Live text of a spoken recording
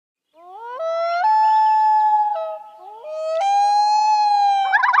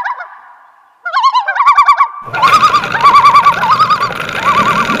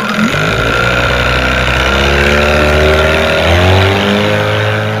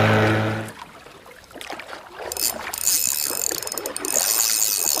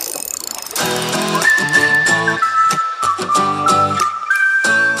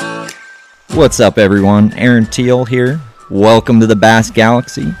What's up, everyone? Aaron Teal here. Welcome to the Bass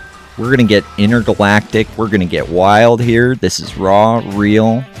Galaxy. We're going to get intergalactic. We're going to get wild here. This is raw,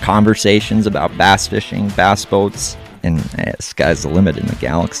 real conversations about bass fishing, bass boats, and sky's the limit in the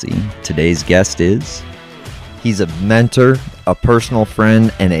galaxy. Today's guest is... He's a mentor, a personal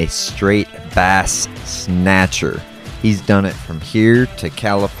friend, and a straight bass snatcher. He's done it from here to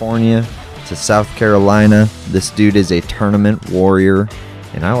California to South Carolina. This dude is a tournament warrior,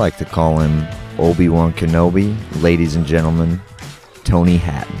 and I like to call him Obi-Wan Kenobi. Ladies and gentlemen, Tony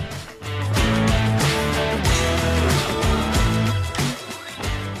Hatten.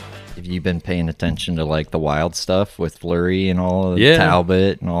 Have you been paying attention to like the wild stuff with Fleury and all of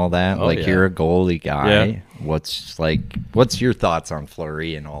Talbot and all that? You're a goalie guy. Yeah. What's your thoughts on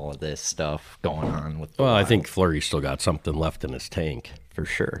Fleury and all of this stuff going on with the Well, wild? I think Fleury's still got something left in his tank. For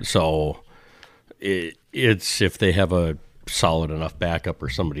sure. So it's if they have a solid enough backup or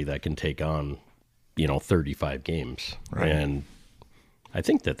somebody that can take on, 35 games. Right. And I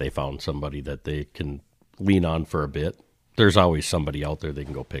think that they found somebody that they can lean on for a bit. There's always somebody out there they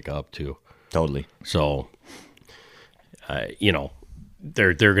can go pick up too. Totally. So,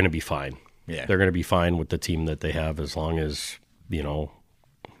 they're going to be fine. Yeah. They're going to be fine with the team that they have as long as,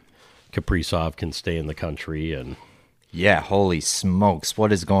 Kaprizov can stay in the country. And Yeah, holy smokes.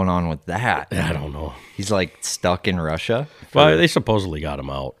 What is going on with that? I don't know. He's like stuck in Russia? Well, they supposedly got him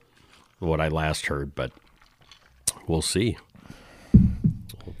out, what I last heard, but we'll see.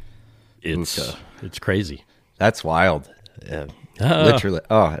 It's crazy. That's wild. Literally.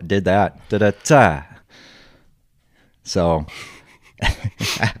 Oh, I did that. Da-da-ta. So,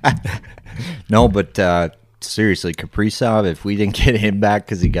 no, but seriously, Kaprizov, if we didn't get him back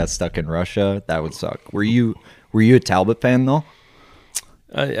because he got stuck in Russia, that would suck. Were you a Talbot fan, though?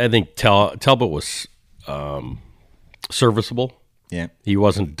 I think Talbot was serviceable. Yeah. He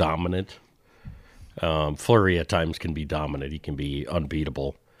wasn't dominant. Fleury at times can be dominant. He can be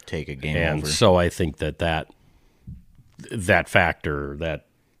unbeatable. Take a game and over. So I think that factor,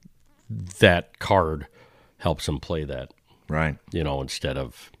 that card helps him play that. Right. Instead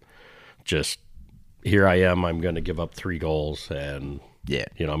of just, here I am, I'm going to give up 3 goals and, yeah,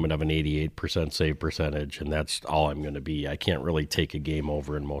 I'm going to have an 88% save percentage, and that's all I'm going to be. I can't really take a game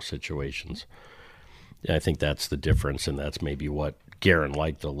over in most situations. And I think that's the difference, and that's maybe what Guerin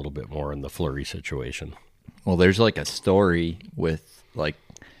liked a little bit more in the Fleury situation. Well, there's like a story with,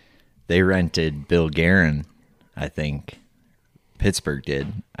 they rented Bill Guerin, I think. Pittsburgh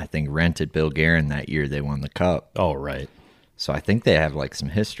did. I think rented Bill Guerin that year they won the Cup. Oh, right. So I think they have some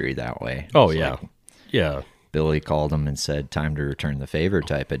history that way. Oh, It's yeah. Yeah. Billy called him and said, time to return the favor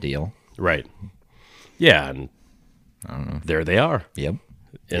type of deal. Right. Yeah, and I don't know. there they are. Yep.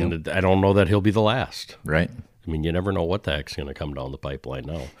 And I don't know that he'll be the last. Right. I mean, you never know what the heck's going to come down the pipeline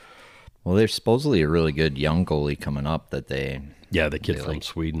now. Well, there's supposedly a really good young goalie coming up that they... Yeah, the kid from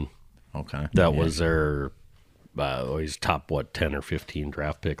Sweden. Okay. That was their, he's top, 10 or 15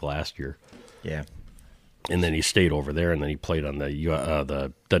 draft pick last year. Yeah. And then he stayed over there, and then he played on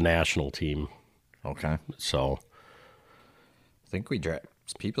the national team. Okay. So I think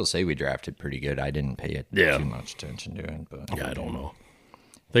people say we drafted pretty good. I didn't pay too much attention to it, but... Yeah, I don't know.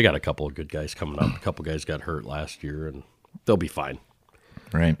 They got a couple of good guys coming up. A couple guys got hurt last year, and they'll be fine.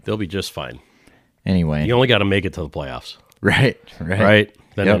 Right. They'll be just fine. Anyway. You only got to make it to the playoffs. Right.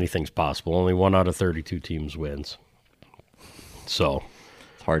 Then anything's possible. Only 1 out of 32 teams wins. So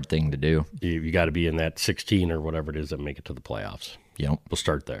it's a hard thing to do. you got to be in that 16 or whatever it is that make it to the playoffs. Yep. We'll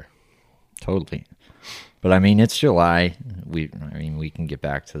start there. Totally. But I mean, it's July. We can get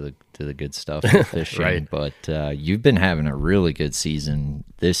back to the good stuff with fishing. Right. But you've been having a really good season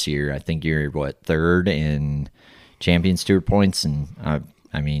this year. I think you're third in Champions Tour points, and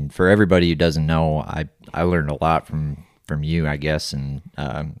I mean, for everybody who doesn't know, I learned a lot from you, I guess, and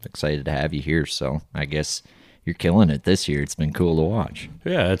I'm excited to have you here. So I guess you're killing it this year. It's been cool to watch.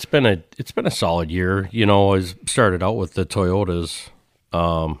 Yeah, it's been a solid year. I started out with the Toyotas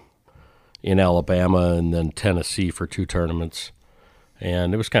in Alabama and then Tennessee for 2 tournaments,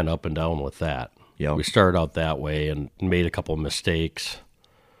 and it was kind of up and down with that. Yep. We started out that way and made a couple of mistakes.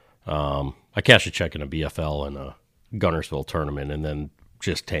 I cashed a check in a BFL in a Gunnersville tournament and then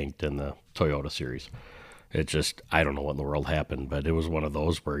just tanked in the Toyota series. It just, I don't know what in the world happened, but it was one of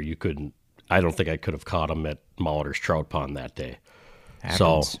those where I don't think I could have caught him at Molitor's Trout Pond that day. Happens.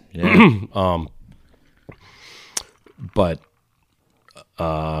 So,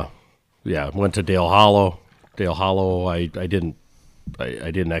 yeah. Went to Dale Hollow. Dale Hollow, I didn't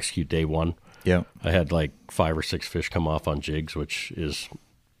execute day 1. Yeah. I had 5 or 6 fish come off on jigs, which is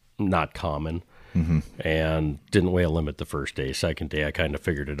not common. and didn't weigh a limit the first day. Second day, I kind of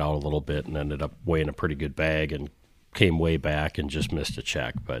figured it out a little bit and ended up weighing a pretty good bag and came way back and just missed a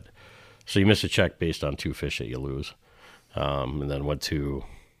check. But so you miss a check based on 2 fish that you lose. And then went to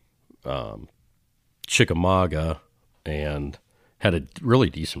Chickamauga and had a really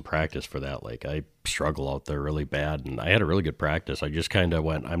decent practice for that lake. I struggle out there really bad, and I had a really good practice. I just kind of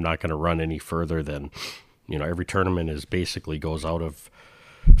went, I'm not going to run any further than, every tournament is basically goes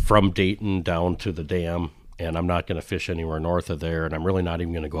from Dayton down to the dam, and I'm not going to fish anywhere north of there, and I'm really not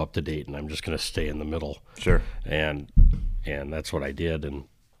even going to go up to Dayton. I'm just going to stay in the middle. Sure. And that's what I did.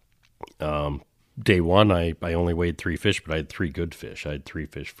 And day one, I only weighed 3 fish, but I had 3 good fish. I had 3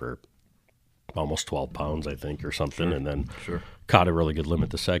 fish for almost 12 pounds, I think, or something, and then caught a really good limit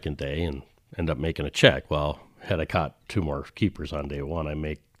the second day and ended up making a check. Well, had I caught 2 more keepers on day one, I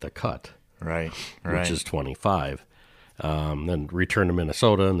make the cut, right, which is 25. Then return to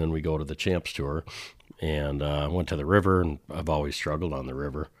Minnesota, and then we go to the Champs Tour, and went to the river, and I've always struggled on the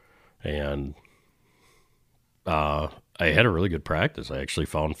river, and I had a really good practice. I actually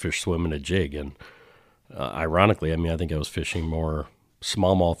found fish swimming a jig, and ironically, I think I was fishing more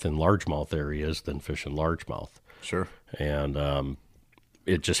smallmouth and largemouth areas than fishing largemouth. Sure. And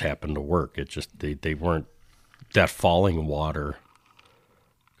it just happened to work. It just they weren't that falling water.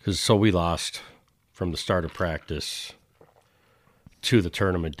 So we lost from the start of practice to the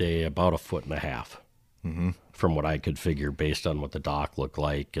tournament day about 1.5 feet from what I could figure based on what the dock looked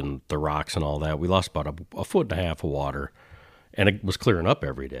like and the rocks and all that. We lost about 1.5 feet of water. And it was clearing up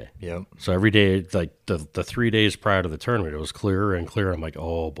every day. Yep. So every day, like the 3 days prior to the tournament, it was clearer and clearer. I'm like,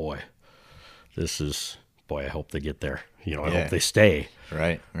 oh boy, I hope they get there. I hope they stay.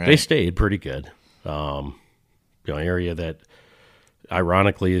 Right. They stayed pretty good. Area that,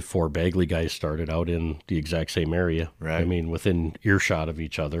 ironically, 4 Bagley guys started out in the exact same area. Right. Within earshot of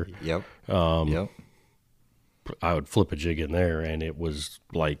each other. Yep. I would flip a jig in there, and it was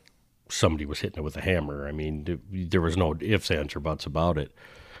like somebody was hitting it with a hammer. There was no ifs, ands, or buts about it.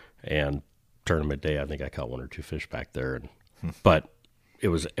 And tournament day, I think I caught 1 or 2 fish back there. But it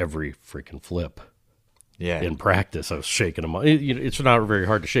was every freaking flip. Yeah. In practice, I was shaking them off. It's not very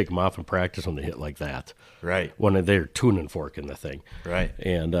hard to shake them off in practice when they hit like that. Right. When they're tuning forking the thing. Right.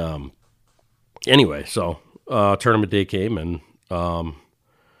 And anyway, so tournament day came, and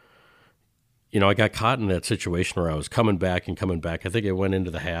I got caught in that situation where I was coming back. I think I went into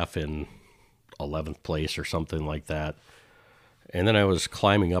the half in 11th place or something like that. And then I was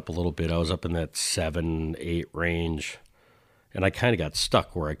climbing up a little bit. I was up in that 7, 8 range. And I kind of got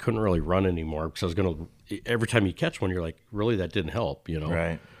stuck where I couldn't really run anymore because I was going to, every time you catch one, you're like, really, that didn't help,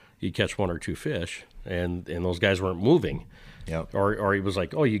 Right. You catch 1 or 2 fish, and those guys weren't moving. Yep. Or he was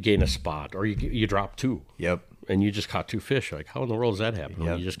like, oh, you gain a spot, or you drop 2. Yep. And you just caught 2 fish. Like, how in the world does that happen?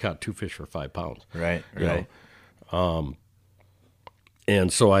 Yep. You just caught 2 fish for 5 pounds. Right.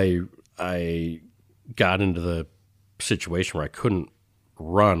 And so I got into the situation where I couldn't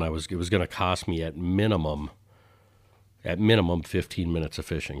run. It was going to cost me at minimum 15 minutes of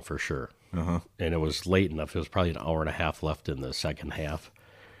fishing for sure. And it was late enough. It was probably an hour and a half left in the second half.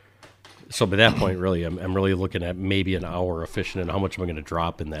 So by that point, really, I'm really looking at maybe an hour of fishing and how much am I going to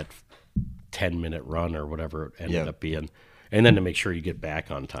drop in that 10-minute run or whatever it ended up being. And then to make sure you get back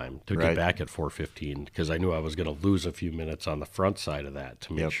on time, to get back at 4:15, because I knew I was going to lose a few minutes on the front side of that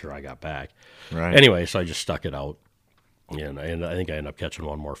to make sure I got back. Right. Anyway, so I just stuck it out. And I think I ended up catching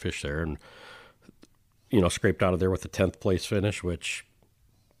 1 more fish there. And scraped out of there with a 10th place finish, which,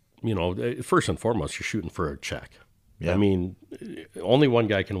 first and foremost, you're shooting for a check. Yeah. Only one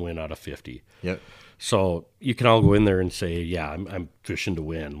guy can win out of 50. Yep. So you can all go in there and say, yeah, I'm fishing to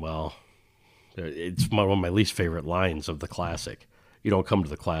win. Well, it's one of my least favorite lines of the Classic. You don't come to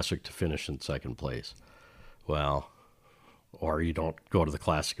the Classic to finish in second place. Well, or you don't go to the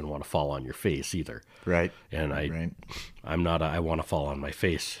Classic and want to fall on your face either. Right. And I'm not I want to fall on my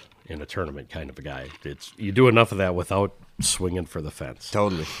face in a tournament kind of a guy. You do enough of that without swinging for the fence.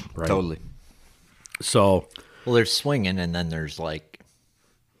 Totally. Right? Totally. So, Well, there's swinging, and then there's like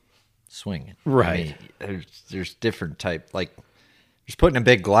swinging. Right. There's different type. Like there's putting a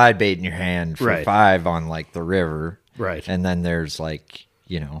big glide bait in your hand for 5 on like the river. Right. And then there's like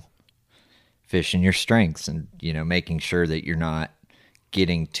fishing your strengths and making sure that you're not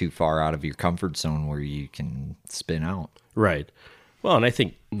getting too far out of your comfort zone where you can spin out. Right. Well, and I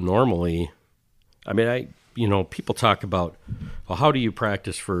think normally, people talk about, well, how do you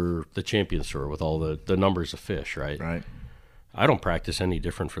practice for the Champions Tour with all the numbers of fish, right? Right. I don't practice any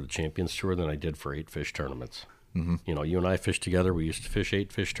different for the Champions Tour than I did for 8 fish tournaments. Mm-hmm. You and I fished together. We used to fish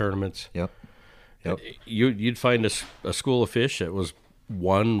 8 fish tournaments. Yep. You'd find a school of fish that was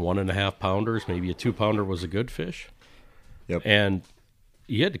one and a half pounders, maybe a 2-pounder was a good fish. Yep. And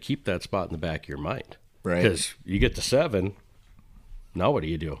you had to keep that spot in the back of your mind. Right. Because you get to 7, now what do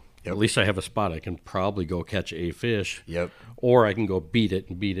you do? Yep. At least I have a spot I can probably go catch a fish. Yep. Or I can go beat it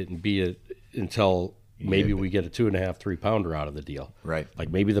until maybe we get a 2.5, 3-pounder out of the deal. Right. Like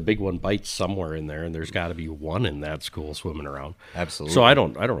maybe the big one bites somewhere in there, and there's got to be one in that school swimming around. Absolutely. So I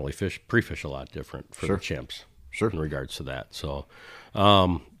don't really pre-fish a lot different for Sure. the chimps. Sure. In regards to that. So,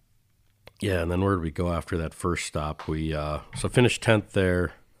 yeah, and then where did we go after that first stop? We so finished 10th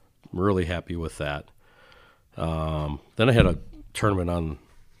there. I'm really happy with that. Then I had a tournament on.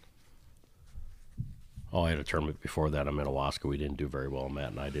 Oh, I had a tournament before that in Minnewaska. We didn't do very well.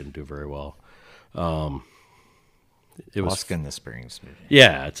 Matt and I didn't do very well. It was Alaska in the Springs.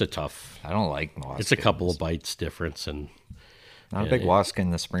 yeah, it's a tough. I don't like Alaska. It's a couple of bites difference, and Not a big Waska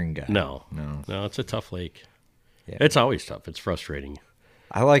in the Spring guy. no, it's a tough lake. Yeah. It's always tough. It's frustrating.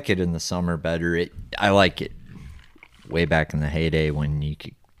 I like it in the summer better. I like it way back in the heyday when you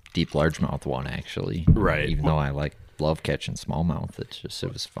could deep largemouth one actually. Right. Even though I love catching smallmouth, it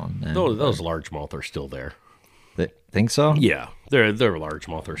was fun. Then. Those largemouth are still there. Think so? Yeah, their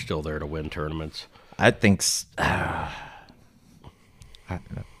largemouth are still there to win tournaments. I think. I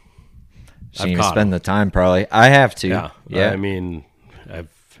shouldn't even caught spend the time. Probably I have to. Yeah. I mean,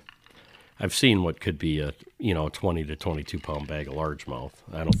 I've seen what could be a 20 to 22 pound bag of largemouth.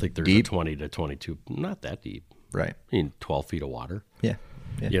 I don't think there's Deep? a 20 to 22. Not that deep. Right. I mean, 12 feet of water. Yeah.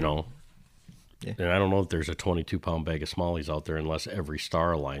 Yeah. Yeah. And I don't know if there's a 22 pound bag of smallies out there unless every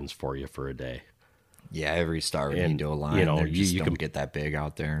star aligns for you for a day. Yeah. Every star would And, need to align. you know, They you- just you don't can- get that big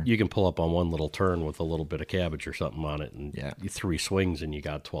out there. You can pull up on one little turn with a little bit of cabbage or something on it, and Yeah. 3 swings and you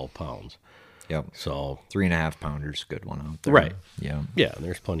got 12 pounds. Yep. So 3.5 pounders, good one out there. Right. Yeah. yeah, and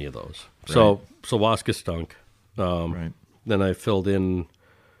there's plenty of those. So Waska stunk. Right. Then I filled in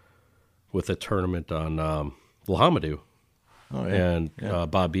with a tournament on Lahamadou, Oh and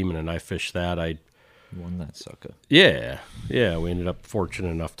Bob Beeman and I fished that. You won that sucker. Yeah, we ended up fortunate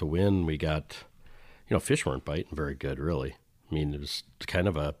enough to win. We got, fish weren't biting very good, really. I mean, it was kind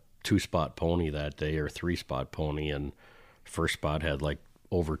of a 2-spot pony that day, or 3-spot pony, and first spot had like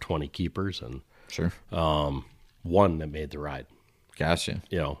over 20 keepers, and Sure. one that made the ride. Gotcha.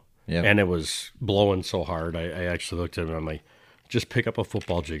 Yeah. Yep. And it was blowing so hard. I actually looked at it and I'm like, just pick up a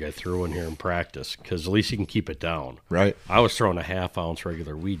football jig I threw in here and practice, because at least you can keep it down. Right. I was throwing a 1/2 ounce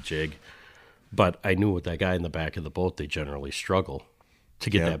regular weed jig, but I knew with that guy in the back of the boat, they generally struggle to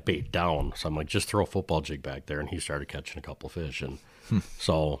get that bait down. So I'm like, just throw a football jig back there. And he started catching a couple fish. And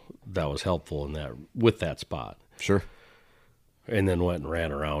so that was helpful in that, with that spot. Sure. And then went and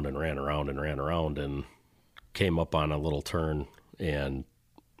ran around and came up on a little turn, and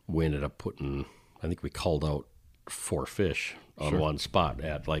we ended up I think we called out 4 fish on one spot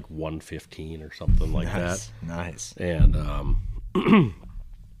at like 115 or something like that. Nice. And and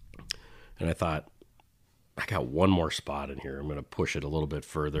I thought, I got one more spot in here. I'm going to push it a little bit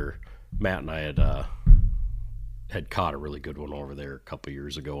further. Matt and I had caught a really good one over there a couple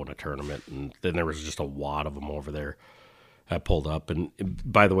years ago in a tournament, and then there was just a wad of them over there. I pulled up, and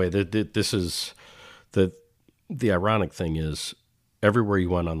by the way, this is the ironic thing is, everywhere you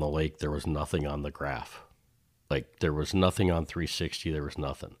went on the lake, there was nothing on the graph. Like, there was nothing on 360, there was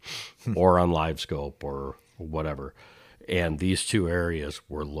nothing, or on live scope or whatever. And these 2 areas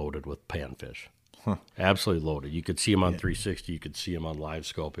were loaded with panfish. Absolutely loaded. You could see them on 360, you could see them on live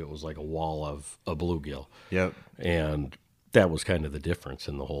scope. It was like a wall of a bluegill. Yep. And that was kind of the difference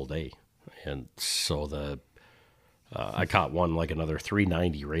in the whole day. And so I caught one, like another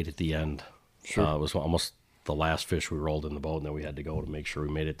 390 right at the end. Sure. It was almost the last fish we rolled in the boat, and then we had to go to make sure we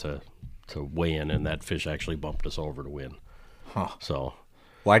made it to weigh in, and that fish actually bumped us over to win. Huh. So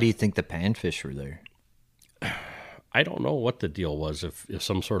Why do you think the panfish were there? I don't know what the deal was, if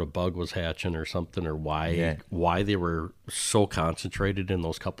some sort of bug was hatching or something, or why they were so concentrated in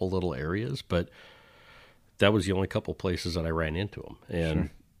those couple little areas, but that was the only couple places that I ran into them. And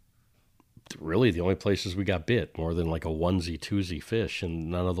really the only places we got bit, more than like a onesie, twosie fish,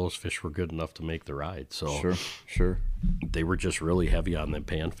 and none of those fish were good enough to make the ride. So Sure. they were just really heavy on them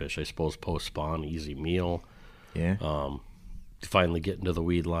panfish. I suppose post-spawn, easy meal. Yeah. Finally getting to the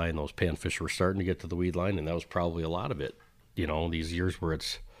weed line, those panfish were starting to get to the weed line, and that was probably a lot of it. These years where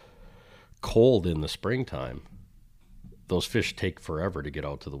it's cold in the springtime, those fish take forever to get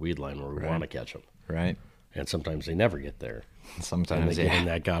out to the weed line where we want to catch them. Right. And sometimes they never get there. Sometimes And they get in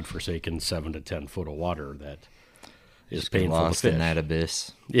that godforsaken 7 to 10 foot of water that is Just get painful to lost fish. in that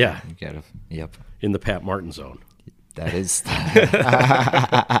abyss. Yeah, You gotta. Yep. in the Pat Martin zone. That is.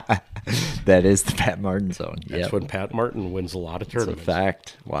 That is the Pat Martin zone. That's when Pat Martin wins a lot of It's a tournaments.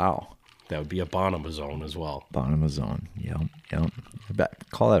 fact. Wow. That would be a Bonema zone as well. Bonema zone. Yep.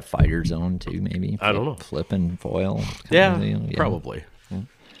 Call that a fighter zone too, maybe. I don't know. Flipping foil. kind of Yeah, deal. probably.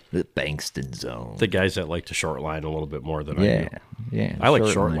 The Bankston zone. The guys that like to short line a little bit more than I do. Yeah. I like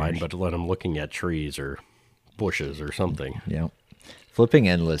short line, liners. but let them looking at trees or bushes or something. Yep. Flipping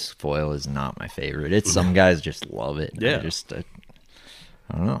endless foil is not my favorite. It's some guys just love it. Yeah.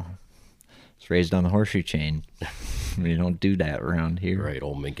 I don't know. It's raised on the horseshoe chain. We don't do that around here. Right,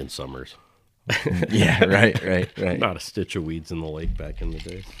 old Minkin Summers. Yeah, right. Not a stitch of weeds in the lake back in the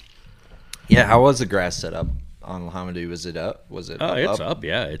day. Yeah, how was the grass set up on Lahamadou? Was it up? Was it It's up,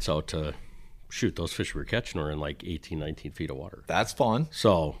 yeah. It's out to shoot. Those fish we were catching were in like 18, 19 feet of water. That's fun.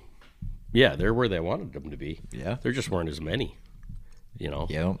 So, yeah, they're where they wanted them to be. Yeah. There just weren't as many, you know.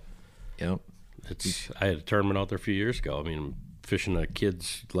 Yep. I had a tournament out there a few years ago. I mean, fishing a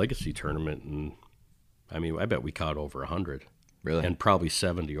kids' legacy tournament, and I mean, I bet we caught over 100. Really? And probably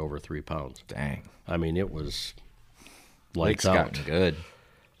 70 over 3 pounds. Dang. I mean, it was Lake's lights out. gotten good.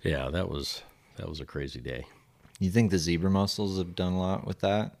 Yeah, that was a crazy day. You think the zebra mussels have done a lot with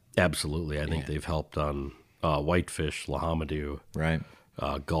that? Absolutely. I think they've helped on whitefish, Lahamadou, Right.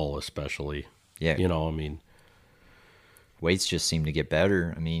 gull especially. Yeah. You know, I mean. Weights just seem to get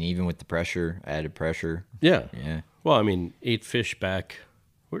better. I mean, even with the pressure, added pressure. Yeah. Yeah. Well, I mean, 8 fish back.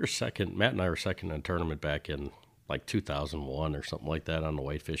 We were second. Matt and I were second in a tournament back in like 2001 or something like that on the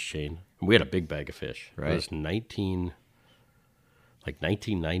whitefish chain. And we had a big bag of fish. Right. It was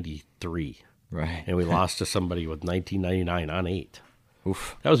 1993. Right. And we lost to somebody with 1999 on 8.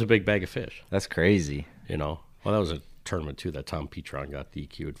 Oof. That was a big bag of fish, That's crazy. you know. Well, that was a tournament, too, that Tom Petron got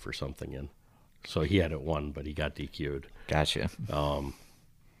DQ'd for something in. So he had it won, but he got DQ'd. Gotcha. Him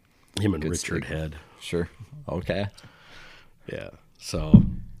and Good Richard stick. Head. Sure. Okay. Yeah. So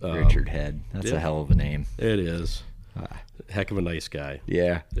Richard Head. That's yeah. a hell of a name. it is. Heck of a nice guy.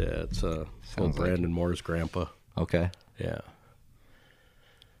 Yeah. Yeah, it's old like Brandon Moore's grandpa. Okay. Yeah.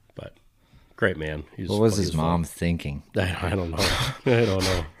 But great man. He's What was funny his as mom thinking? fuck. I don't know. I don't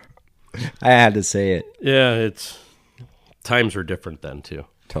know. I had to say it. Yeah, it's times were different then too.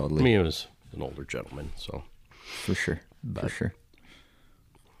 Totally. I mean, he was an older gentleman, so For sure. For sure.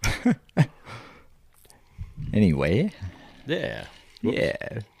 Anyway. yeah. Yeah.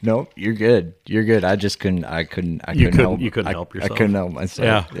 No, you're good. You're good. I just couldn't. I couldn't help. You couldn't I- help yourself. I couldn't help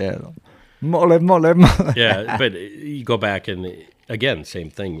myself. Yeah. Mole. Yeah, but you go back and again, same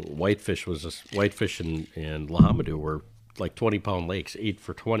thing. Whitefish and Lahamadou were like 20-pound lakes. 8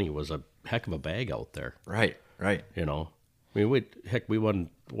 for 20 was a heck of a bag out there. Right. You know, I mean, we won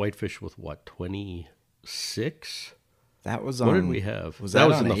whitefish with what 26. That was What on. did we have? Was that that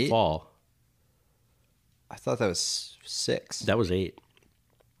was on in the 8? fall. I thought that was 6. That was 8.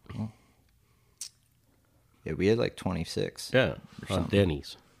 Yeah, we had like 26. Yeah, on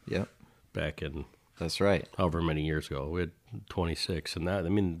Denny's Yep. back in That's right. however many years ago. We had 26, and that, I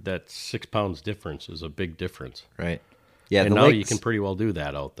mean, that 6 pounds difference is a big difference. Right. Yeah. And the now you lakes- can pretty well do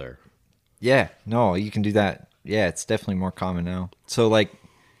that out there. Yeah. No, you can do that. Yeah, it's definitely more common now. So like,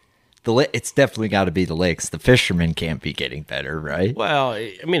 it's definitely got to be the lakes. The fishermen can't be getting better, right? Well,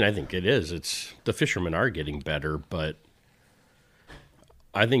 I mean, I think it is. It's the fishermen are getting better, but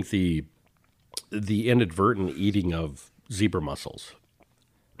I think the inadvertent eating of zebra mussels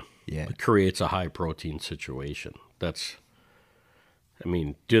Yeah. creates a high protein situation. That's, I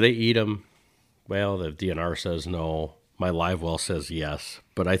mean, do they eat them? Well, the DNR says no. My live well says yes,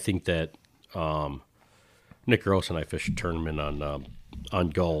 but I think that Nick Gross and I fished a tournament on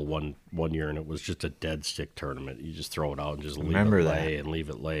gull one year, and it was just a dead stick tournament. You just throw it out and just leave Remember it that. lay and leave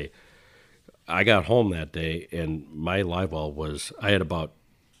it lay. I got home that day, and my live well I had about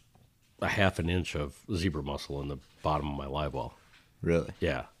a half an inch of zebra mussel in the bottom of my live well. Really?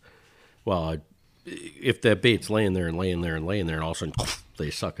 Yeah. Well, if that bait's laying there and laying there and laying there, and all of a sudden they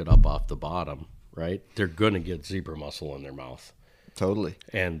suck it up off the bottom, right? They're going to get zebra mussel in their mouth. Totally.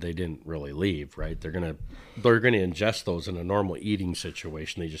 And they didn't really leave, right? They're gonna ingest those in a normal eating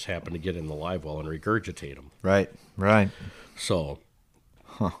situation. They just happen to get in the live well and regurgitate them. Right. So,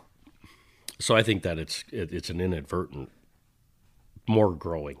 So I think that it's an inadvertent more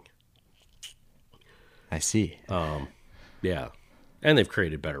growing. I see. Yeah, and they've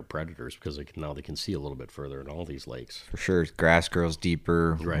created better predators because they can see a little bit further in all these lakes. For sure. Grass grows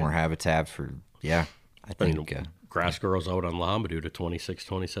deeper, Right. more habitat for, I I think mean, grass grows out on Lahamadou to 26,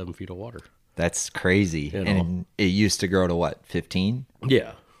 27 feet of water. that's crazy. You know. And it used to grow to what, 15?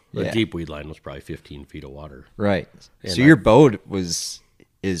 Yeah. The Yeah. deep weed line was probably 15 feet of water. Right. And So your boat is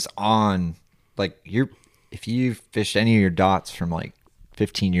on, like, if you fished any of your dots from like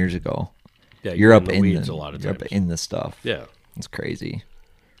 15 years ago, Yeah, you're up the in weeds the a lot of you're up times. in the stuff. Yeah. It's crazy.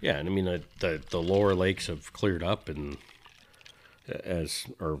 Yeah, and I mean the lower lakes have cleared up, and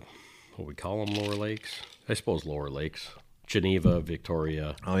or what we call them, lower lakes. I suppose lower lakes, Geneva,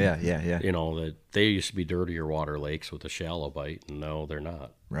 Victoria. Oh yeah. You know that they used to be dirtier water lakes with a shallow bite, and now they're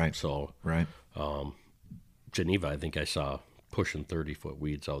not. Right. So Right. Geneva, I think I saw pushing 30-foot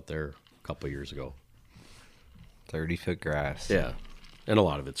weeds out there a couple of years ago. 30-foot grass. Yeah, and a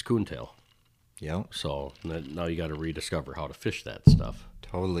lot of it's coontail. Yep. So now you got to rediscover how to fish that stuff.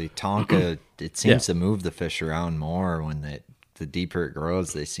 Totally. Tonka, it seems to move the fish around more when the deeper it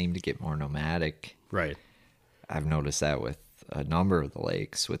grows. They seem to get more nomadic. Right. I've noticed that with a number of the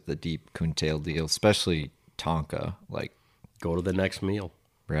lakes with the deep coontail deal, especially Tonka. Like, Go to the next meal.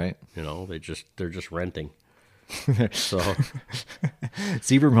 right? You know, they're just renting. So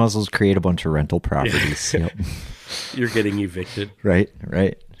Zebra mussels create a bunch of rental properties. Yep. you're getting evicted. Right.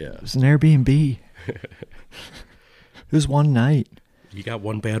 Yeah. It's an Airbnb. It was one night. You got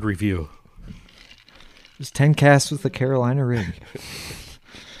one bad review. It was 10 casts with the Carolina rig.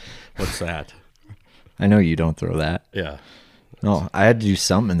 What's that? I know you don't throw that. Yeah. No, I had to do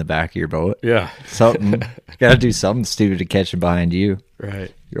something in the back of your boat. Yeah. Something. Got to do something stupid to catch it behind you.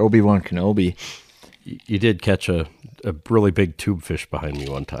 Right. Your Obi-Wan Kenobi. You did catch a really big tube fish behind me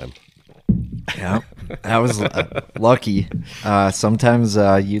one time. Yeah, that was lucky. Sometimes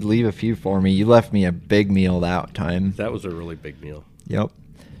you'd leave a few for me. You left me a big meal that time. That was a really big meal. Yep.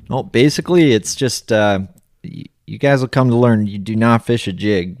 No, basically, it's just you guys will come to learn you do not fish a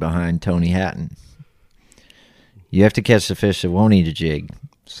jig behind Tony Hatten. You have to catch the fish that won't eat a jig.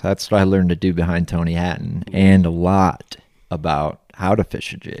 So that's what I learned to do behind Tony Hatten, and a lot about how to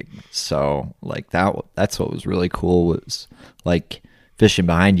fish a jig. So like that's what was really cool, was like fishing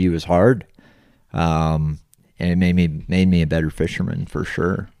behind you is hard. And it made me a better fisherman for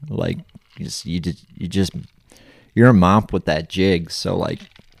sure. Like you're a mop with that jig. So like,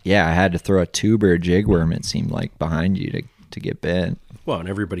 yeah, I had to throw a tube or a jig worm, it seemed like, behind you to get bit. Well, and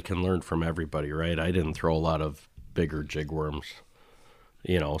everybody can learn from everybody, right? I didn't throw a lot of bigger jig worms,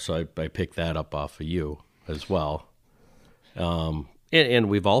 you know, so I picked that up off of you as well. And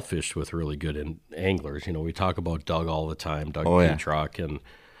we've all fished with really good anglers. You know, we talk about Doug all the time, Doug Petrock, and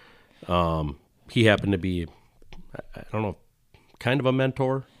he happened to be, I don't know, kind of a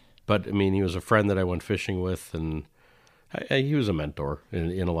mentor, but I mean, he was a friend that I went fishing with, and he was a mentor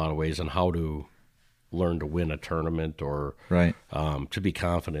in a lot of ways on how to learn to win a tournament or Right. To be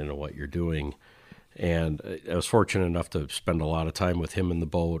confident in what you're doing. And I was fortunate enough to spend a lot of time with him in the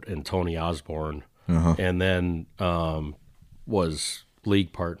boat and Tony Osborne, and then was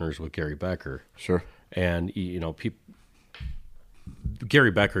league partners with Gary Becker. Sure. And, you know,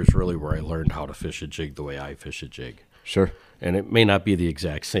 Gary Becker is really where I learned how to fish a jig the way I fish a jig. Sure. And it may not be the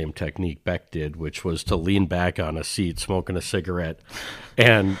exact same technique Beck did, which was to lean back on a seat, smoking a cigarette,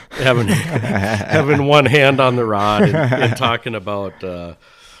 and having one hand on the rod and talking about,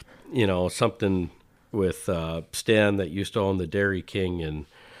 you know, something with Stan that used to own the Dairy King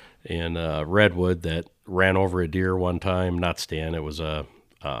in Redwood that ran over a deer one time. Not Stan, it was I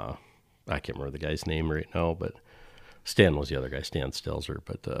can't remember the guy's name right now, but Stan was the other guy, Stan Stelzer.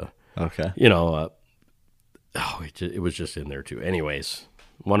 But Okay. you know, it was just in there too. Anyways,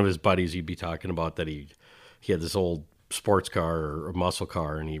 one of his buddies, he'd be talking about that he had this old sports car or a muscle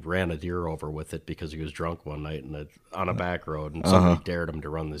car, and he ran a deer over with it because he was drunk one night on a back road, and somebody dared him to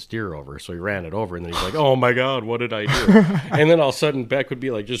run this deer over. So he ran it over, and then he's like, "Oh my God, what did I do?" And then all of a sudden, Beck would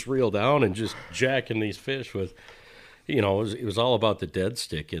be like, just reel down and just jacking these fish with, you know, it was all about the dead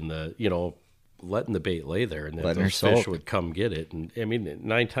stick and the, you know, letting the bait lay there, and then those fish would come get it. And I mean,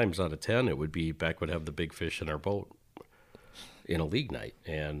 9 times out of 10, it would be Beck would have the big fish in our boat in a league night.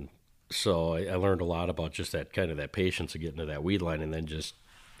 And so I learned a lot about just that kind of that patience of getting to that weed line and then just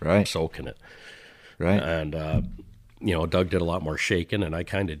soaking it. Right. And, you know, Doug did a lot more shaking, and I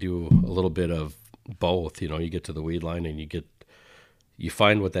kind of do a little bit of both. You know, you get to the weed line and you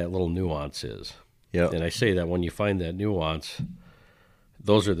find what that little nuance is. Yeah. And I say that when you find that nuance,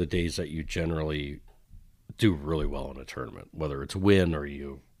 those are the days that you generally do really well in a tournament, whether it's win or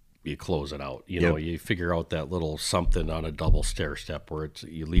you close it out. You know, you figure out that little something on a double stair step where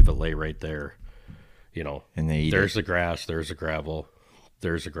you leave it lay right there, you know, And they eat there's it. the grass, there's the gravel,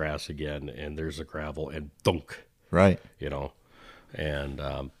 there's the grass again, and there's the gravel, and thunk, Right. you know, and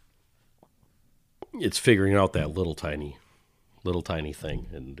it's figuring out that little tiny thing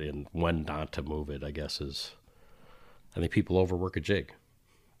and when not to move it, I guess, I think people overwork a jig.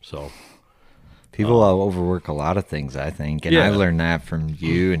 So People overwork a lot of things, I think, and I learned that from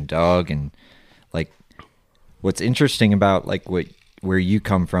you and Doug. And like, what's interesting about like where you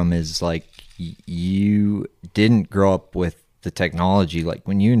come from is like you didn't grow up with the technology. Like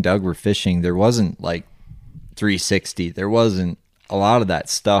when you and Doug were fishing, there wasn't like 360. There wasn't a lot of that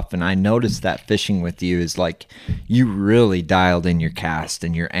stuff. And I noticed that fishing with you is like you really dialed in your cast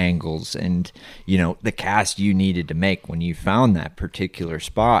and your angles and, you know, the cast you needed to make when you found that particular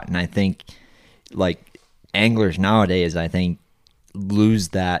spot. And I think like anglers nowadays, I think, lose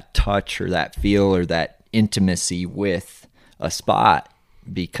that touch or that feel or that intimacy with a spot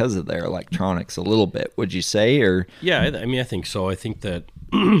because of their electronics a little bit, would you say? Or yeah, I mean, I think so. I think that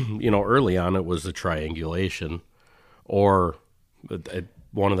early on it was the triangulation, or at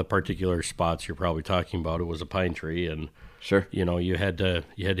one of the particular spots you're probably talking about, it was a pine tree, and sure, you had to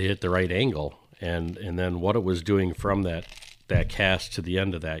hit the right angle, and then what it was doing from that cast to the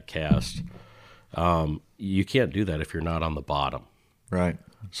end of that cast, you can't do that if you're not on the bottom. Right.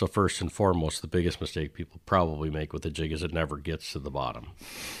 So first and foremost, the biggest mistake people probably make with the jig is it never gets to the bottom.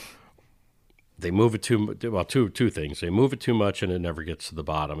 They move it two things. They move it too much and it never gets to the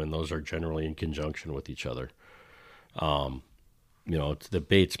bottom, and those are generally in conjunction with each other. The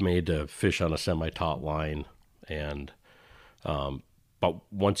bait's made to fish on a semi-taut line, and but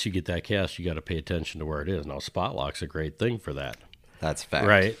once you get that cast, you got to pay attention to where it is. Now, spot lock's a great thing for that. That's fact.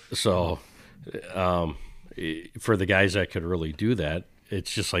 Right? So for the guys that could really do that,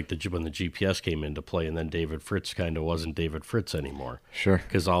 it's just like when the GPS came into play, and then David Fritz kind of wasn't David Fritz anymore. Sure.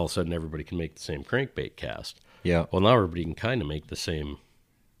 Because all of a sudden everybody can make the same crankbait cast. Yeah. Well, now everybody can kind of make the same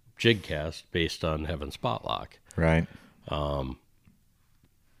jig cast based on having spot lock. Right.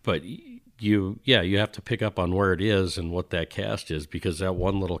 But you have to pick up on where it is and what that cast is, because that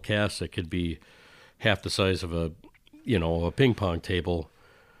one little cast that could be half the size of a ping pong table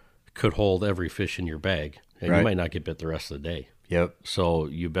could hold every fish in your bag, and you might not get bit the rest of the day. Yep. So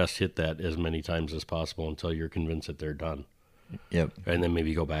you best hit that as many times as possible until you're convinced that they're done. Yep. And then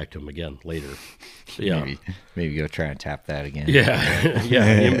maybe go back to them again later. Yeah. Maybe go try and tap that again. Yeah.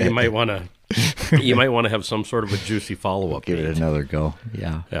 Yeah. You might want to have some sort of a juicy follow-up. Give it another go.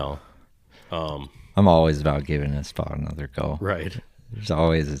 Yeah. Yeah. I'm always about giving a spot another go. Right. There's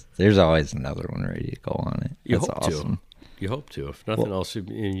always another one ready to go on it. You That's hope awesome. You hope to. If nothing else,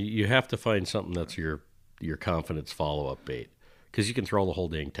 you have to find something that's your confidence follow-up bait, because you can throw the whole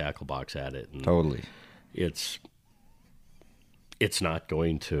dang tackle box at it, and Totally. It's not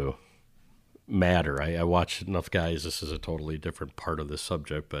going to matter. I watch enough guys. This is a totally different part of this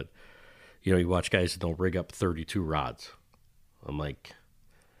subject, but you watch guys that they'll rig up 32 rods. I'm like,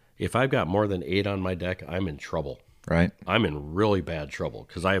 if I've got more than 8 on my deck, I'm in trouble. Right. I'm in really bad trouble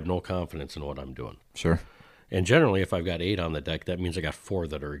because I have no confidence in what I'm doing. Sure. And generally, if I've got 8 on the deck, that means I got 4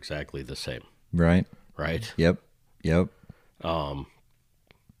 that are exactly the same. Right. Right. Yep.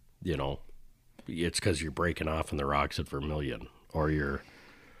 It's because you're breaking off in the rocks at Vermilion, or you're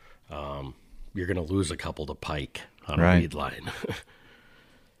going to lose a couple to pike on a lead line.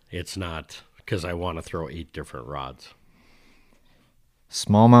 It's not because I want to throw 8 different rods.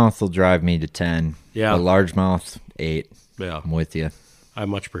 Smallmouth will drive me to 10. Yeah. But largemouth, 8. Yeah. I'm with you. I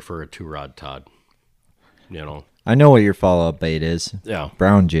much prefer a 2-rod Todd. I know what your follow-up bait is. Yeah.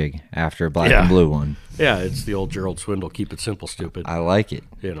 Brown jig after a black and blue one. Yeah, it's the old Gerald Swindle, keep it simple, stupid. I like it.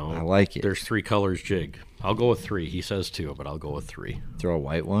 I like it. There's 3 colors jig. I'll go with 3. He says 2, but I'll go with 3. Throw a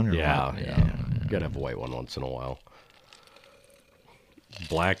white one? Or Yeah. what? You got to have a white one once in a while.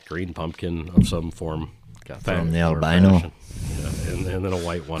 Black, green pumpkin of some form. From the albino. Yeah, and then a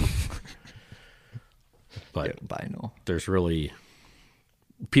white one. But albino. There's really...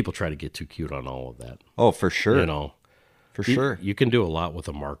 People try to get too cute on all of that. Oh, for sure. For sure. You can do a lot with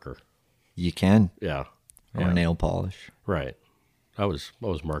a marker. You can. Yeah. Or nail polish. Right. I was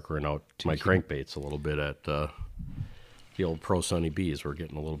markering out my crankbaits a little bit at the old Pro Sunny Bees. We're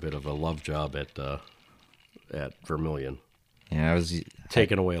getting a little bit of a love job at Vermilion. Yeah, I was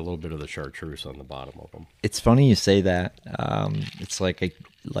taking away a little bit of the chartreuse on the bottom of them. It's funny you say that. It's like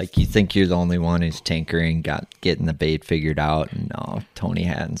you think you're the only one who's tinkering, getting the bait figured out, and no, Tony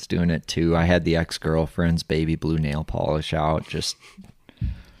Hatton's doing it too. I had the ex-girlfriend's baby blue nail polish out, just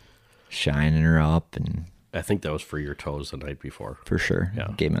shining her up, and I think that was for your toes the night before. For sure. Yeah.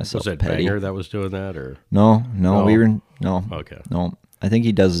 Gave myself was that petty. Banger that was doing that, or no? We were no. Okay. No, I think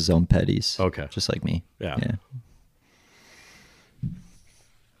he does his own petties. Okay. Just like me. Yeah.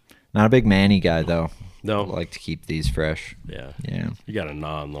 Not a big Manny guy, though. No. I like to keep these fresh. Yeah. Yeah. You got to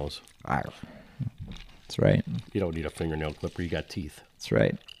gnaw on those. That's right. You don't need a fingernail clipper. You got teeth. That's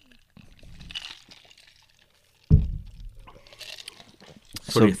right.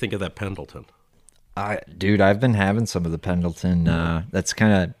 So what do you think of that Pendleton? Dude, I've been having some of the Pendleton. That's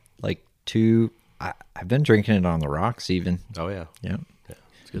kind of like I've been drinking it on the rocks even. Oh, yeah. Yeah.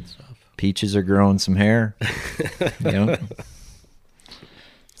 good stuff. Peaches are growing some hair. Yep.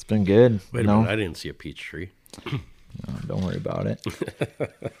 It's been good. Wait a minute, I didn't see a peach tree. No, don't worry about it.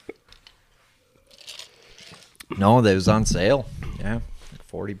 No, that was on sale. Yeah, like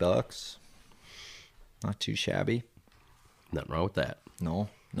 $40. Not too shabby. Nothing wrong with that. No.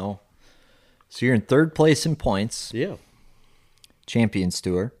 So you're in third place in points. Yeah. Champions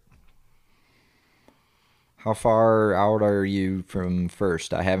Tour. How far out are you from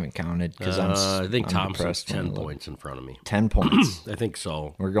first? I haven't counted because I think I'm Thompson's depressed when I 10 look. points in front of me. 10 points. I think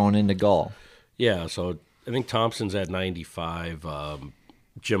so. We're going into Gull. Yeah, so I think Thompson's at 95.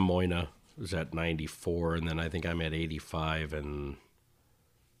 Jim Moyna is at 94, and then I think I'm at 85, and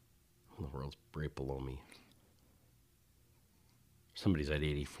the world's right below me. Somebody's at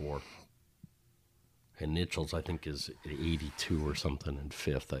 84. And Mitchell's, I think, is at 82 or something in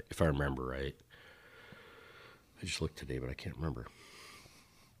fifth, if I remember right. I just looked today, but I can't remember.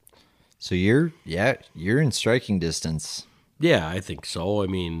 So you're in striking distance. Yeah, I think so. I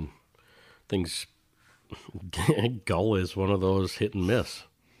mean, things. Gull is one of those hit and miss.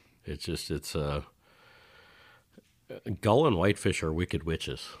 It's gull and whitefish are wicked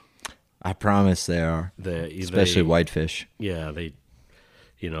witches. I promise they are. Especially whitefish. Yeah,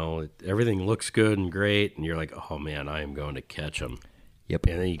 everything looks good and great, and you're like, oh man, I am going to catch them. Yep.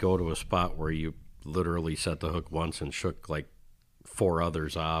 And then you go to a spot where you literally set the hook once and shook like 4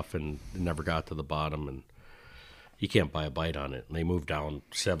 others off and never got to the bottom, and you can't buy a bite on it. And they move down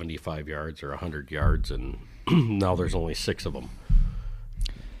 75 yards or 100 yards, and now there's only 6 of them.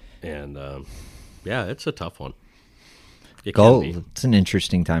 And yeah, it's a tough one. Gull, it's an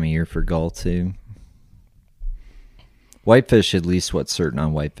interesting time of year for gull too. Whitefish, at least what's certain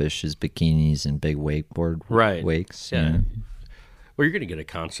on whitefish is bikinis and big wakeboard wakes. Yeah. Well, you're going to get a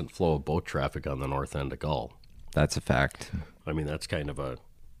constant flow of boat traffic on the north end of Gull. That's a fact. I mean, that's kind of a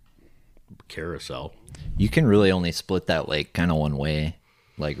carousel. You can really only split that lake kind of one way,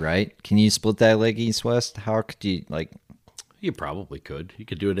 like, right? Can you split that lake east-west? How could you, like... You probably could. You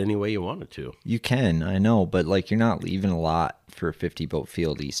could do it any way you wanted to. You can, I know, but, like, you're not leaving a lot for a 50-boat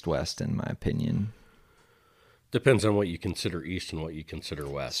field east-west, in my opinion. Depends on what you consider east and what you consider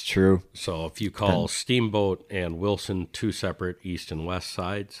west. It's true. So if you call Steamboat and Wilson 2 separate east and west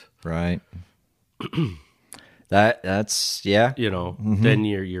sides... Right. That's yeah. Then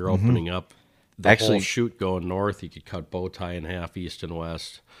you're opening up the whole chute going north. You could cut bow tie in half east and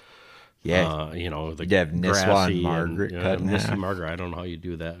west. Yeah. The you'd have Nisswa and Margaret cut in half. Margaret, I don't know how you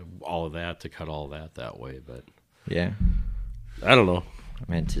do that, all of that to cut all that way, but yeah. I don't know.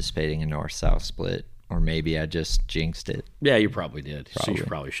 I'm anticipating a north-south split, or maybe I just jinxed it. Yeah, you probably did. So you should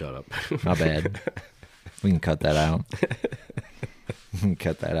probably shut up. My bad. We can cut that out.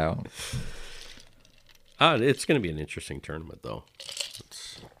 Cut that out. It's going to be an interesting tournament, though.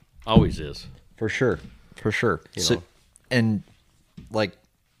 It always is. For sure. And, like,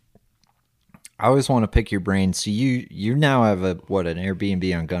 I always want to pick your brain. So you now have an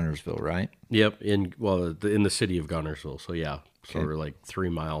Airbnb on Gunnersville, right? Yep, in the city of Gunnersville. So, yeah. So we're like 3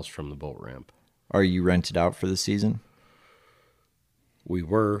 miles from the boat ramp. Are you rented out for the season? We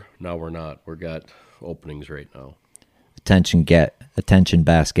were. Now we're not. We've got openings right now. Attention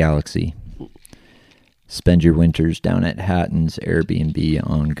Bass Galaxy. Spend your winters down at Hatten's Airbnb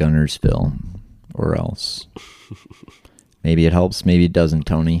on Gunnersville, or else. Maybe it helps, maybe it doesn't,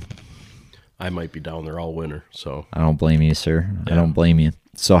 Tony. I might be down there all winter, so. I don't blame you, sir. Yeah. I don't blame you.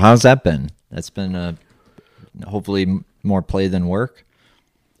 So how's that been? That's been hopefully more play than work?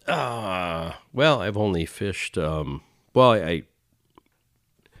 Well, I've only fished, the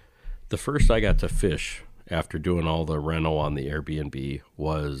first I got to fish after doing all the reno on the Airbnb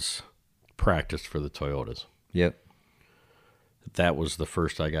was practice for the Toyotas. Yep. That was the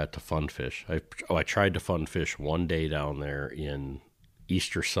first I got to fun fish. I tried to fun fish one day down there in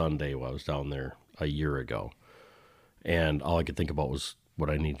Easter Sunday while I was down there a year ago. And all I could think about was what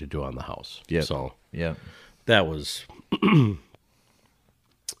I needed to do on the house. Yep. So yep. That was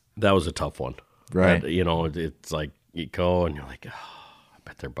a tough one. Right. It's like you go and you're like, I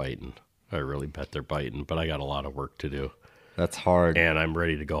bet they're biting. I really bet they're biting, but I got a lot of work to do. That's hard. And I'm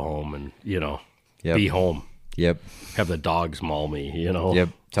ready to go home and, Yep. be home. Yep. Have the dogs maul me, Yep.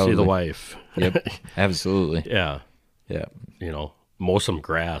 Totally. See the wife. Yep. Absolutely. Yeah. Yeah. Mow some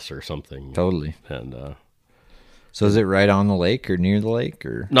grass or something. Totally. And so is it right on the lake or near the lake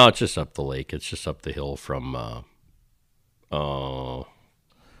or? No, it's just up the lake. It's just up the hill from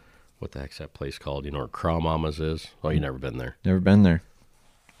what the heck's that place called? You know where Craw Mama's is? Oh, you never been there. Never been there.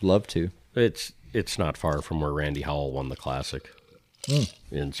 Love to. It's not far from where Randy Howell won the Classic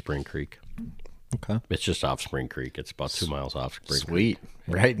in Spring Creek. Okay. It's just off Spring Creek. It's about 2 miles off Spring Sweet. Creek.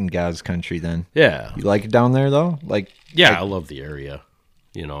 Right in God's country then. Yeah. You like it down there though? Yeah, I love the area.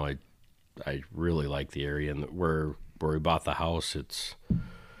 I really like the area, and where we bought the house, it's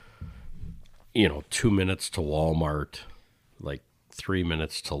 2 minutes to Walmart, like 3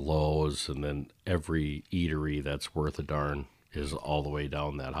 minutes to Lowe's, and then every eatery that's worth a darn is all the way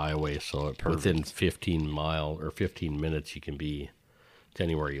down that highway. So within 15 minutes, you can be to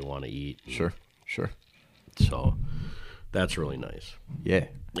anywhere you want to eat. Sure. So that's really nice. Yeah.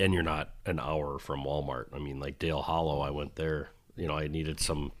 And you're not an hour from Walmart. I mean, like Dale Hollow, I went there. I needed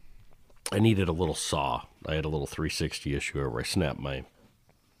a little saw. I had a little 360 issue where I snapped my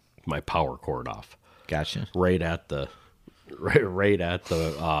power cord off. Gotcha. Right at the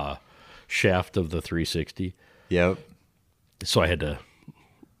shaft of the 360. Yep. So I had to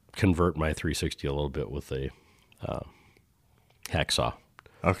convert my 360 a little bit with a hacksaw.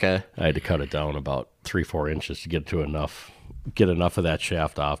 Okay. I had to cut it down about 3-4 inches to get enough of that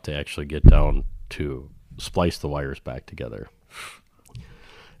shaft off to actually get down to splice the wires back together.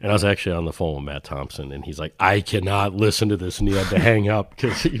 And I was actually on the phone with Matt Thompson, and he's like, I cannot listen to this, and he had to hang up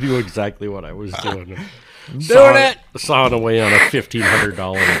because he knew exactly what I was doing. Doing it! Sawing away on a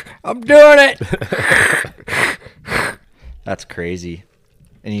 $1,500. I'm doing it! That's crazy.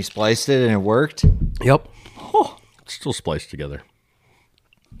 And you spliced it and it worked? Yep. Oh, it's still spliced together.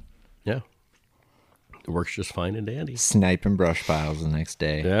 Yeah. It works just fine and dandy. Sniping brush piles the next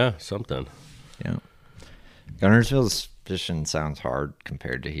day. Yeah, something. Yeah. Gunnersville's fishing sounds hard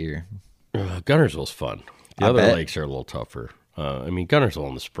compared to here. Gunnersville's fun. The I other bet. lakes are a little tougher. Gunnersville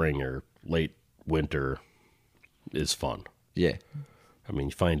in the spring or late winter is fun. Yeah. I mean,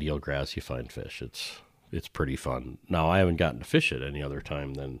 you find eelgrass, you find fish. It's pretty fun. Now, I haven't gotten to fish it any other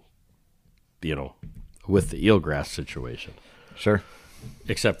time than, with the eelgrass situation. Sure.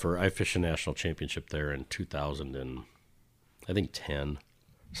 Except for I fished a national championship there in 2010,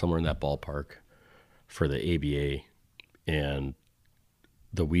 somewhere in that ballpark for the ABA. And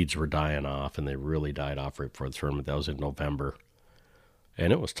the weeds were dying off, and they really died off right before the tournament. That was in November.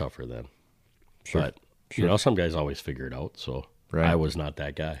 And it was tougher then. Sure. But, some guys always figure it out, so Right. I was not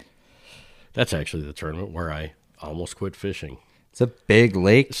that guy. That's actually the tournament where I almost quit fishing. It's a big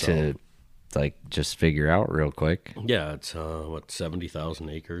lake to just figure out real quick. Yeah, it's 70,000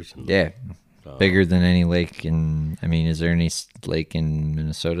 acres. And, Yeah. Bigger than any lake is there any lake in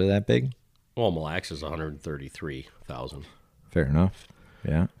Minnesota that big? Well, Mille Lacs is 133,000. Fair enough.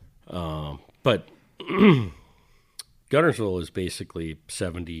 Yeah. But Gunnersville is basically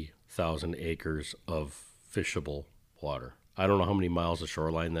 70,000 acres of fishable water. I don't know how many miles of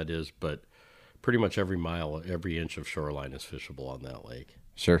shoreline that is, but pretty much every inch of shoreline is fishable on that lake.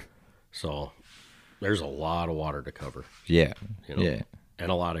 Sure. So there's a lot of water to cover. Yeah. And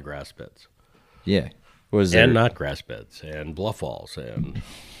a lot of grass beds. Yeah. Was there And not grass beds, and bluff walls, and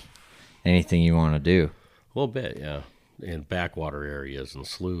anything you want to do? a little bit, yeah. And backwater areas and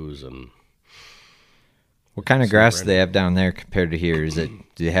sloughs and What kind of grass do they have down there compared to here? Do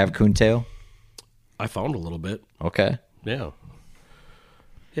they have coontail? I found a little bit. Okay. Yeah.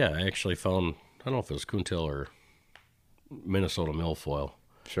 Yeah, I actually found, I don't know if it was coontail or Minnesota milfoil,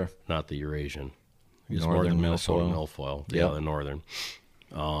 Sure. not the Eurasian. It's Northern northern Minnesota milfoil. milfoil. Yeah, Yep. the northern.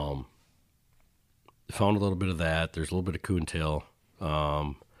 Found a little bit of that. There's a little bit of coontail.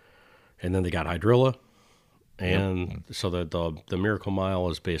 And then they got hydrilla. And so the Miracle Mile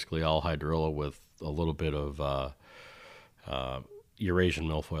is basically all hydrilla with a little bit of Eurasian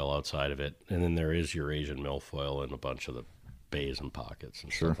milfoil outside of it. And then there is Eurasian milfoil in a bunch of the bays and pockets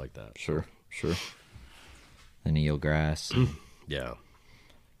and stuff like that. Sure. And eelgrass. Yeah.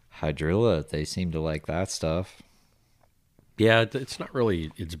 Hydrilla, they seem to like that stuff. Yeah, it's not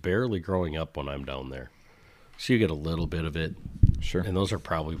really, it's barely growing up when I'm down there. So you get a little bit of it. Sure. And those are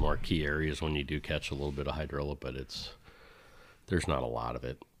probably more key areas when you do catch a little bit of hydrilla, but there's not a lot of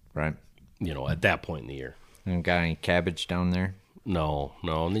it, Right. at that point in the year. And got any cabbage down there? No.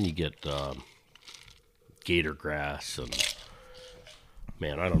 And then you get gator grass and,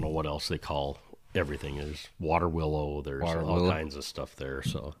 man, I don't know what else they call everything. There's water willow. There's all kinds of stuff there.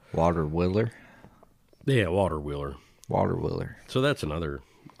 So Water willer? yeah, water wheeler. Water willer. So that's another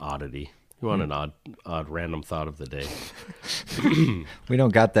oddity. You want an odd random thought of the day? We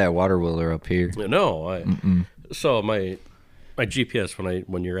don't got that water willer up here. No. So my GPS,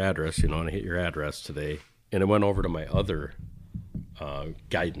 when your address, when I hit your address today, and it went over to my other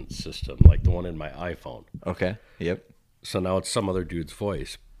guidance system, like the one in my iPhone. Okay. Yep. So now it's some other dude's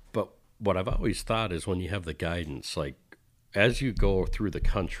voice. But what I've always thought is when you have the guidance, like as you go through the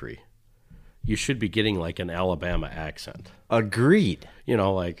country, you should be getting like an Alabama accent. Agreed. You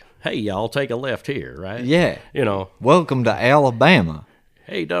know, like, hey, y'all take a left here, right? Yeah. You know, Welcome to Alabama.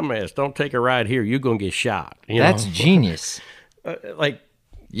 hey, dumbass, don't take a ride here. You're going to get shot. You That's know? genius. Like,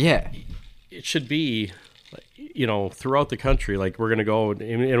 Yeah. it should be, you know, throughout the country. Like, we're going to go, and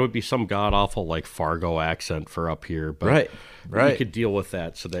it would be some god-awful, like, Fargo accent for up here. But Right. you could deal with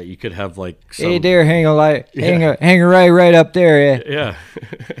that so that you could have, like, some... Hey there, hang a right up there, yeah. Yeah.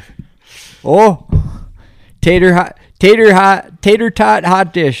 Oh, tater tot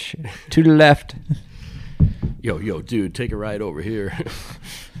hot dish to the left. Yo, dude, take a ride over here.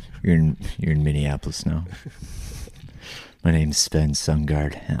 You're in Minneapolis now. My name's Sven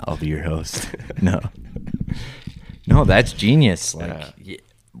Sungard. I'll be your host. No, that's genius. Like,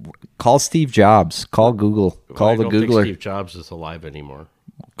 call Steve Jobs. Call Google. Call the I don't think Googler. Steve Jobs is alive anymore.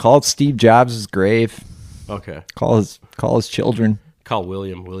 Call Steve Jobs' grave. Okay. Call his children. Call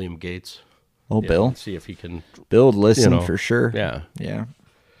William Gates. Oh, Yeah, Bill. See if he can, Bill would listen you know, for sure. yeah, Yeah.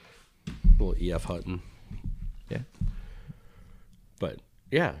 little E.F. Hutton. Yeah. But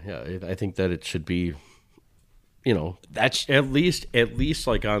yeah, I think that it should be, you know, That's at least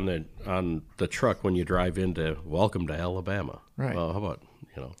like on the truck when you drive into welcome to Alabama. Right. Well, how about,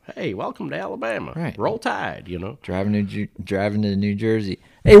 you know, hey, welcome to Alabama. Right. Roll Tide, you know. driving to New Jersey.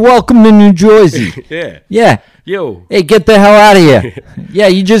 Hey, welcome to New Jersey. Yeah. Yeah. Yo, Hey, get the hell out of here. Yeah,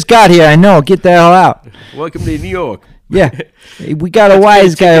 you just got here. I know. Get the hell out. welcome to New York. Yeah. Hey, we got a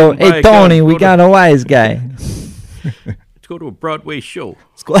wise guy. ticket and buy Hey, a Tony, gun. we Go to- got a wise guy. Let's go to a Broadway show.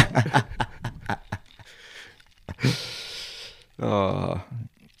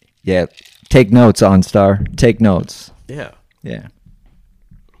 Yeah. Take notes, OnStar. Take notes. Yeah. Yeah.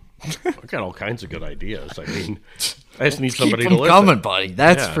 I got all kinds of good ideas. I mean, I just need Keep somebody to them listen. coming, buddy.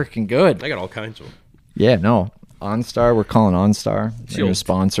 That's Yeah. freaking good. I got all kinds of them. Yeah, no. OnStar, we're calling OnStar. They're going old- to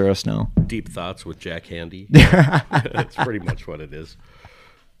sponsor us now. Deep Thoughts with Jack Handy. That's pretty much what it is.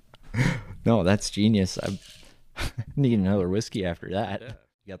 No, that's genius. I need another whiskey after that.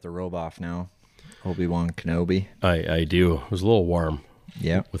 You got the robe off now. Obi-Wan Kenobi. I do. It was a little warm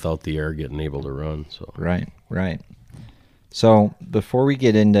Yep. without the air getting able to run. So Right. So before we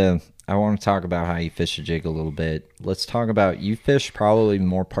get into, I want to talk about how you fish a jig a little bit. Let's talk about, you fish probably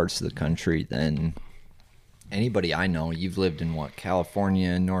more parts of the country than anybody I know. You've lived in what,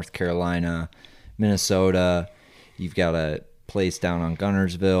 California, North Carolina, Minnesota. You've got a place down on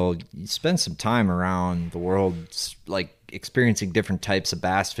Gunnersville. You spend some time around the world, like experiencing different types of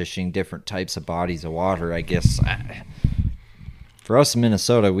bass fishing, different types of bodies of water. I guess for us in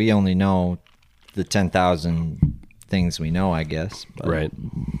Minnesota, we only know the 10,000 things we know, I guess. But right.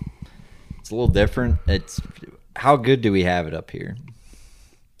 it's a little different. It's how good do we have it up here?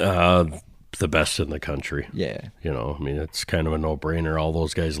 The best in the country. Yeah. You know, I mean, it's kind of a no-brainer. All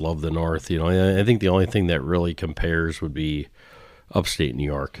those guys love the North. You know, I think the only thing that really compares would be upstate New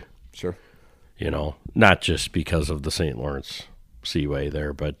York. Sure. You know, not just because of the St. Lawrence Seaway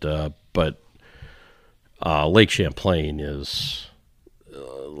there, but Lake Champlain is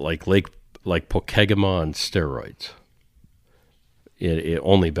like Pokegama on steroids. It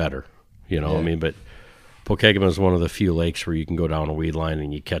only better, you know. Yeah. I mean, but Pokegama is one of the few lakes where you can go down a weed line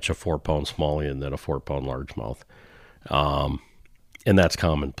and you catch a 4-pound smallie and then a 4-pound largemouth, and that's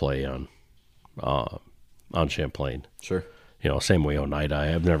common play on Champlain. Sure. You know, same way Oneida.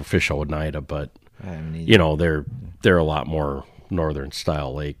 I've never fished Oneida, but I haven't either. you know, they're a lot more northern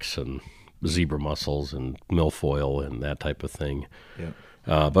style lakes and zebra mussels and milfoil and that type of thing. Yeah.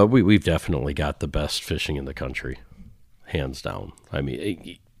 But we've definitely got the best fishing in the country, hands down. I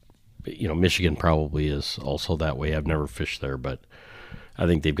mean, you know, Michigan probably is also that way. I've never fished there, but I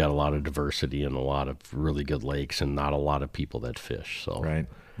think they've got a lot of diversity and a lot of really good lakes and not a lot of people that fish. So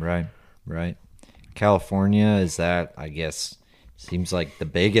Right. California, is that, I guess, seems like the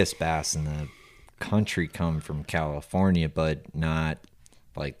biggest bass in the country come from California, but not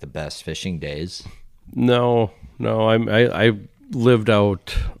like the best fishing days. No, I lived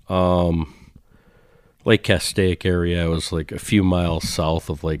out Lake Castaic area. I was like a few miles south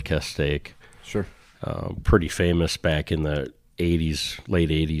of Lake Castaic. Sure. Pretty famous back in the 80s, late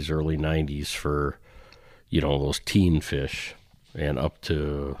 80s, early 90s for, you know, those teen fish, and up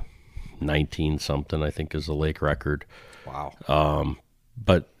to 19 something, I think, is the lake record. Wow.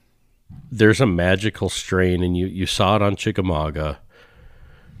 But there's a magical strain, and you saw it on Chickamauga.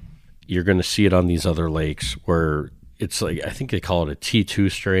 You're going to see it on these other lakes where it's like, I think they call it a T2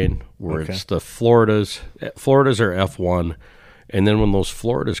 strain, where Okay. it's the Floridas are F1, and then when those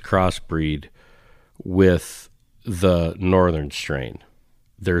Floridas crossbreed with the northern strain,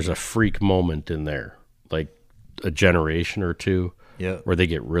 there's a freak moment in there, like a generation or two. Yeah. where they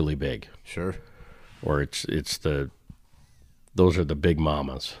get really big, Sure. or those are the big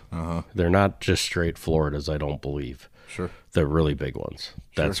mamas. They're not just straight Floridas, I don't believe. Sure. They're really big ones.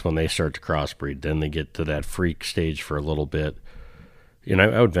 That's when they start to crossbreed. Then they get to that freak stage for a little bit. And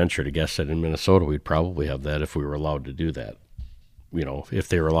I would venture to guess that in Minnesota we'd probably have that if we were allowed to do that. You know, if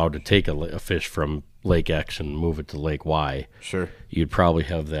they were allowed to take a fish from Lake X and move it to Lake Y, Sure. you'd probably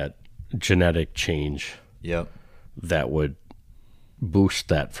have that genetic change Yep. that would boost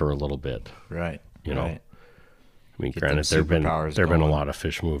that for a little bit. Right. You know, Right. I mean, Get granted, them superpowers there've been a going. lot of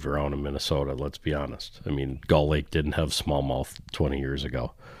fish moved around in Minnesota. Let's be honest. I mean, Gull Lake didn't have smallmouth 20 years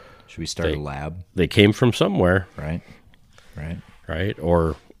ago. Should we start a lab? They came from somewhere, Right. Right. right?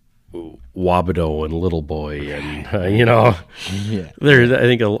 Or Wabido and Little Boy, and you know, Yeah. there's I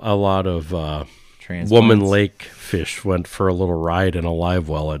think a lot of Transplants. Woman Lake fish went for a little ride in a live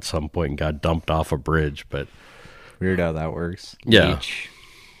well at some point and got dumped off a bridge. But Weird how that works. Yeah.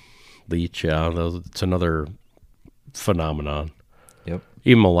 Leech. yeah, it's another phenomenon. Yep.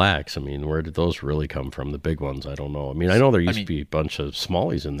 Even Mille Lacs, I mean, where did those really come from? The big ones, I don't know. I mean, I know there used to be a bunch of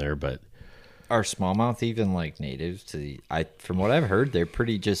smallies in there, but Are smallmouth even like native to the? From what I've heard, they're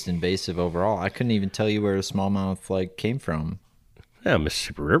pretty just invasive overall. I couldn't even tell you where a smallmouth like came from. yeah,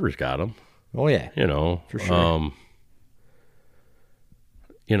 Mississippi River's got them. Oh yeah, You know, for sure.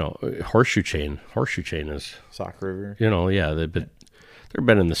 You know, horseshoe chain is, Sauk River. you know, yeah, they've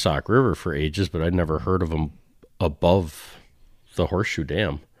been in the Sauk River for ages, but I'd never heard of them above the Horseshoe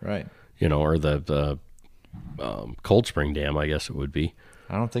Dam, Right. you know, or the Cold Spring Dam, I guess it would be.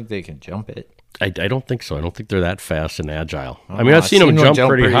 I don't think they can jump it. I don't think so. I don't think they're that fast and agile. Oh, I mean, I've seen them one jump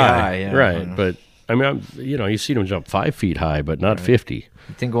pretty high, yeah. right? But I mean, you've seen them jump 5 feet high, but not 50.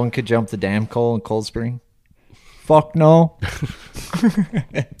 You think one could jump the dam Cole in Cold Spring? Fuck no.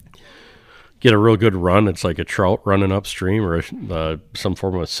 Get a real good run. It's like a trout running upstream, or some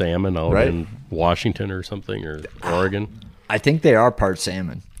form of salmon out Right. in Washington or something, or Oregon. I think they are part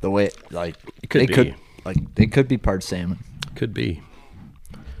salmon. The way like could be. they could be part salmon. Could be.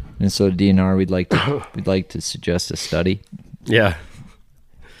 Minnesota DNR, we'd like to suggest a study Yeah.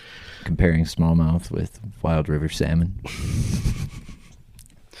 comparing smallmouth with wild river salmon.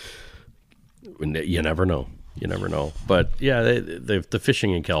 You never know. You never know. But yeah, the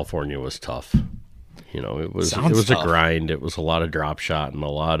fishing in California was tough. You know, it was Sounds a tough. grind. It was a lot of drop shot and a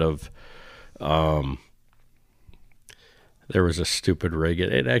lot of. There was a stupid rig.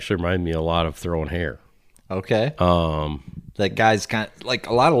 It actually reminded me a lot of throwing hair. Okay. That guy's kind of, like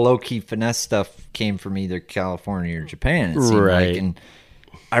a lot of low key finesse stuff came from either California or Japan. It seemed Right. Like. And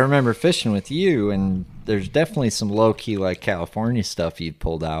I remember fishing with you, and there's definitely some low key like California stuff you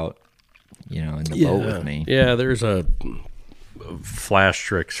pulled out. You know, in the boat with me. Yeah, there's a flash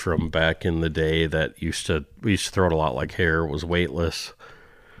tricks from back in the day that we used to throw it a lot like hair. It was weightless.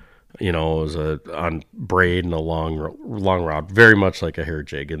 You know, it was on braid and a long rod, very much like a hair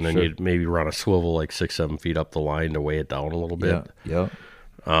jig, and then you'd maybe run a swivel like 6-7 feet up the line to weigh it down a little bit. Yeah.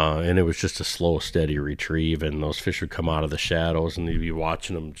 And it was just a slow, steady retrieve, and those fish would come out of the shadows, and you'd be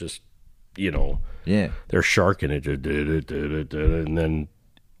watching them just, you know, Yeah. they're sharking it, and then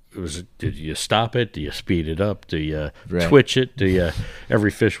it was, did you stop it? Do you speed it up? Do you Right. twitch it?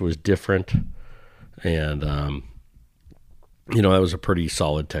 Every fish was different, and you know, that was a pretty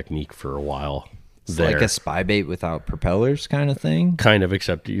solid technique for a while. It's there. like a spy bait without propellers kind of thing. Kind of,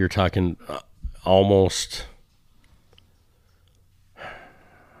 except you're talking almost.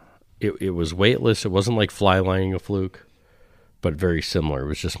 It was weightless. It wasn't like fly lining a fluke, but very similar. It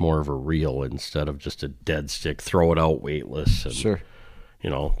was just more of a reel instead of just a dead stick. Throw it out weightless. And, Sure. You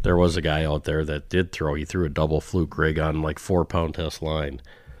know, there was a guy out there that did throw. He threw a double fluke rig on like 4-pound test line,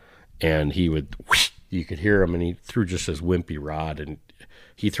 and he would. You could hear him, and he threw just this wimpy rod, and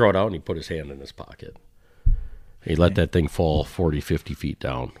he'd throw it out, and he'd put his hand in his pocket. He let that thing fall 40, 50 feet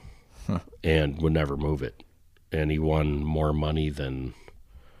down and would never move it. And he won more money than,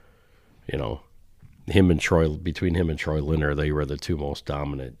 you know, between him and Troy Linner, they were the two most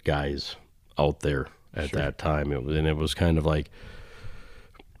dominant guys out there at that time. It was kind of like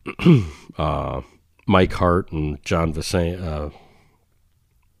Mike Hart and John Visenko,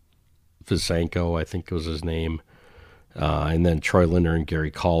 I think was his name. And then Troy Linner and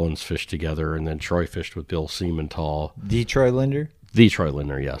Gary Collins fished together, and then Troy fished with Bill Siementhal. The Troy Linder? The Troy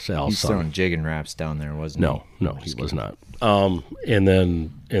Linner, yes. Al's He's son. throwing jigging wraps down there, wasn't No, he was not. And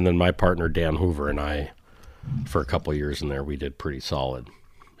then my partner Dan Hoover and I, for a couple of years in there, we did pretty solid.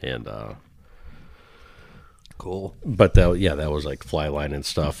 And Cool. but that was like fly line and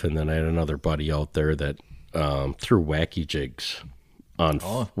stuff. And then I had another buddy out there that threw wacky jigs on.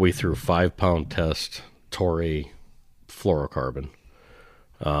 We threw 5-pound test Torrey fluorocarbon.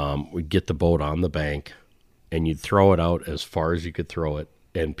 We'd get the boat on the bank, and you'd throw it out as far as you could throw it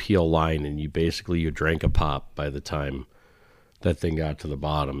and peel line, and you drank a pop by the time that thing got to the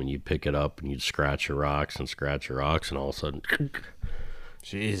bottom, and you'd pick it up and you'd scratch your rocks, and all of a sudden,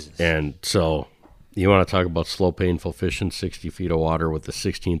 Jesus. and so you want to talk about slow, painful fishing, 60 feet of water with a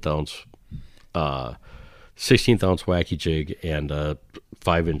 16th ounce wacky jig and a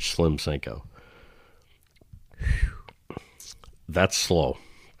 5-inch slim Senko. That's slow.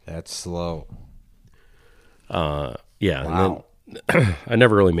 That's slow. Yeah. Wow. And then I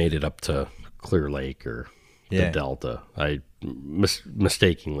never really made it up to Clear Lake or the Yeah. Delta. I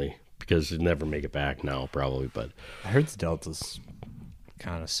mistakenly, because I'd never make it back now, probably. But I heard the Deltas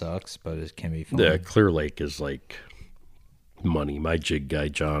kind of sucks, but it can be fun. the Clear Lake is like money. My jig guy,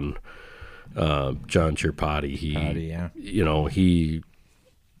 John Chirpati,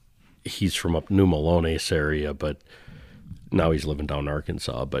 he's from up New Melones area, but now he's living down in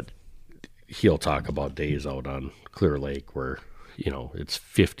Arkansas. But he'll talk about days out on Clear Lake where, it's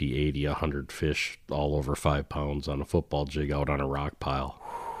 50, 80, 100 fish all over 5 pounds on a football jig out on a rock pile.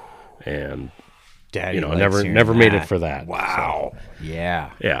 And, Daddy never made it for that. Wow. So,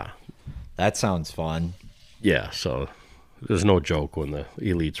 Yeah. yeah. That sounds fun. Yeah. So there's no joke when the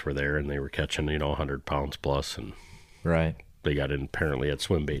elites were there and they were catching, 100 pounds plus, and Right. they got in apparently at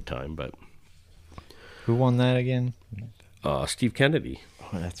swim bait time. But Who won that again? Steve Kennedy.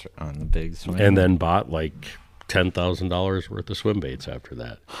 Oh, that's on the big swing. And then bought like $10,000 worth of swim baits after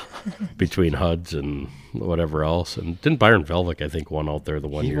that, between HUDs and whatever else. And didn't Byron Velvick, I think, won out there the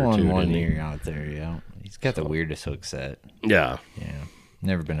one he year won too? one didn't he? year out there, yeah. He's got the weirdest hook set. Yeah, Yeah.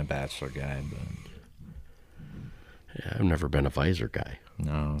 Never been a bachelor guy, but yeah. I've never been a visor guy.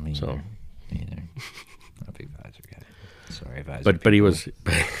 no, me So- neither. Me neither. Not a big visor guy. Sorry, visor. But he was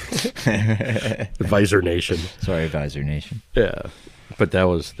the Visor Nation. Sorry, Visor Nation. Yeah, but that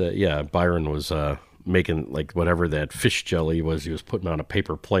was Byron was making like whatever that fish jelly was. He was putting on a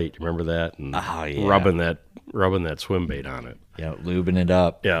paper plate. Remember that? And Oh, yeah. rubbing that swim bait on it. Yeah, lubing it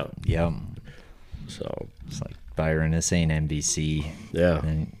up. Yeah. Yep. So It's like Byron is saying NBC. yeah,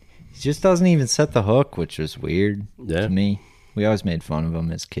 And he just doesn't even set the hook, which is weird Yeah. to me. We always made fun of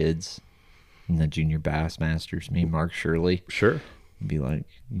him as kids in the Junior Bass Masters. Me and Mark Shirley sure. would be like,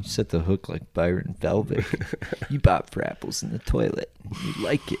 you set the hook like Byron Velvet. You bought for apples in the toilet. You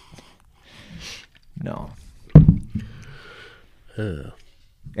like it. No.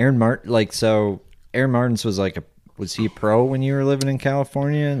 Aaron Martins was he a pro when you were living in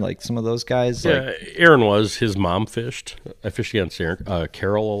California? Like some of those guys? Yeah, Aaron was. His mom fished. I fished against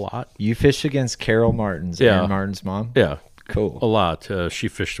Carol a lot. You fished against Carol Martins, Yeah. Aaron Martin's mom? Yeah, Cool. a lot. She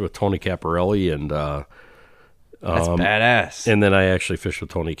fished with Tony Caparelli, and That's badass. and then I actually fished with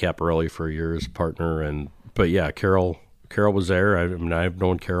Tony Caparelli for a year as partner. But yeah, Carol was there. I've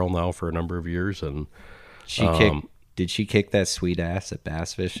known Carol now for a number of years, and Did she kick that sweet ass at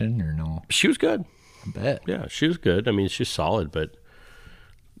bass fishing or no? she was good. I bet. Yeah, she was good. I mean, she's solid, but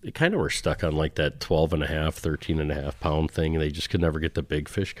they kind of were stuck on like that 12.5, 13.5 pound thing. They just could never get the big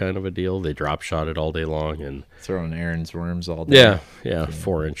fish kind of a deal. They drop shot it all day long, and Throwing Aaron's worms all day. yeah,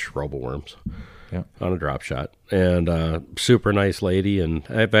 4-inch robo worms Yep. on a drop shot, and super nice lady. And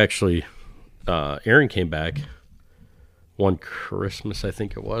I've actually, Aaron came back one Christmas, I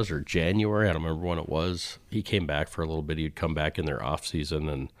think it was, or January. I don't remember when it was. He came back for a little bit. He'd come back in their off season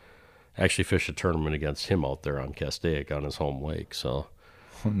and actually fished a tournament against him out there on Castaic on his home lake. So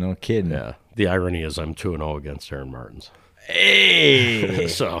No kidding. yeah, the irony is I'm 2-0 against Aaron Martins. Hey,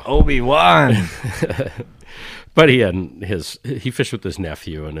 So, Obi-Wan. but he fished with his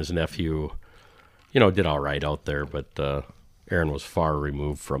nephew, and his nephew, did all right out there. But Aaron was far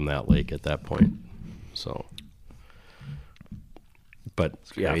removed from that lake at that point. So, but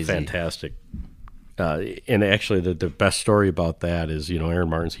yeah, crazy. fantastic. And actually, the best story about that is, Aaron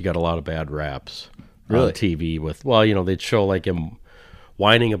Martins, he got a lot of bad raps Really? on TV with, they'd show like him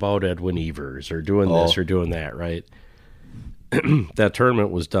whining about Edwin Evers or doing this or doing that, right? That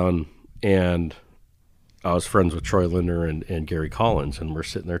tournament was done, and I was friends with Troy Linder and Gary Collins, and we're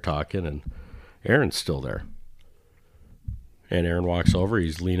sitting there talking, and Aaron's still there. And Aaron walks over,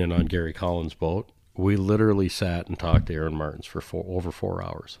 he's leaning on Gary Collins' boat. We literally sat and talked to Aaron Martins for over 4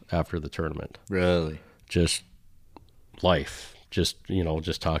 hours after the tournament. Really? Just life, just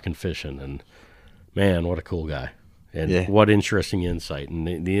talking fishing, and man, what a cool guy, and what interesting insight, and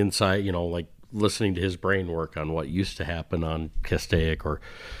the insight, like listening to his brain work on what used to happen on Castaic, or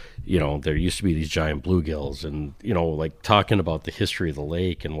there used to be these giant bluegills, and like talking about the history of the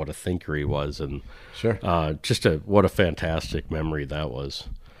lake and what a thinker he was, and Sure. what a fantastic memory that was.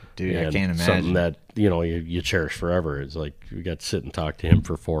 Dude, I And can't something imagine. that, you cherish forever. It's like we got to sit and talk to him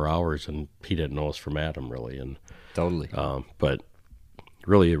for 4 hours, and he didn't know us from Adam, really. And Totally. but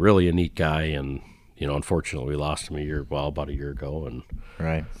really, really a neat guy. And, unfortunately, we lost him about a year ago. And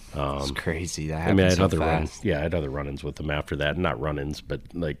Right. It's crazy. That I happened mean, I had so other fast. run-ins. Yeah, I had other run-ins with him after that. Not run-ins, but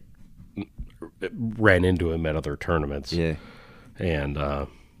like ran into him at other tournaments. Yeah. And,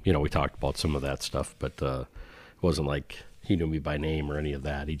 we talked about some of that stuff, but it wasn't like he knew me by name or any of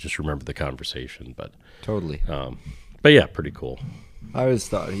that. He just remembered the conversation. But Totally. yeah, pretty cool. I always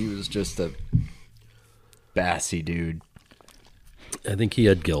thought he was just a bassy dude. I think he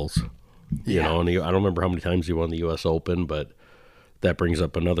had gills. Yeah. And I don't remember how many times he won the U.S. Open, but that brings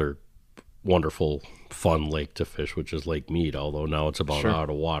up another wonderful, fun lake to fish, which is Lake Mead, although now it's about out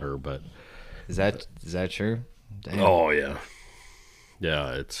of water. But Is that true? Damn. oh, yeah.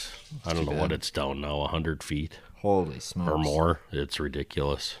 Yeah, I don't know too what bad. it's down now, 100 feet Holy smokes. or more. It's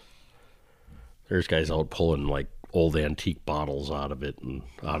ridiculous. There's guys out pulling like old antique bottles out of it and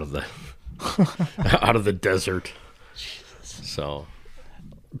out of the out of the desert. So,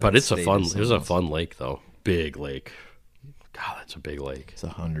 but it's a state fun. is It was a something fun lake though. Big lake. God, that's a big lake. It's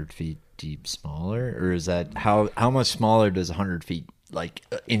 100 feet deep smaller? Or is that, how much smaller does 100 feet, like,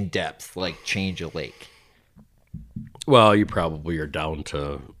 in depth, like, change a lake? Well, you probably are down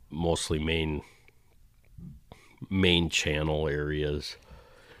to mostly main channel areas.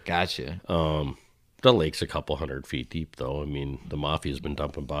 Gotcha. The lake's a couple 100 feet deep, though. I mean, the mafia's been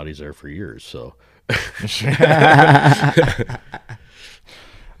dumping bodies there for years, so.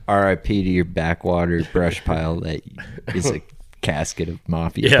 R.I.P. to your backwater brush pile that is a casket of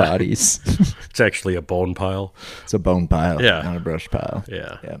mafia Yeah. bodies. It's actually a bone pile. It's a bone pile, Yeah. not a brush pile.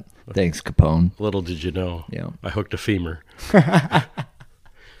 Yeah. Yeah. Thanks, Capone. Little did you know. Yeah. I hooked a femur.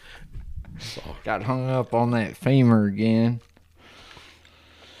 Got hung up on that femur again.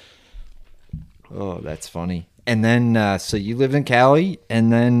 Oh, that's funny. And then, so you lived in Cali,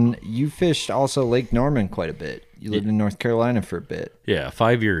 and then you fished also Lake Norman quite a bit. You lived in North Carolina for a bit. Yeah,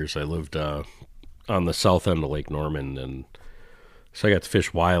 5 years I lived on the south end of Lake Norman, and so I got to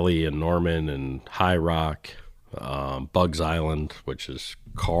fish Wiley and Norman and High Rock, Bugs Island, which is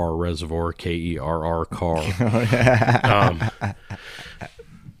Carr Reservoir, Kerr, Carr.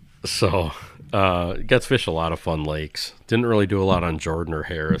 So got to fish a lot of fun lakes. Didn't really do a lot on Jordan or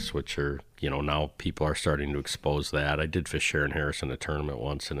Harris, which are, now people are starting to expose that. I did fish Sharon Harris in a tournament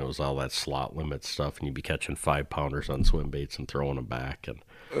once, and it was all that slot limit stuff, and you'd be catching 5-pounders on swim baits and throwing them back.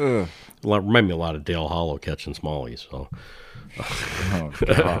 And remind me a lot of Dale Hollow catching smallies. So, Oh,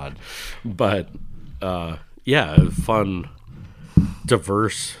 God. but yeah, fun,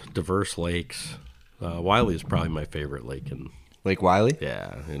 diverse lakes. Wiley is probably my favorite lake in Lake Wiley?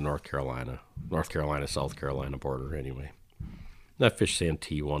 in North Carolina, South Carolina border. Anyway, I fished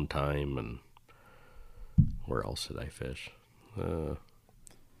Santee one time, and where else did I fish? Were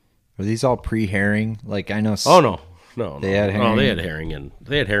these all pre-herring? Like, I know... Oh no, They had no, they herring?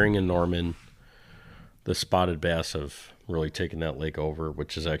 had herring in Norman. The spotted bass have really taken that lake over,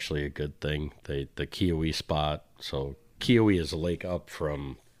 which is actually a good thing. The Kiowee spot. So Kiowee is a lake up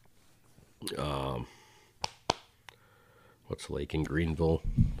from, what's the lake in Greenville?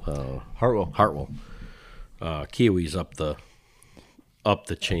 Hartwell. Kiowee's up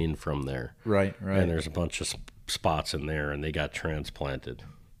the chain from there. Right. And there's a bunch of spots in there, and they got transplanted.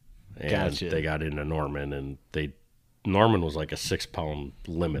 And Gotcha. they got into Norman, and Norman was like a 6-pound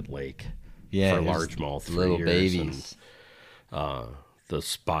limit lake Yeah, for it was largemouth for little years, babies. And the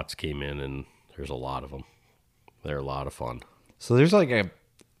spots came in, and there's a lot of them. They're a lot of fun. So there's like a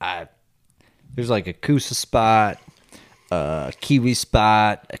Coosa spot, a Kiwi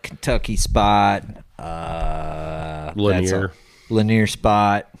spot, a Kentucky spot, Lanier. Lanier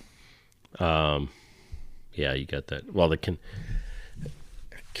spot. Yeah, you got that. Well, You got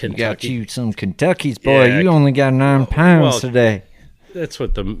Kentucky. you some Kentuckies, boy. Yeah. You only got 9 pounds Well, today. That's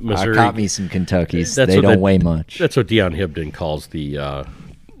what the I Missouri. caught me some Kentuckies. That's They what don't the- weigh much. That's what Dion Hibden calls the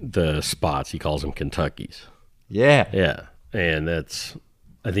spots. He calls them Kentuckies. Yeah. Yeah, and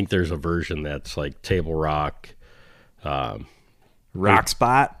I think there's a version that's like Table Rock, Rock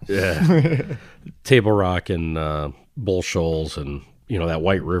spot. Table Rock and Bull Shoals, and that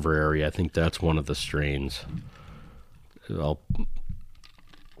White River area. I think that's one of the strains.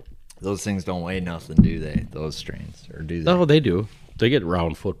 Those things don't weigh nothing, do they? Those strains, or do they? No, they do. They get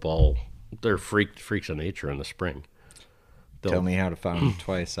round football. They're freaks of nature in the spring. Tell me how to find them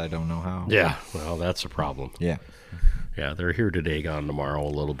twice. I don't know how. Yeah, well, that's a problem. Yeah. Yeah, they're here today, gone tomorrow a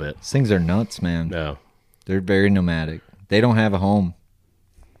little bit. These things are nuts, man. No, They're very nomadic. They don't have a home.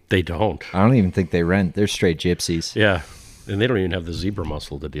 they don't. I don't even think they rent. They're straight gypsies. Yeah, And they don't even have the zebra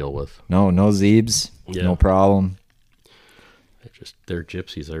mussel to deal with. No Zebes. Yeah. No problem. They're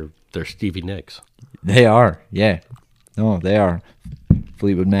gypsies. They're Stevie Nicks. They are. Yeah. No, they are.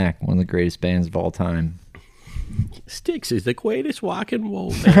 Fleetwood Mac, one of the greatest bands of all time. Styx is the greatest rock and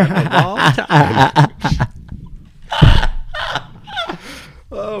roll band of all time.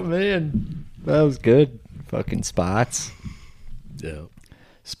 Oh, man. That was good. Fucking Spots. Yeah.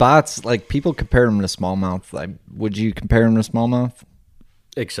 Spots, like, people compare them to smallmouth. Like, would you compare them to smallmouth?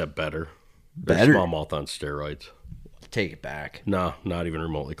 Except better. Better? They're smallmouth on steroids. Take it back. No, not even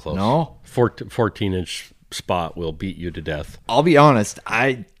remotely close. No? 14-inch spot will beat you to death. I'll be honest.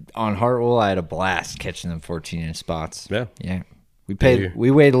 On Hartwell, I had a blast catching them 14-inch spots. Yeah. Yeah.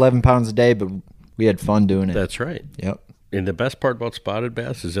 We weighed 11 pounds a day, but we had fun doing it. That's right. Yep. And the best part about spotted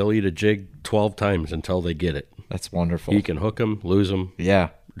bass is they'll eat a jig 12 times until they get it. That's wonderful. You can hook them, lose them, Yeah.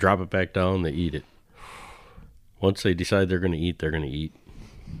 drop it back down, they eat it. Once they decide they're going to eat, they're going to eat.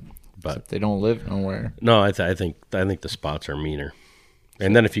 But They don't live nowhere. no, I think the spots are meaner.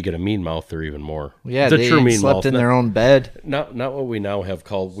 And then if you get a mean mouth, they're even more. Yeah, the they true mean slept mouth, in their own bed. Not what we now have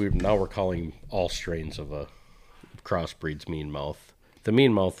called. We're calling all strains of a crossbreeds mean mouth. The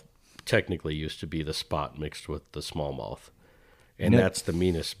mean mouth technically used to be the spot mixed with the smallmouth, and that's the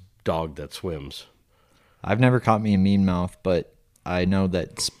meanest dog that swims. I've never caught me a mean mouth, but I know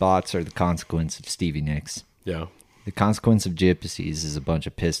that spots are the consequence of Stevie Nicks. Yeah, The consequence of gypsies is a bunch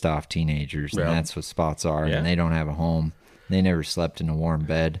of pissed off teenagers, and Yeah. that's what spots are. Yeah. And they don't have a home. They never slept in a warm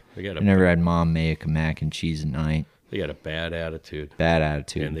bed. They got They never had mom make a mac and cheese at night. they got a bad attitude, Bad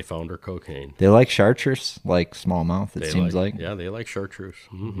attitude. and they found her cocaine. They like chartreuse, like smallmouth, it seems like. Yeah, they like chartreuse.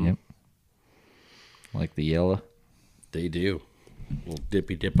 Mm-hmm. Yep. Like the yellow. They do. Little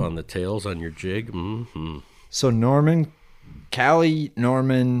dippy dip on the tails on your jig. Mm-hmm. So Cali,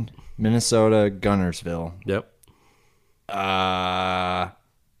 Norman, Minnesota, Gunnersville. Yep.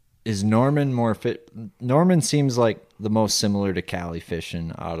 Is Norman more fit? Norman seems like the most similar to Cali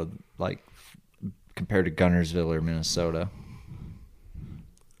fishing out of compared to Gunnersville or Minnesota.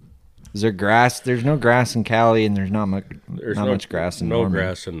 Is there grass? There's no grass in Cali, and there's not much grass in Norman. No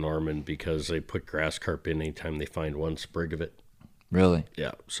grass in Norman because they put grass carp in anytime they find one sprig of it. Really?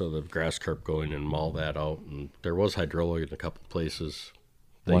 Yeah, so the grass carp go in and maul that out. And there was hydrilla in a couple places.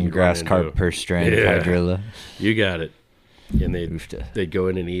 One grass carp per strand of hydrilla. You got it. And Oofta. they'd go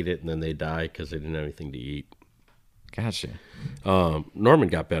in and eat it, and then they die because they didn't have anything to eat. Gotcha. Norman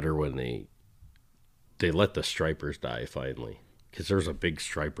got better when they let the stripers die finally, because there's a big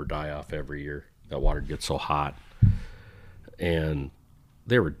striper die-off every year. That water gets so hot. And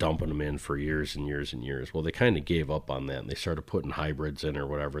they were dumping them in for years and years and years. Well, they kind of gave up on that, and they started putting hybrids in or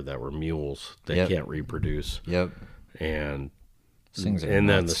whatever that were mules that can't reproduce. Yep. And Things are then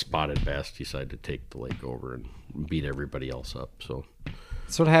the nuts. spotted bass decided to take the lake over and beat everybody else up. So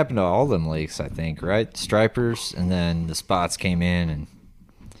That's what happened to all them lakes, I think, right? Stripers, and then the spots came in, and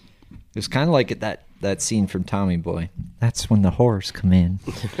it was kind of like that scene from Tommy Boy. That's when the whores come in.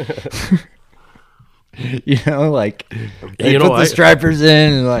 Like they put the stripers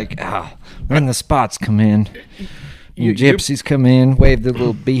in, and when the spots come in, gypsies come in, wave their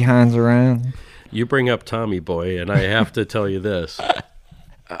little behinds around. you bring up Tommy Boy, and I have to tell you this.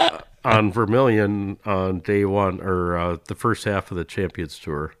 On Vermilion on day one, or the first half of the Champions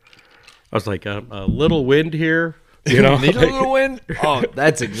Tour, I was like, a little wind here. You know, Need a little wind. Oh,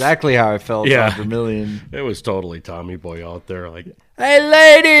 that's exactly how I felt on Vermilion. It was totally Tommy Boy out there. Like, hey,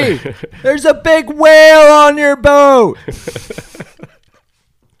 lady, there's a big whale on your boat.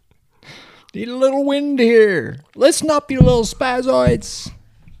 Need a little wind here. Listen up, you little spazoids.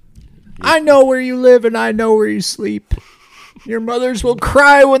 I know where you live and I know where you sleep. Your mothers will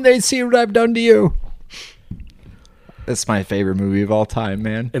cry when they see what I've done to you. That's my favorite movie of all time,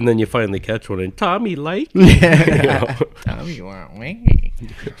 man. and then you finally catch one, and Tommy like, Yeah. Tommy, you want me?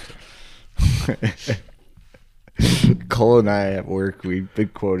 Cole and I at work, we've been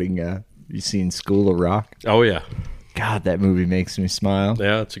quoting, you seen School of Rock? oh yeah, God, that movie makes me smile.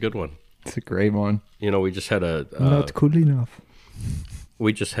 yeah, it's a good one. It's a great one. You know, we just had a Not cool enough.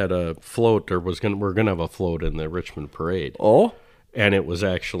 float, or we're gonna have a float in the Richmond Parade. Oh? And it was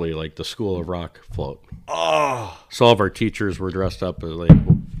actually like the School of Rock float. Oh! So all of our teachers were dressed up as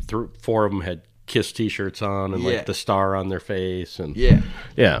four of them had Kiss T-shirts on and like the star on their face, and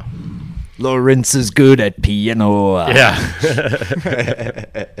yeah. Lawrence is good at piano.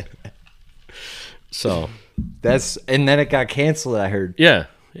 Yeah. So And then it got canceled, I heard. yeah,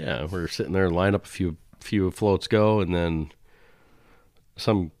 we're sitting there, line up a few floats go, and then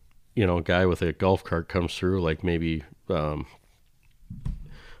some guy with a golf cart comes through, like maybe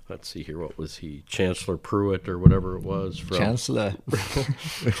let's see here. What was he? Chancellor Pruitt or whatever it was. From, Chancellor.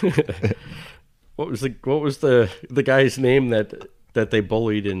 What was the guy's name that they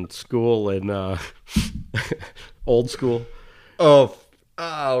bullied in school and old school? Oh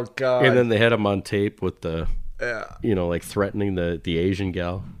God. And then they had him on tape with the, like threatening the Asian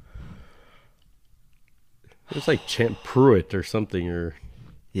gal. It was like Pruitt or something.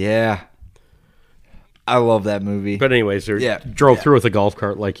 Yeah. I love that movie. But anyways, they drove through with a golf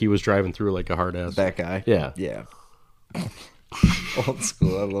cart like he was driving through like a hard ass. That guy. Yeah. Yeah. Old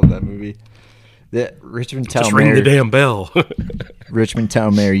school. I love that movie. The Richmond Town Just Mayor. ring the damn bell. Richmond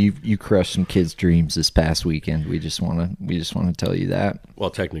Town Mayor, you crushed some kids' dreams this past weekend. We just want to tell you that.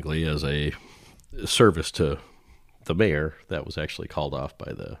 Well, technically, as a service to the mayor, that was actually called off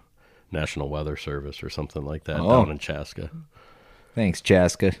by the National Weather Service or something like that down in Chaska. Thanks,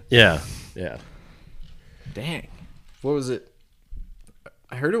 Chaska. Yeah. Dang. What was it?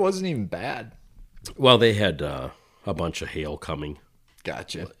 I heard it wasn't even bad. Well, they had a bunch of hail coming.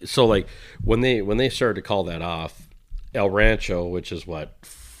 Gotcha. So, like, when they started to call that off, El Rancho, which is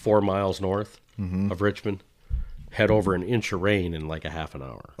 4 miles north of Richmond, had over an inch of rain in like a half an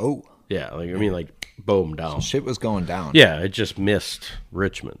hour. Oh. Yeah, boom, down. So shit was going down. Yeah, it just missed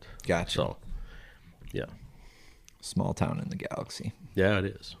Richmond. Gotcha. So, yeah. Small town in the galaxy. Yeah, it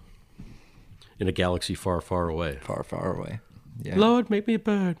is. In a galaxy far, far away. Far, far away. Yeah. Lord, make me a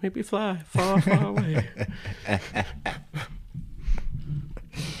bird, make me fly far, far away.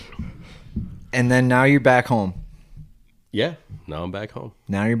 And then now you're back home. Yeah, now I'm back home.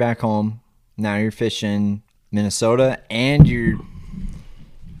 Now you're back home. Now you're fishing Minnesota, and you're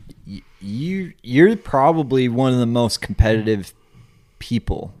probably one of the most competitive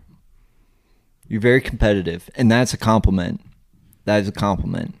people. You're very competitive, and that's a compliment. That is a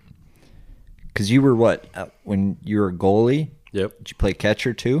compliment. Because you were when you were a goalie? Yep. Did you play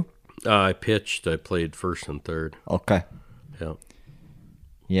catcher too? I pitched. I played first and third. Okay. Yeah.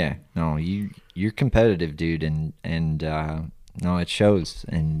 Yeah. No, you're competitive, dude, and no, it shows,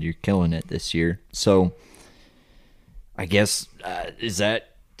 and you're killing it this year. So, I guess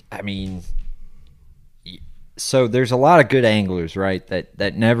so there's a lot of good anglers, right?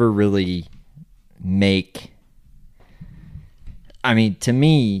 That never really make. I mean, to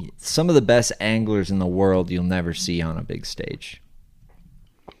me, some of the best anglers in the world you'll never see on a big stage.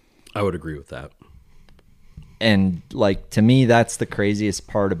 I would agree with that. And to me, that's the craziest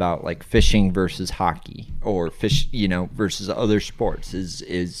part about fishing versus hockey or versus other sports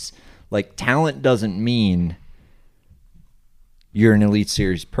is talent doesn't mean you're an Elite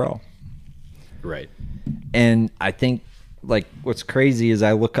Series pro. Right. And I think what's crazy is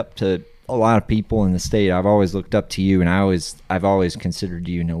I look up to a lot of people in the state. I've always looked up to you, and I've always considered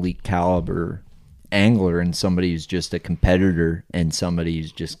you an elite caliber angler and somebody who's just a competitor and somebody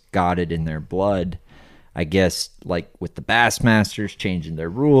who's just got it in their blood. I guess with the Bassmasters changing their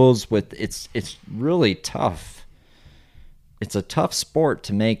rules, it's really tough. It's a tough sport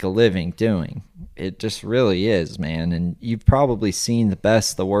to make a living doing. It just really is, man. And you've probably seen the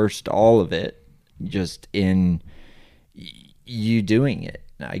best, the worst, all of it, just in you doing it,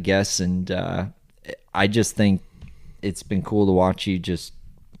 I guess. And I just think it's been cool to watch you just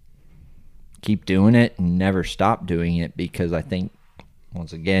keep doing it and never stop doing it, because I think,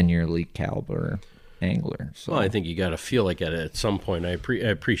 once again, you're elite caliber angler. So. Well, I think you got to feel like it at some point. I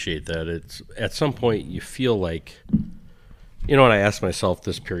appreciate that. It's at some point you feel like, and I ask myself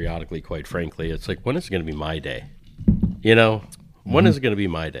this periodically, quite frankly, it's when is it going to be my day? When is it going to be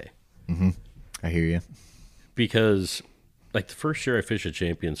my day? Mm-hmm. I hear you. Because the first year I fished a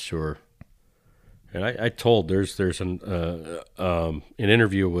Champions Tour, and I told there's an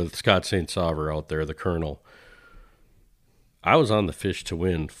interview with Scott St. Sauver out there, the Colonel. I was on the fish to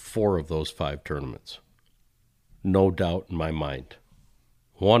win 4 of those 5 tournaments. No doubt in my mind.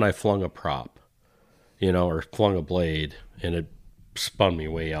 One, I flung a prop, or flung a blade, and it spun me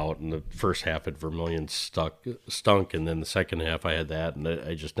way out. And the first half at Vermilion stunk, and then the second half I had that, and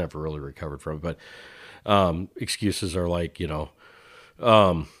I just never really recovered from it. But excuses are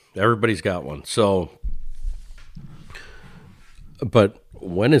everybody's got one. So, but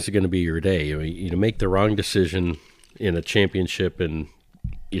when is it going to be your day? You make the wrong decision in a championship, and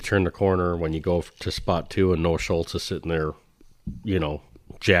you turn the corner when you go to spot 2, and Noah Schultz is sitting there,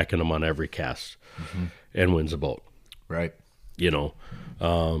 jacking them on every cast, and wins a boat. Right.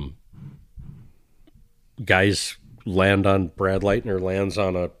 Guys land on Brad Leitner lands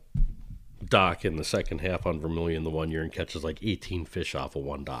on a dock in the second half on Vermilion the one year and catches 18 fish off of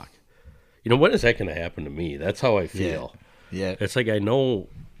one dock. When is that going to happen to me? That's how I feel. Yeah. It's I know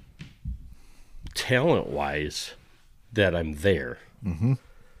talent-wise that I'm there.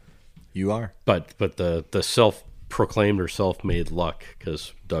 You are. But the self-proclaimed or self-made luck,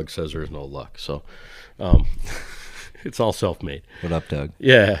 because Doug says there's no luck. So it's all self-made. What up, Doug?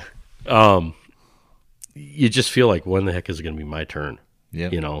 Yeah. You just feel like, when the heck is it going to be my turn? Yeah.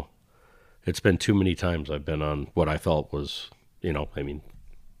 You know, it's been too many times I've been on what I felt was,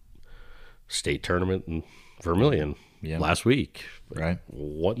 state tournament in Vermilion last week. Right.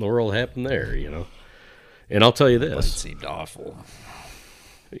 What in the world happened there, And I'll tell you But it this, seemed awful.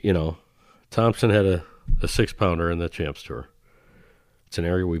 Thompson had a 6-pounder in the Champs Tour. It's an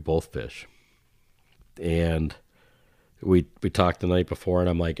area we both fish. And we talked the night before, and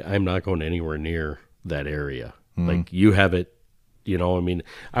I'm like, I'm not going anywhere near that area. Mm-hmm. Like, you have it,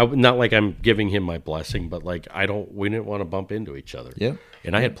 not like I'm giving him my blessing, but like, we didn't want to bump into each other. Yep.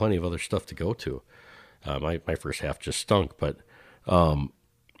 And I had plenty of other stuff to go to. My first half just stunk, but I'm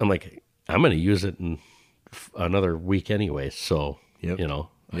like, I'm going to use it in another week anyway. So, Yep.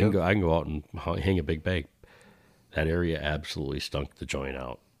 I can go out and hang a big bag. That area absolutely stunk the joint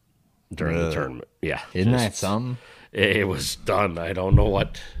out during the tournament. Yeah. Isn't that something? It was done. I don't know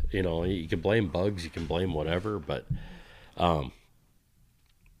what, you can blame bugs, you can blame whatever, but, and,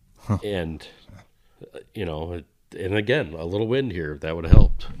 and again, a little wind here, that would have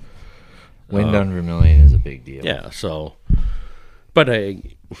helped. Wind on Vermilion is a big deal. Yeah. So, but I've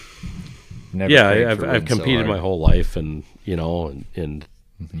competed my whole life, and,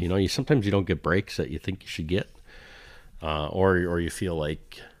 sometimes you don't get breaks that you think you should get, or you feel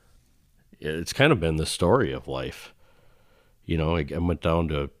like it's kind of been the story of life. I went down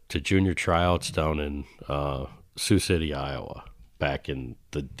to junior tryouts down in Sioux City, Iowa, back in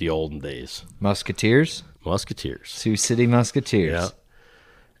the olden days. Musketeers? Sioux City Musketeers. Yeah.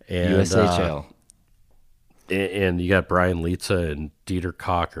 And, USHL. And you got Brian Lietza and Dieter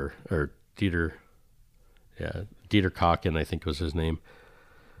Cocken, I think was his name.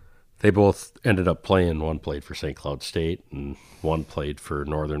 They both ended up playing. One played for St. Cloud State, and one played for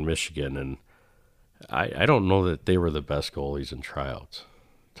Northern Michigan. And I don't know that they were the best goalies in tryouts,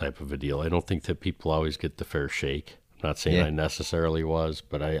 type of a deal. I don't think that people always get the fair shake. I'm not saying I necessarily was,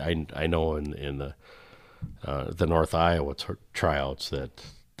 but I know in the North Iowa tryouts that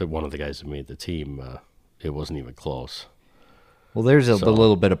one of the guys that made the team, it wasn't even close. Well, there's a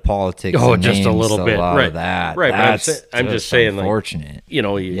little bit of politics. Oh, and just a little names, bit, lot right? Of that. Right. That's I'm just saying, unfortunate. You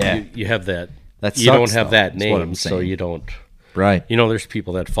have that. That you don't sucks, have though. that That's what I'm name, so saying. you don't. Right. There's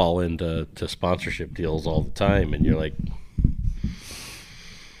people that fall into sponsorship deals all the time, and you're like,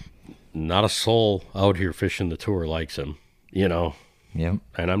 not a soul out here fishing the tour likes him. Yep.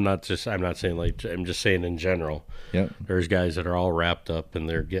 And I'm not saying like, I'm just saying in general. Yep. There's guys that are all wrapped up and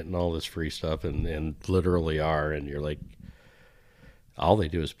they're getting all this free stuff and literally are, and you're like, all they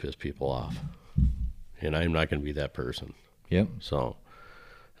do is piss people off. And I'm not going to be that person. Yep. So,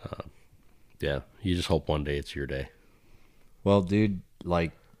 you just hope one day it's your day. Well, dude,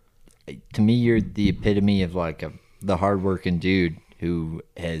 like, to me, you're the epitome of like the hardworking dude who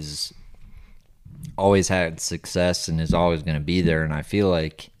has always had success and is always going to be there. And I feel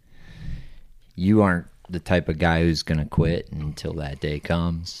like you aren't the type of guy who's going to quit until that day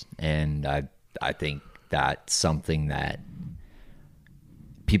comes. And I think that's something that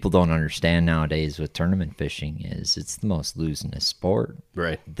people don't understand nowadays with tournament fishing is it's the most losingest sport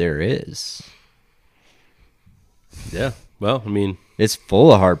there is. Yeah. Well, I mean, it's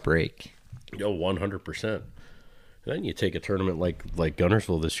full of heartbreak. 100%. Then you take a tournament like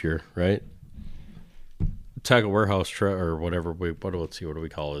Gunnersville this year, right? Tackle Warehouse or whatever. Let's see, what do we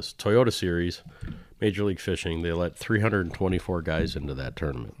call this? Toyota Series, Major League Fishing. They let 324 guys into that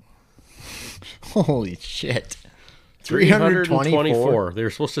tournament. Holy shit! 324. They were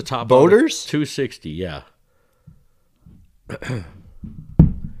supposed to top boaters. 260, yeah.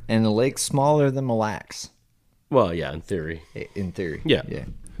 And the lake's smaller than Mille Lacs. Well, yeah, in theory. Yeah.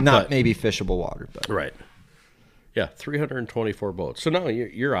 Not But, maybe fishable water, but right. Yeah, 324 boats. So now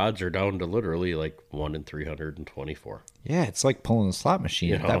your odds are down to literally like 1 in 324. yeah, it's like pulling a slot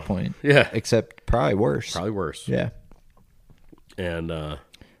machine at that point. Yeah. Except probably worse. Probably worse. Yeah. And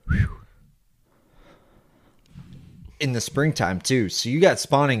in the springtime too. So you got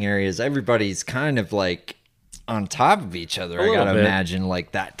spawning areas. Everybody's kind of like on top of each other. I gotta imagine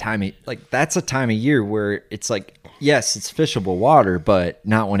like that time. Like that's a time of year where it's like, yes, it's fishable water, but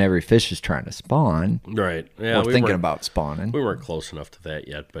not when every fish is trying to spawn. right. Yeah, Or thinking about spawning. We weren't close enough to that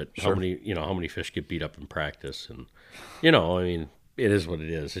yet, but how many fish get beat up in practice, and I mean, it is what it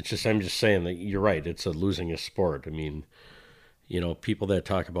is. It's just I'm just saying that you're right. It's a losing sport. I mean, people that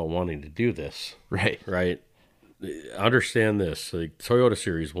talk about wanting to do this, right. Understand this: the Toyota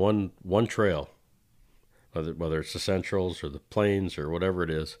Series, one trail, whether it's the Centrals or the Plains or whatever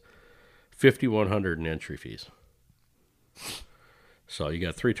it is, $5,100 in entry fees. So you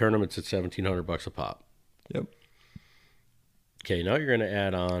got 3 tournaments at $1,700 a pop. Yep. Okay, now you're going to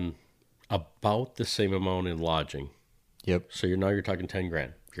add on about the same amount in lodging. Yep. So you're talking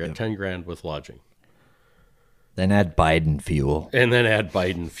 $10,000. You're at $10,000 with lodging. Then add Biden fuel. And then add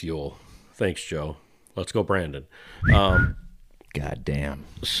Biden fuel. Thanks, Joe. Let's go, Brandon. God damn.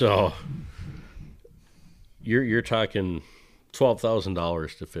 So you're talking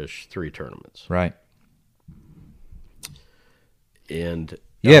 $12,000 to fish 3 tournaments. Right. And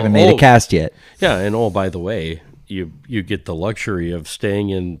you haven't made a cast yet. Yeah, and by the way, you get the luxury of staying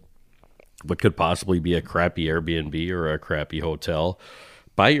in what could possibly be a crappy Airbnb or a crappy hotel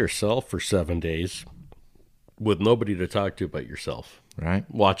by yourself for 7 days with nobody to talk to but yourself. Right.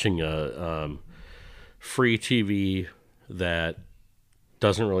 Watching a free TV that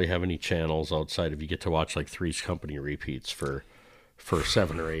doesn't really have any channels outside of you get to watch like Three's Company repeats for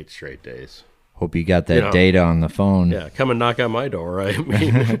 7 or 8 straight days. Hope you got that data on the phone. Yeah, come and knock on my door. I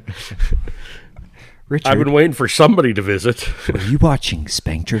mean, Richard, I've been waiting for somebody to visit. are you watching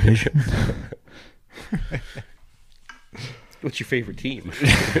Spanktervision? What's your favorite team?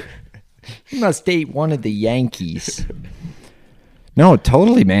 You must date one of the Yankees. No,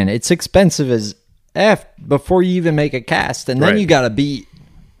 totally, man. It's expensive as F before you even make a cast, and then Right. you got to beat.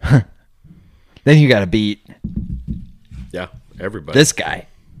 Then you got to beat Yeah, everybody. this guy.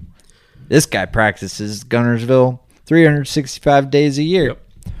 This guy practices Gunnersville 365 days a year. Yep.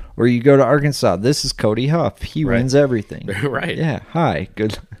 Or you go to Arkansas. This is Cody Huff. He Right. wins everything. Right. Yeah. Hi.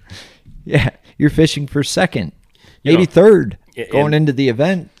 Good. Yeah. You're fishing for second, You maybe know, third, and- going into the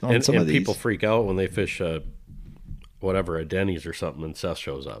event on some and of these. people freak out when they fish a Denny's or something and Seth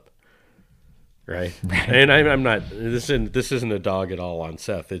shows up. Right? And I'm not, this isn't a dog at all on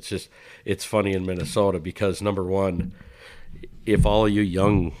Seth. It's just, it's funny in Minnesota because, number one, if all of you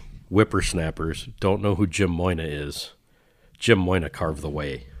young whippersnappers don't know who Jim Moyna is, Jim Moyna carved the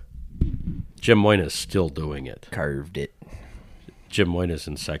way. Jim Moyna is still doing it. Carved it. Jim Moyna's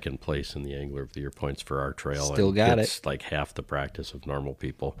in second place in the Angler of the Year points for our trail. Still and got gets like half the practice of normal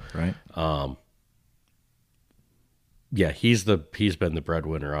people. Right. Yeah, he's been the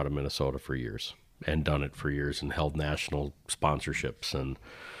breadwinner out of Minnesota for years and done it for years and held national sponsorships, and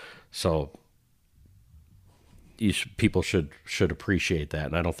so people should appreciate that.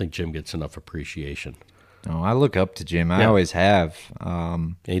 And I don't think Jim gets enough appreciation. No, I look up to Jim. I Yeah. always have.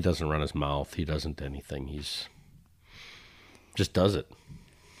 And he doesn't run his mouth. He doesn't anything. He's just does it.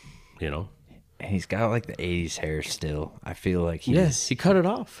 You know. He's got like the 80s hair still. I feel like he's... Yes, he cut it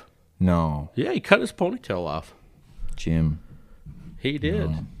off. No, Yeah, he cut his ponytail off. Jim. He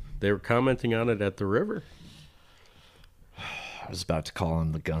did. They were commenting on it at the river. I was about to call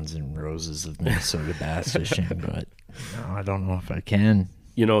him the Guns N' Roses of Minnesota bass fishing, but no, I don't know if I can.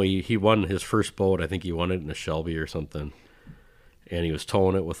 You know, he won his first boat. I think he won it in a Shelby or something. And he was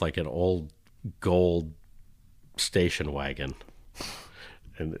towing it with like an old gold station wagon.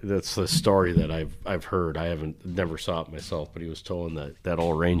 And that's the story that I've heard. I never saw it myself, but he was towing that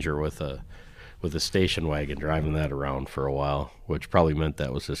old Ranger with a station wagon, driving that around for a while, which probably meant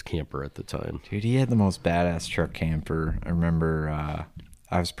that was his camper at the time. Dude, he had the most badass truck camper. I remember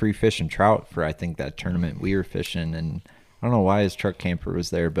I was pre-fishing trout for, I think, that tournament we were fishing, and I don't know why his truck camper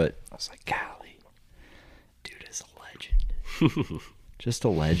was there, but I was like, golly, dude is a legend. Just a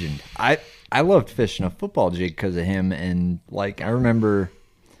legend. I loved fishing a football jig because of him, and, like, I remember...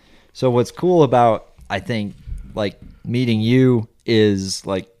 So what's cool about, I think, like, meeting you is,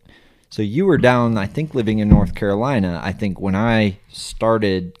 like, so you were down, I think, living in North Carolina, I think, when I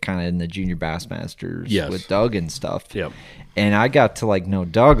started kind of in the Junior Bassmasters with Doug and stuff. Yep. And I got to, like, know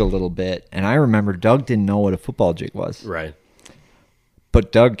Doug a little bit, and I remember Doug didn't know what a football jig was. Right.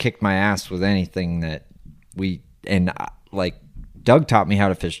 But Doug kicked my ass with anything that Doug taught me how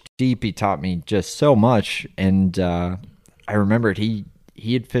to fish deep. He taught me just so much, and I remembered he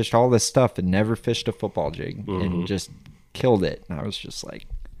had fished all this stuff and never fished a football jig and just killed it. And I was just like,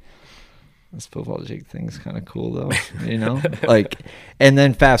 this football jig thing's kind of cool though, you know? Like, and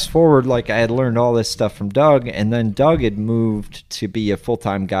then fast forward, like I had learned all this stuff from Doug, and then Doug had moved to be a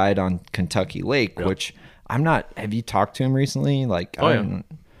full-time guide on Kentucky Lake, which I'm not, have you talked to him recently? Like,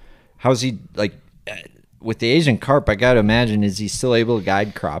 how's he, like, with the Asian carp, I got to imagine, is he still able to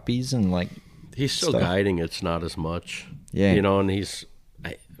guide crappies and like, He's still guiding. It's not as much. Yeah. You know, and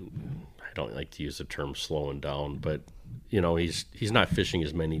I don't like to use the term slowing down, but you know, he's not fishing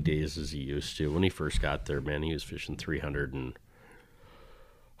as many days as he used to. When he first got there, man, he was fishing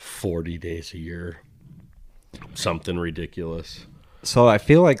 340 days a year. Something ridiculous. So I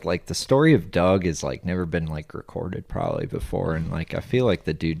feel like the story of Doug is like never been like recorded probably before, and like I feel like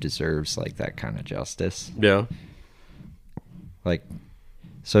the dude deserves like that kind of justice. Yeah. Like,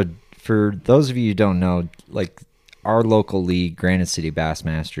 so for those of you who don't know, like our local league, Granite City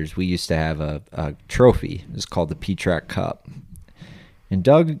Bassmasters, we used to have a trophy. It's called the P-Track Cup. And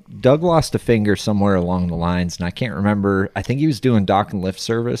Doug lost a finger somewhere along the lines, and I can't remember. I think he was doing dock and lift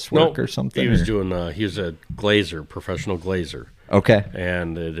service work or something. He was he was a glazer, professional glazer. Okay.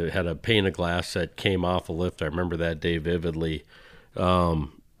 And it had a pane of glass that came off a lift. I remember that day vividly.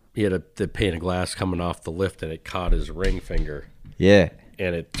 He had the pane of glass coming off the lift, and it caught his ring finger. Yeah.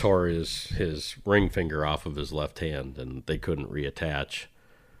 And it tore his ring finger off of his left hand, and they couldn't reattach.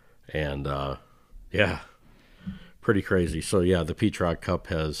 And, yeah, pretty crazy. So, yeah, the Petrock Cup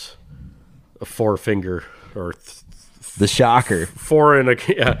has a four-finger or the shocker. a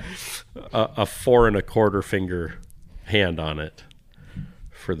 4.25 finger hand on it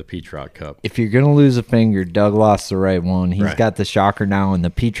for the Petrock Cup. If you're going to lose a finger, Doug lost the right one. He's Right. got the shocker now, and the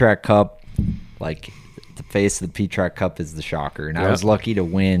Petrock Cup, like the face of the Petrock Cup is the shocker. And I was lucky to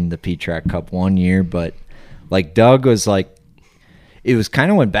win the Petrock Cup one year, but like Doug was like, it was kind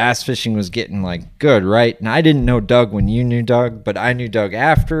of when bass fishing was getting like good, right? And I didn't know Doug when you knew Doug, but I knew Doug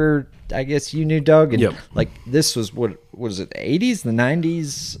after I guess you knew Doug. And like this was what was it, the 80s, the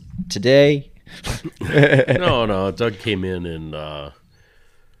 90s, today? No. Doug came in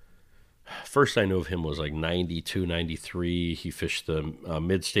first I knew of him was like 92, 93. He fished the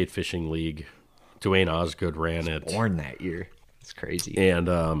Mid-State Fishing League. Dwayne Osgood ran it. Born that year. It's crazy. And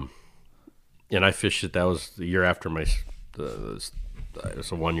I fished it. That was the year after it was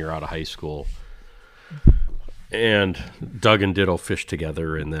a 1 year out of high school. And Doug and Ditto fished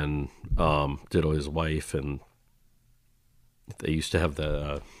together, and then Ditto, his wife, and they used to have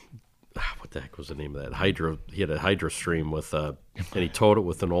the what the heck was the name of that? Hydro. He had a hydro stream with and he towed it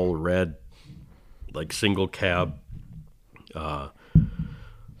with an old red, like single cab,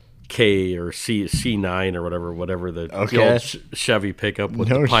 K or C9 or whatever the old Chevy pickup with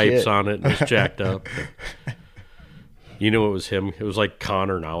the pipes on it and it was jacked up. You knew it was him. It was like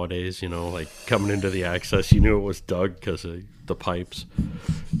Connor nowadays, like coming into the access. You knew it was Doug because of the pipes.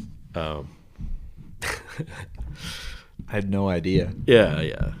 I had no idea.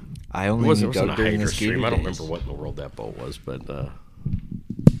 Yeah. I only knew Doug during the Skeeter days. I don't remember what in the world that boat was, but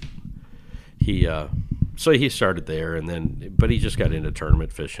he started there, but he just got into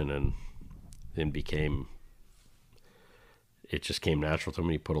tournament fishing and it just came natural to him.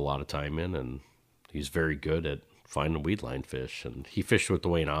 He put a lot of time in, and he's very good at finding weedline fish. And he fished with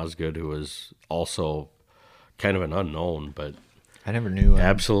Dwayne Osgood, who was also kind of an unknown, but I never knew him.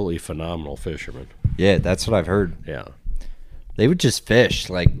 Absolutely phenomenal fisherman. Yeah, that's what I've heard. Yeah. They would just fish.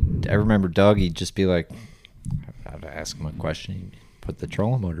 Like, I remember Doug, he'd just be like, I'd ask him a question, he'd put the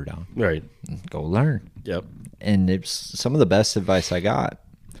trolling motor down. Right. Go learn. Yep. And it's some of the best advice I got,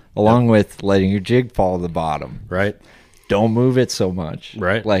 along with letting your jig fall to the bottom. Right. Don't move it so much.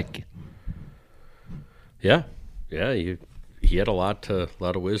 Right. Like, yeah. He had a lot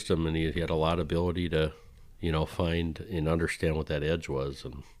of wisdom, and he had a lot of ability to, find and understand what that edge was,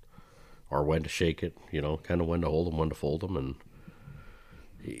 or when to shake it, kind of when to hold them, when to fold them, and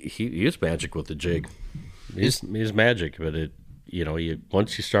he was magic with the jig. He's magic, but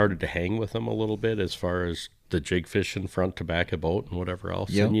once you started to hang with him a little bit as far as the jig fishing front to back of boat and whatever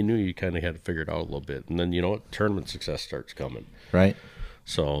else, then you knew you kind of had to figure it out a little bit, and then tournament success starts coming. Right.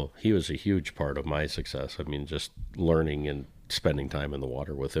 So he was a huge part of my success. I mean, just learning and spending time in the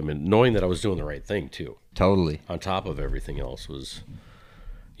water with him and knowing that I was doing the right thing too. Totally. On top of everything else was,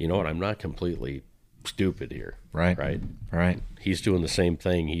 I'm not completely stupid here. Right. He's doing the same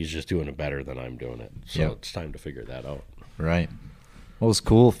thing. He's just doing it better than I'm doing it. So It's time to figure that out. Right. Well, it was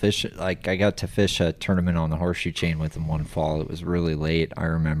cool fishing. Like, I got to fish a tournament on the Horseshoe Chain with him one fall. It was really late, I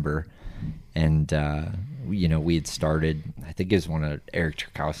remember. And, we had started, I think it was one of Eric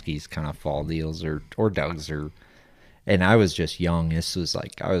Tchaikovsky's kind of fall deals or Doug's. And I was just young. This was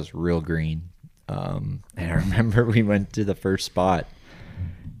like, I was real green. And I remember we went to the first spot.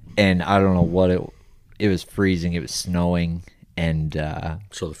 And I don't know what it was freezing. It was snowing. And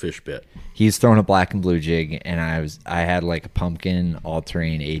so the fish bit. He's throwing a black and blue jig, and I had like a pumpkin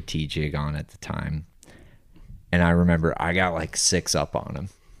all-terrain AT jig on at the time. And I remember I got like 6 up on him.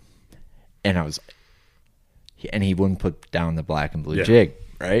 And and he wouldn't put down the black and blue jig,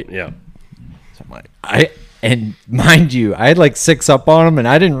 right? Yeah. So I'm like, and mind you, I had like 6 up on him, and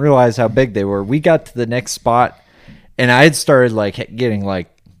I didn't realize how big they were. We got to the next spot, and I had started like getting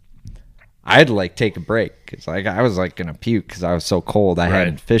like I had to like take a break because like I was like gonna puke because I was so cold. I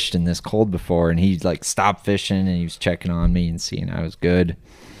hadn't fished in this cold before, and he like stopped fishing and he was checking on me and seeing I was good.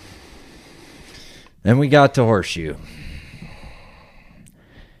 Then we got to Horseshoe.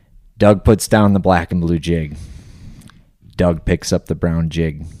 Doug puts down the black and blue jig. Doug picks up the brown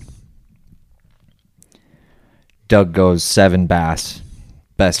jig. Doug goes 7 bass,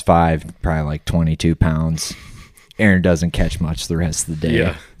 best 5, probably like 22 pounds. Aaron doesn't catch much the rest of the day.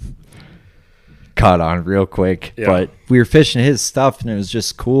 Yeah. Caught on real quick. Yeah. But we were fishing his stuff, and it was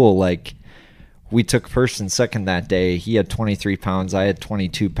just cool. Like, we took first and second that day. He had 23 pounds. I had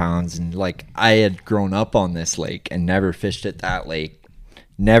 22 pounds. And, like, I had grown up on this lake and never fished at that lake.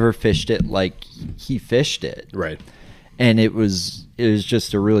 Never fished it like he fished it. Right. And it was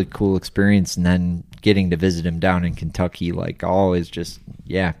just a really cool experience. And then getting to visit him down in Kentucky, like, always just,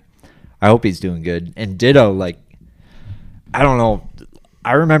 yeah. I hope he's doing good. And ditto, like, I don't know.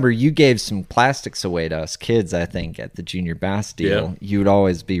 I remember you gave some plastics away to us kids, I think, at the Junior Bass deal. Yeah. You would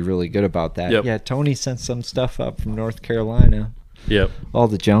always be really good about that. Yep. Yeah, Tony sent some stuff up from North Carolina. Yep. All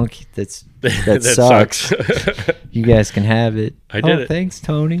the junk that That sucks. You guys can have it. I did it. Thanks,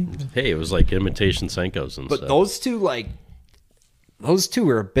 Tony. Hey, it was like imitation Senkos and But stuff. those two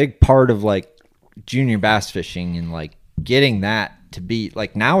were a big part of like junior bass fishing and like getting that to be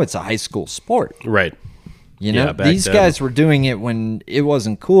like now it's a high school sport. Right. You know, Yeah, back these then. guys were doing it when it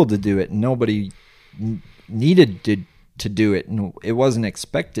wasn't cool to do it and nobody needed to do it and it wasn't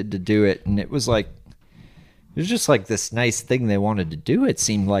expected to do it. And it was just like this nice thing they wanted to do, it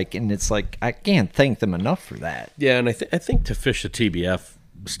seemed like. And it's like, I can't thank them enough for that. Yeah, and I think to fish a TBF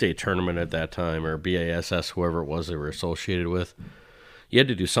state tournament at that time, or BASS, whoever it was they were associated with, you had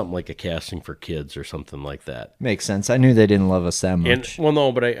to do something like a casting for kids or something like that. Makes sense. I knew they didn't love us that And much. well,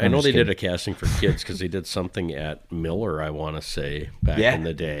 no, but I know just they kidding. did a casting for kids because they did something at Miller, I want to say, back Yeah. in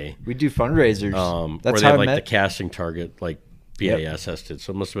the day. We do fundraisers. Where That's they how had I like met. the casting target, like BASS did.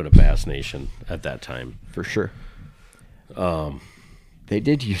 So it must have been a Bass Nation at that time. For sure. They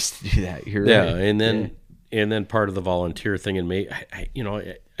did used to do that. You're Yeah, right. and then part of the volunteer thing in May,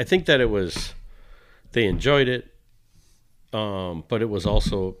 I think that it was they enjoyed it, but it was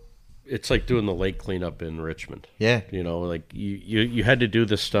also it's like doing the lake cleanup in Richmond. Yeah. You know, like you had to do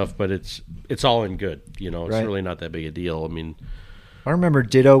this stuff, but it's all in good. You know, it's Right. really not that big a deal. I mean, I remember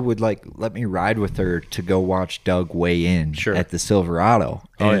Ditto would like let me ride with her to go watch Doug weigh in Sure. at the Silverado.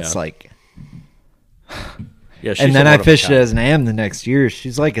 And Oh, it's yeah. like, yeah. and then I fished it it as an AM the next year. She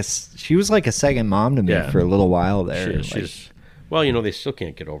was like a second mom to me Yeah. for a little while there. She's well, you know, they still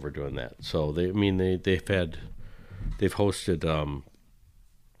can't get over doing that. So they've hosted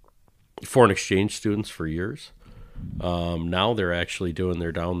foreign exchange students for years. Now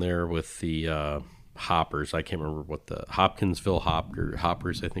they're down there with the hoppers. I can't remember what the Hopkinsville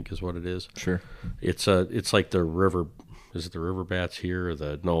hoppers I think is what it is. Sure. It's like the river. Is it the river bats here or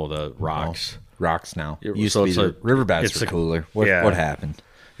the rocks? Rocks now. Yeah, Used so to be it's the a- river bats it's were a- cooler. What yeah. happened?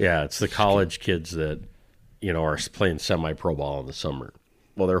 Yeah, it's the college kids that are playing semi-pro ball in the summer.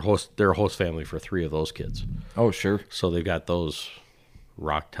 Well, they're a host family for 3 of those kids. Oh, sure. So they've got those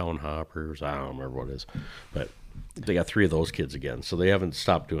Rocktown hoppers. I don't remember what it is, but they got 3 of those kids again. So they haven't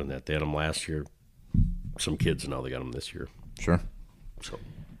stopped doing that. They had them last year. Some kids, and now they got them this year. Sure. So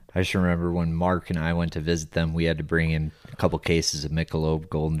I just remember when Mark and I went to visit them, we had to bring in a couple cases of Michelob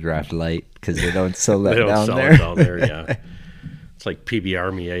Golden Draft Light because they don't sell that they don't down sell there. it down there. Yeah, it's like PB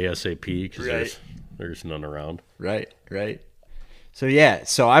Army ASAP because Right. there's none around. Right. So yeah,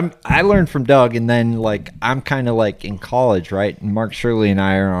 I learned from Doug, and then like I'm kind of like in college, right? And Mark Shirley and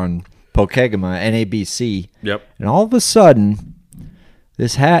I are on Pokegama, NABC, Yep. and all of a sudden,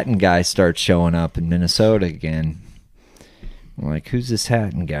 this Hatten guy starts showing up in Minnesota again. I'm like, who's this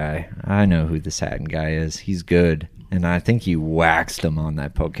Hatten guy? I know who this Hatten guy is. He's good, and I think you waxed him on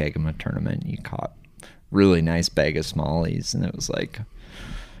that Pokegama tournament. You caught really nice bag of smallies, and it was like,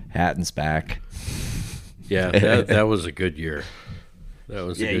 Hatten's back. Yeah, that was a good year. That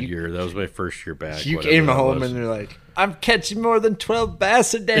was a good year. That was my first year back. You whatever came that home was. and they're like, I'm catching more than 12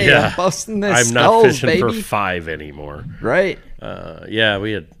 bass a day. Yeah. I'm busting this I'm not skulls, fishing baby. for 5 anymore. Right. Yeah,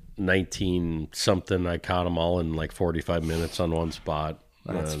 we had 19 something. I caught them all in like 45 minutes on one spot.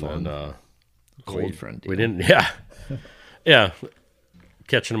 That's fun. And, Cold front. we didn't. Yeah, yeah.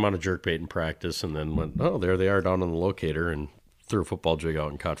 Catching them on a jerkbait in practice, and then went. Oh, there they are down on the locator, and threw a football jig out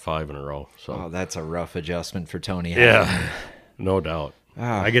and caught 5 in a row. So Oh, that's a rough adjustment for Tony. yeah, no doubt.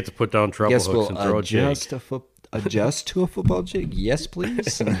 I get to put down treble Guess hooks we'll and throw a jig. adjust to a football jig. Yes,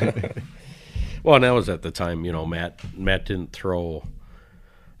 please. Well, and that was at the time. Matt didn't throw.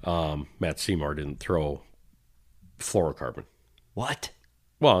 Matt Seymour didn't throw fluorocarbon. What?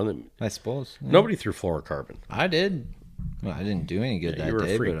 Well, I suppose. Yeah. nobody threw fluorocarbon. I did. Well, I didn't do any good that You were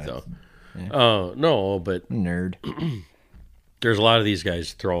day. a freak, but though. Yeah. No, but Nerd. there's a lot of these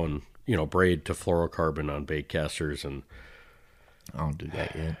guys throwing, braid to fluorocarbon on bait casters, and I don't do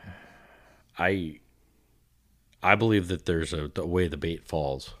that yet. I believe that there's a way the bait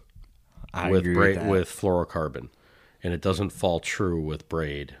falls I agree with that. with fluorocarbon, and it doesn't fall true with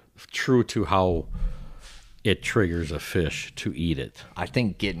braid. True to how it triggers a fish to eat it. I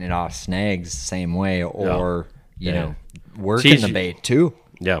think getting it off snags the same way, or you know, It's working easy. the bait too.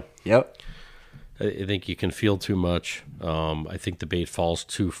 Yeah. Yep. I think you can feel too much. I think the bait falls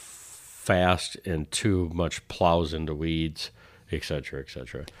too fast and too much plows into weeds, et cetera, et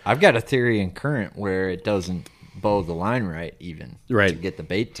cetera. I've got a theory in current where it doesn't bow the line right, even Right. to get the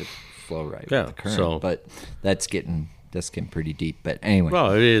bait to flow right Yeah, with the current. so- But that's getting pretty deep. But anyway,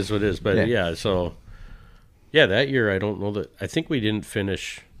 Well, it is what it is. But Yeah. so that year I don't know that. I think we didn't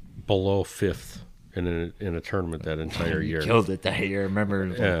finish below 5th in a tournament that entire year. killed it that year. I remember,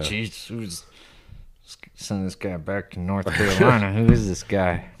 Yeah. like, geez, who's send this guy back to North Carolina? Who is this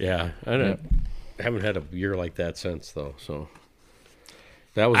guy? Yeah, I haven't had a year like that since though. So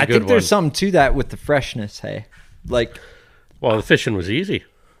that was a I good think one. there's something to that with the freshness. Hey, like Well, the fishing was easy.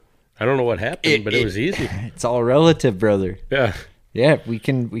 I don't know what happened, but it was easy. it's all relative, brother. Yeah. Yeah, we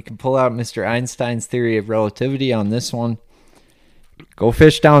can pull out Mr. Einstein's theory of relativity on this one. Go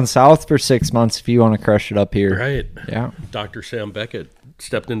fish down south for 6 months if you want to crush it up here. Right. Yeah. Dr. Sam Beckett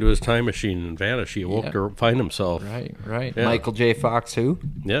stepped into his time machine and vanished. He awoke to find himself. Right. Yeah. Michael J. Fox, who?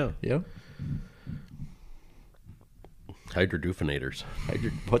 Yeah. Yeah. Hydrodufinators.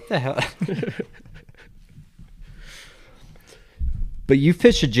 What the hell? But you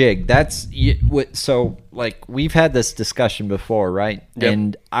fish a jig. That's what. So, like, we've had this discussion before, right? Yep.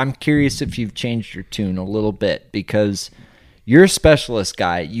 And I'm curious if you've changed your tune a little bit because you're a specialist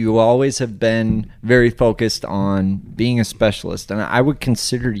guy. You always have been very focused on being a specialist, and I would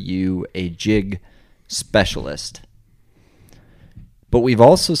consider you a jig specialist. But we've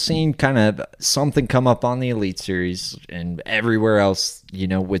also seen kind of something come up on the Elite Series and everywhere else,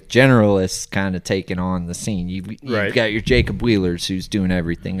 with generalists kind of taking on the scene. You've Right. got your Jacob Wheelers who's doing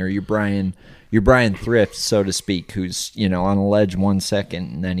everything, or your Brian Thrifts, so to speak, who's, on a ledge 1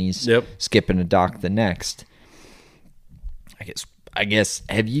 second and then he's skipping a dock the next. I guess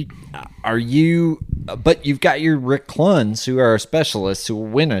but you've got your Rick Cluns who are specialists who will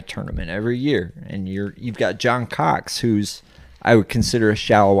win a tournament every year. And you've got John Cox, who's, I would consider a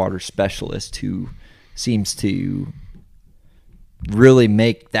shallow water specialist who seems to really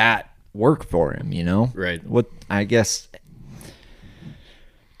make that work for him, Right. What I guess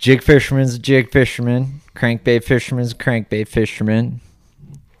jig fisherman's a jig fisherman, crankbait fisherman's a crankbait fisherman.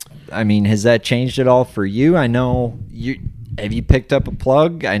 I mean, has that changed at all for you? I know have you picked up a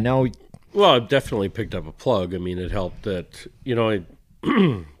plug? I know. Well, I've definitely picked up a plug. I mean, it helped that,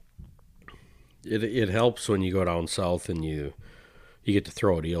 it helps when you go down south and you get to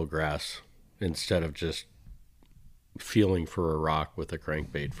throw at eelgrass instead of just feeling for a rock with a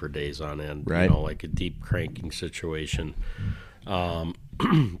crankbait for days on end. Right. Like a deep cranking situation.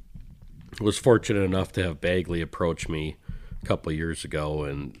 Was fortunate enough to have Bagley approach me a couple of years ago,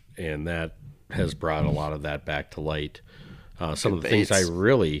 and that has brought a lot of that back to light. Some of the things I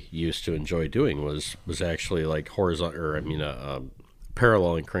really used to enjoy doing was actually like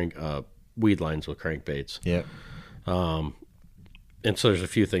paralleling weed lines with crankbaits. Yeah. And so there's a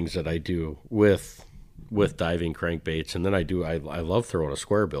few things that I do with diving crankbaits, and then I love throwing a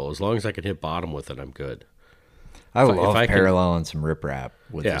square bill. As long as I can hit bottom with it, I'm good. I love paralleling some riprap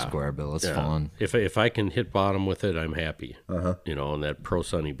with the Yeah. square bill. It's Yeah. fun. If I can hit bottom with it, I'm happy. Uh-huh. And that Pro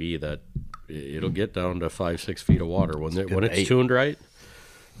Sunny B, that it'll get down to 5-6 feet of water when it's bait. tuned right.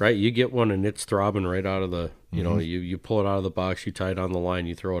 You get one and it's throbbing right out of the. You pull it out of the box, you tie it on the line,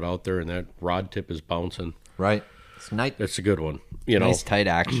 you throw it out there, and that rod tip is bouncing. Right. It's nice. That's a good one. Nice tight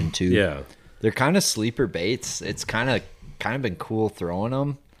action too. Yeah. They're kind of sleeper baits. It's kind of been cool throwing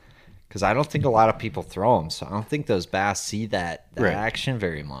them because I don't think a lot of people throw them. So I don't think those bass see that Right. action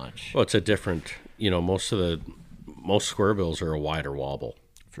very much. Well, it's a different. Most square bills are a wider wobble.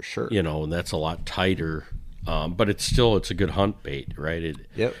 For sure. And that's a lot tighter. But it's a good hunt bait, right?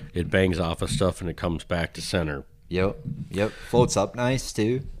 Yep. It bangs off of stuff and it comes back to center. Yep. Floats up nice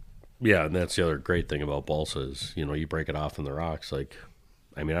too. Yeah, and that's the other great thing about balsa is, you break it off in the rocks. Like,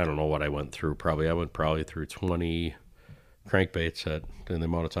 I don't know what I went through. I went through 20 crankbaits in the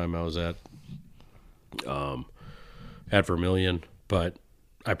amount of time I was at Vermilion, but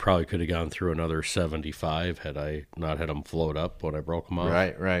I probably could have gone through another 75 had I not had them float up when I broke them off.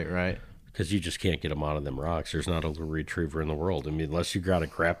 Right. because you just can't get them out of them rocks. There's not a little retriever in the world. I mean, unless you got a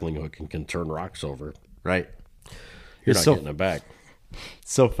grappling hook and can turn rocks over, Right. you're not getting it back.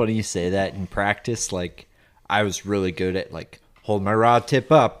 So funny you say that. In practice, like, I was really good at, like, hold my rod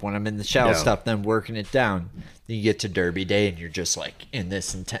tip up when I'm in the shallow stuff, then working it down. Then you get to Derby Day and you're just like in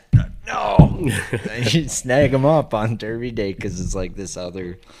this intent. No, and you snag them up on Derby Day because it's like this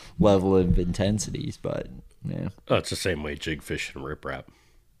other level of intensities. But yeah, Oh, it's the same way jig fishing and riprap.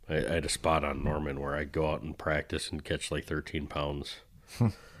 I had a spot on Norman where I'd go out and practice and catch like 13 pounds.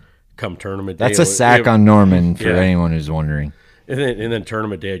 Come tournament day, that's a sack on Norman for anyone who's wondering. And then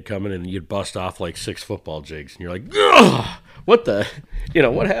tournament day would come in and you'd bust off like 6 football jigs, and you're like, ugh! What the,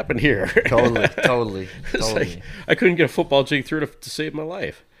 what happened here? Totally. Like, I couldn't get a football jig through to save my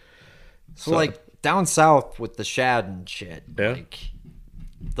life. So like down south with the shad and shit, Yeah. like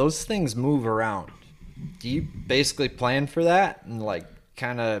those things move around. Do you basically plan for that and like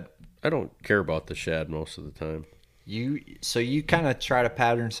kind of I don't care about the shad most of the time. you kind of try to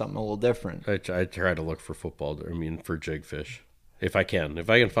pattern something a little different? I try to look for for jig fish if I can. If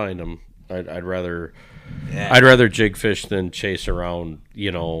I can find them, I'd rather jig fish than chase around,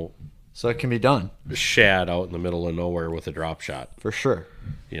 So it can be done shad out in the middle of nowhere with a drop shot. for sure.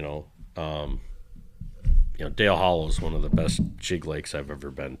 Dale Hollow is one of the best jig lakes I've ever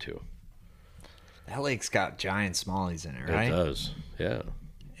been to. That lake's got giant smallies in it, right? It does, yeah.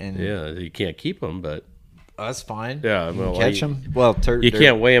 And You can't keep them, but that's fine. yeah, well, Catch them. Well, you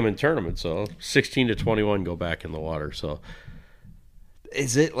can't weigh them in tournaments, so 16 to 21 go back in the water. So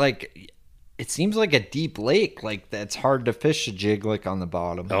Is it like? It seems like a deep lake. Like that's hard to fish a jig like on the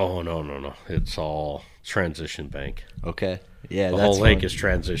bottom. oh no, it's all transition bank. Okay. Yeah, The that's whole lake fun. is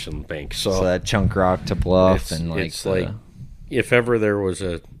transition bank. So that chunk rock to bluff and like it's like if ever there was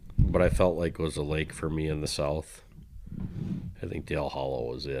what I felt like was a lake for me in the south, I think Dale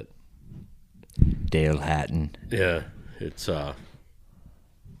Hollow was it. Dale Hatten. Yeah, it's not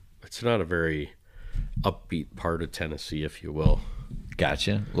a very upbeat part of Tennessee, if you will.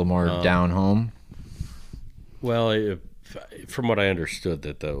 Gotcha. A little more down home. Well, from what I understood,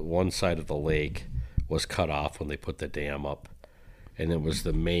 that the one side of the lake was cut off when they put the dam up, and it was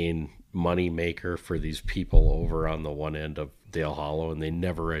the main money maker for these people over on the one end of Dale Hollow, and they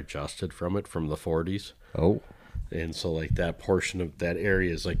never adjusted from it from the 40s. Oh. And so like that portion of that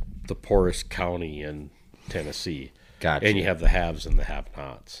area is like the poorest county in Tennessee. Gotcha. And you have the haves and the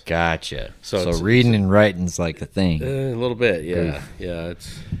have-nots. Gotcha. So So it's- reading and writing's like a thing. A little bit, yeah. Oof. Yeah,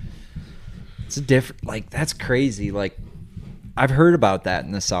 It's a different, like, that's crazy. Like, I've heard about that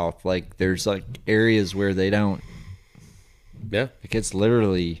in the South. Like, there's, like, areas where they don't. yeah. Like, it's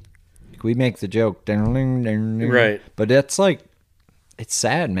literally, like, we make the joke. Right. But that's, like, it's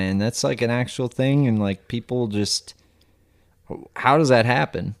sad, man. That's, like, an actual thing. And, like, people just, how does that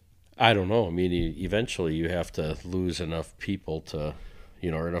happen? I don't know. I mean, eventually you have to lose enough people to,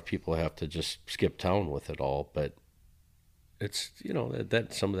 or enough people have to just skip town with it all. But it's, that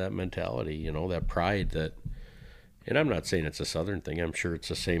some of that mentality, that pride that, and I'm not saying it's a Southern thing. I'm sure it's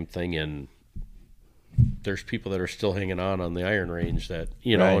the same thing in, there's people that are still hanging on the Iron Range that,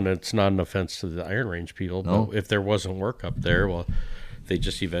 Right. and it's not an offense to the Iron Range people, No. but if there wasn't work up there, well, they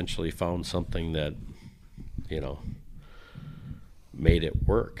just eventually found something that, made it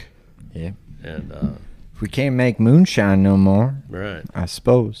work. Yeah. And, We can't make moonshine no more, right. I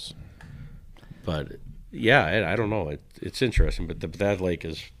suppose. But yeah, I don't know. It's interesting, but that lake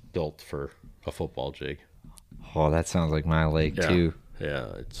is built for a football jig. Oh, that sounds like my lake, Yeah. too. Yeah,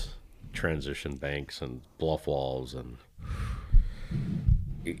 it's transition banks and bluff walls, and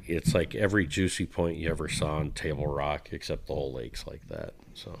it's like every juicy point you ever saw on Table Rock, except the whole lake's like that.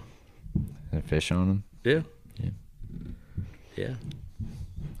 So And fish on them. yeah, Yeah. yeah,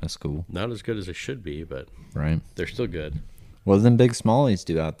 That's cool. not as good as it should be, but Right. they're still good. What do them big smallies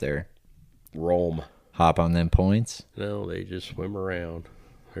do out there? Roam. Hop on them points? No, they just swim around.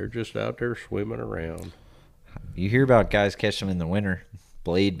 They're just out there swimming around. You hear about guys catch them in the winter,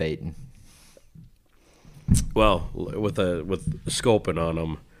 blade baiting. Well, with scoping on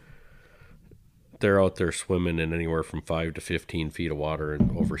them, they're out there swimming in anywhere from 5 to 15 feet of water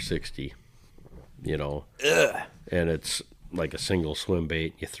and over 60. Ugh. And it's like a single swim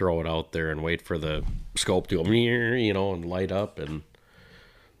bait. You throw it out there and wait for the scope to go, and light up, and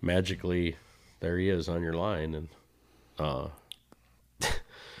magically there he is on your line. And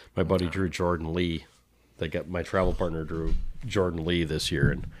my buddy Drew Jordan Lee, my travel partner Drew Jordan Lee this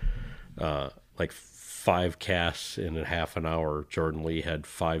year, and like 5 casts in a half an hour, Jordan Lee had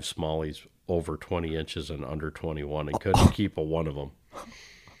 5 smallies over 20 inches and under 21 and couldn't keep a one of them.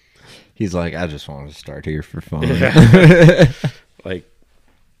 He's like, I just wanted to start here for fun. Like,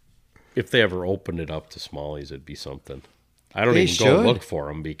 if they ever opened it up to smallies, it'd be something. I don't They even go should. look for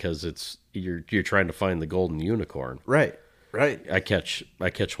them because you're trying to find the golden unicorn. Right. I catch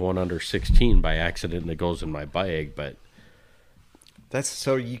one under 16 by accident and it goes in my bag, but That's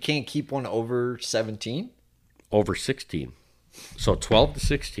so you can't keep one over 17? over 16. So 12 to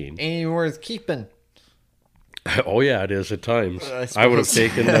 16. Ain't worth keeping. Oh yeah, it is at times. I I would have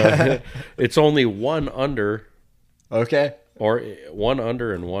suppose. taken it's only one under Okay. or one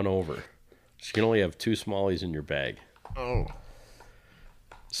under and one over. So you can only have 2 smallies in your bag. Oh.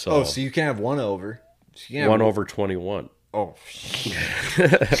 So, So you can have one over. So you can have one over 21. Oh.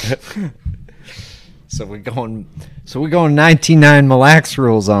 So we're going 19.9 Mille Lacs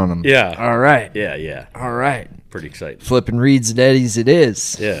rules on them. Yeah. All right. Yeah. All right. Pretty exciting. Flipping reeds and eddies it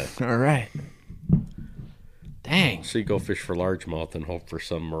is. Yeah. All right. Dang. So you go fish for largemouth and hope for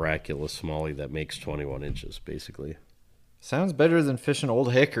some miraculous smallie that makes 21 inches, basically. Sounds better than fishing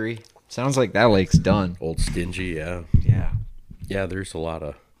Old Hickory. Sounds like that lake's done. Old Stingy, yeah. Yeah. Yeah, there's a lot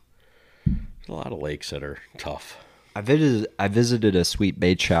of lakes that are tough. I visited a sweet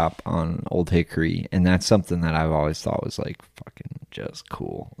bait shop on Old Hickory, and that's something that I've always thought was like fucking just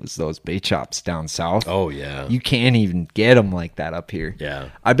cool. Is those bait shops down south? Oh yeah. You can't even get them like that up here. Yeah.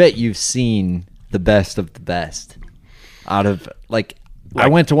 I bet you've seen the best of the best. Out of like I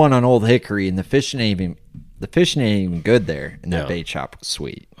went to one on Old Hickory, and the fishing ain't even good there, and that Yeah. bait shop was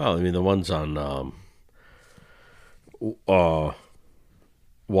sweet. Well, I mean the ones on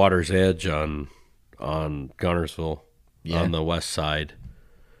Water's Edge on Gunnersville Yeah. on the west side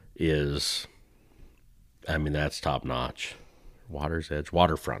is, I mean, that's top notch. Water's Edge,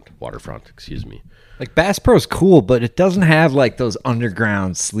 waterfront, excuse me. Like Bass Pro's cool, but it doesn't have like those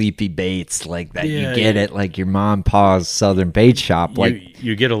underground sleepy baits like that Yeah, you get yeah. at like your mom and pa's southern bait shop. Like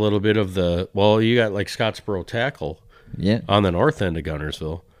You get a little bit of you got like Scottsboro Tackle yeah, on the north end of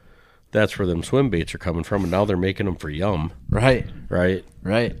Gunnersville. That's where them swim baits are coming from, and now they're making them for yum, right. right?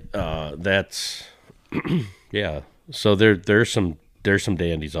 That's yeah. So there's some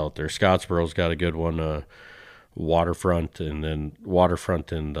dandies out there. Scottsboro's got a good one. Waterfront and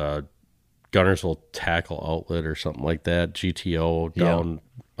Gunnersville Tackle Outlet or something like that. GTO down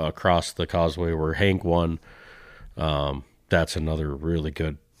across the causeway where Hank won. That's another really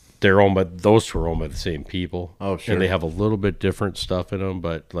good. Those two are owned by the same people. Oh, sure. And they have a little bit different stuff in them,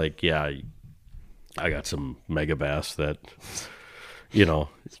 but like, yeah, I got some mega bass that,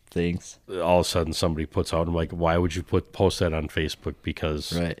 Things. all of a sudden somebody puts out. I'm like, why would you post that on Facebook?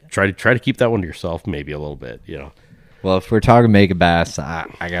 Because Right. try to keep that one to yourself, maybe a little bit, Well, if we're talking mega bass,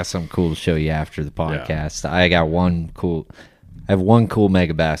 I got something cool to show you after the podcast. I have one cool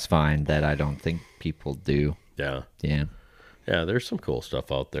mega bass find that I don't think people do. Yeah. Yeah. Yeah, there's some cool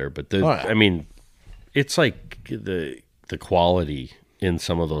stuff out there, but yeah. I mean, it's like the quality in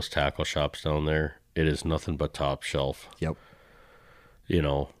some of those tackle shops down there. It is nothing but top shelf. Yep. They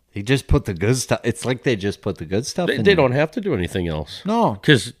They just put the good stuff. It's like they just put the good stuff in there. don't have to do anything else. No.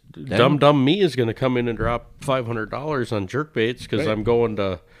 Because dumb me is going to come in and drop $500 on jerk baits because I'm going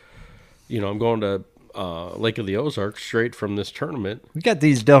to Lake of the Ozarks straight from this tournament. We got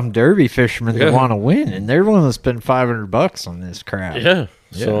these dumb derby fishermen that want to win, and they're willing to spend $500 on this crap. Yeah.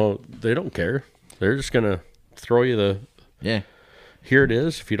 So they don't care. They're just going to throw you here it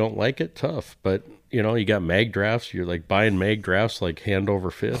is. If you don't like it, tough. But, you got mag drafts. You're like buying mag drafts like hand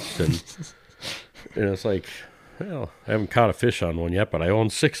over fist. And, and it's like, well, I haven't caught a fish on one yet, but I own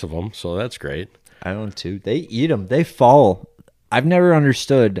 6 of them. So that's great. I own 2. They eat them. They fall. I've never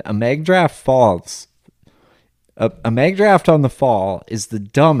understood. A mag draft falls. A mag draft on the fall is the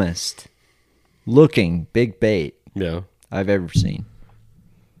dumbest looking big bait Yeah. I've ever seen.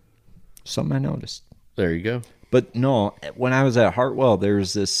 Something I noticed. There you go. But no, when I was at Hartwell, there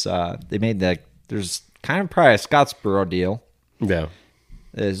was this, there's kind of probably a Scottsboro deal. Yeah.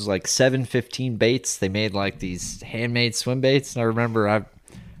 There's like 715 baits. They made like these handmade swim baits. And I remember I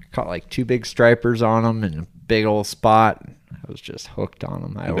caught like 2 big stripers on them and a big old spot. I was just hooked on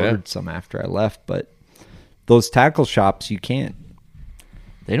them. I ordered some after I left, but those tackle shops,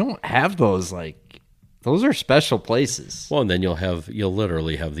 they don't have those. Like, those are special places. Well, and then you'll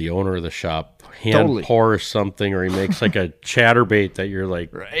literally have the owner of the shop hand pour something, or he makes like a chatterbait that you're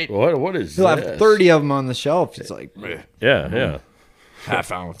like, Right. What is You'll this? have 30 of them on the shelf. It's like, Yeah.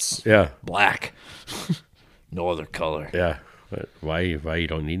 half ounce. Yeah. Black. No other color. Yeah. But why you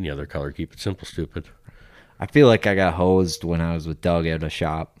don't need any other color? Keep it simple, stupid. I feel like I got hosed when I was with Doug at a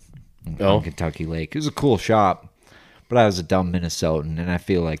shop on Kentucky Lake. It was a cool shop, but I was a dumb Minnesotan, and I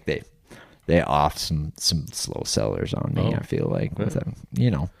feel like they off some slow sellers on me. I feel like with them,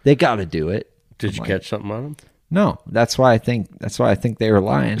 they got to do it. Did you catch something on him? No, that's why I think they were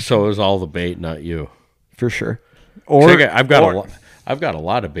lying So it was all the bait, not you. for sure. I've got a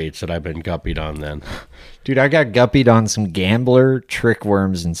lot of baits that I've been guppied on. Then, dude, I got guppied on some gambler trick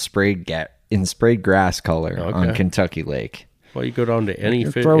worms in sprayed grass color on Kentucky Lake. well, you go down to any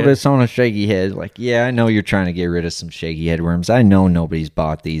fish. Throw this on a shaky head. Like, yeah, I know you're trying to get rid of some shaky head worms. I know nobody's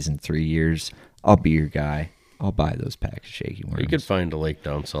bought these in 3 years. I'll be your guy. I'll buy those packs of shaky worms. You could find a lake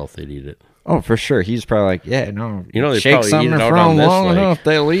down south that'd eat it. Oh, for sure. He's probably like, yeah, no. You know, they shake probably something eat it out from on this long lake. enough,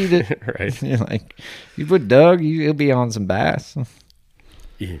 they'll eat it. Right. You're like, you put Doug, he'll be on some bass.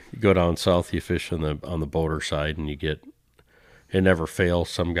 You go down south, you fish on the boater side, and it never fails.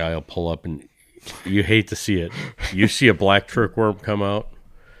 Some guy will pull up, and you hate to see it. You see a black trick worm come out,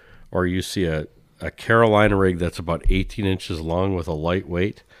 or you see a Carolina rig that's about 18 inches long with a light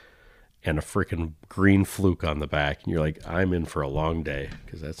weight and a freaking green fluke on the back. And you're like, I'm in for a long day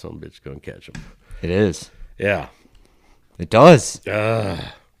because that son of a bitch going to catch him. It is. Yeah. It does.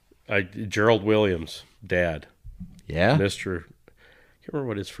 Gerald Williams, dad. Yeah. Mr. I can't remember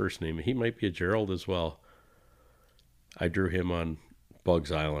what his first name is. He might be a Gerald as well. I drew him on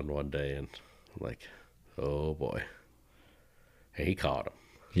Bugs Island one day, and I'm like, oh boy. Hey, he caught him.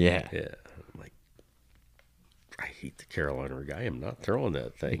 Yeah. Yeah. I'm like, I hate the Carolina rig. I am not throwing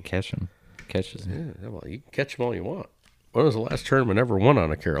that thing. Catch him. Catches him. Yeah, well, you can catch them all you want. When was the last tournament ever won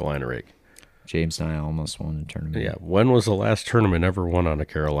on a Carolina rig? James and I almost won the tournament. Yeah, when was the last tournament ever won on a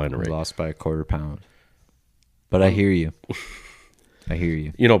Carolina We rig? lost by a quarter pound. But I hear you. I hear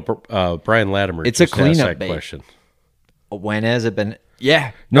you. You know, Brian Latimer It's a just asked cleanup that bait. question. When has it been?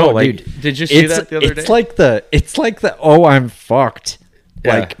 Yeah. No, dude. did you see that the other day? It's like the oh, I'm fucked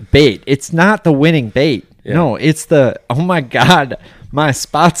like bait. It's not the winning bait. Yeah. No, it's the oh my god, my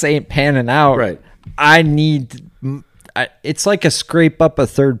spots ain't panning out. Right. I need. It's like a scrape up a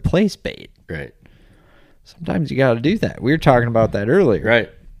third place bait. Right. Sometimes you got to do that. We were talking about that earlier.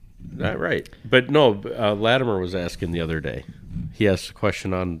 Right. Not right. But no, Latimer was asking the other day. He asked a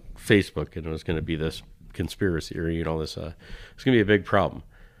question on Facebook, and it was going to be this conspiracy or, this. It's going to be a big problem.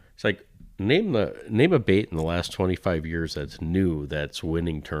 It's like, name a bait in the last 25 years that's new that's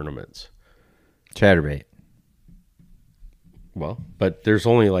winning tournaments. Chatterbait. Well, but there's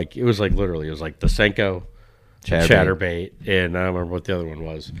only it was the Senko, Chatterbait, and I don't remember what the other one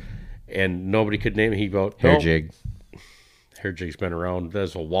was. And nobody could name it. He wrote, Hair jig. Hair jig's been around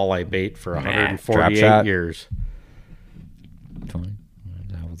as a walleye bait for Drop 148 shot. years. Fine.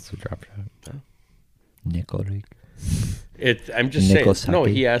 That was the drop shot. Nickel rig. I'm just Nicholas saying. No,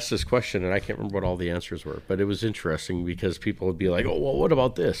 Huckey. he asked this question, and I can't remember what all the answers were, but it was interesting because people would be like, "Oh, well, what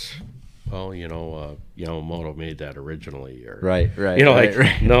about this?" Well, Yamamoto made that originally, or Right.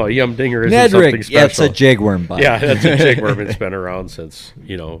 right. No, Yum Dinger isn't Ned something rig. special. Yeah, it's a jigworm bite. Yeah, that's a jigworm. It's been around since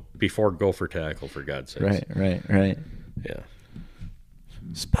before Gopher Tackle, for God's sakes. Right. Yeah.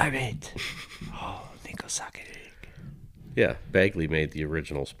 Spy bait. Oh, Nico Sake. Yeah, Bagley made the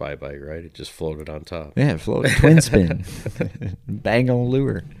original spy bite, right? It just floated on top. Yeah, float twin spin. Bang on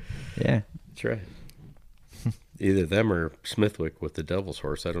lure. Yeah. That's right. Either them or Smithwick with the Devil's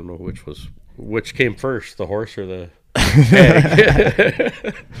Horse. I don't know which came first, the horse or the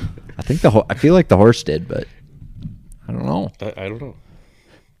egg. I think I feel like the horse did, but I don't know. I don't know.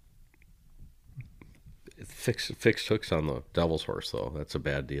 Fixed hooks on the Devil's Horse, though. That's a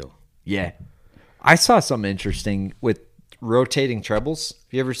bad deal. Yeah. I saw something interesting with rotating trebles.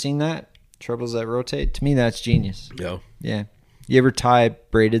 Have you ever seen that? Trebles that rotate? To me, that's genius. Yeah. Yeah. You ever tie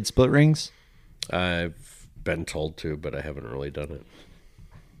braided split rings? I've been told to, but I haven't really done it.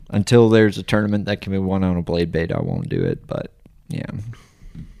 Until there's a tournament that can be won on a blade bait, I won't do it. But, yeah.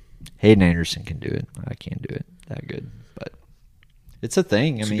 Hayden Anderson can do it. I can't do it that good. But it's a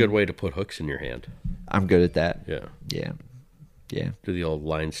thing. It's a good way to put hooks in your hand. I'm good at that. Yeah. Yeah. Do the old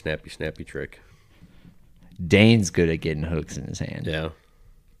line snappy trick. Dane's good at getting hooks in his hand. Yeah.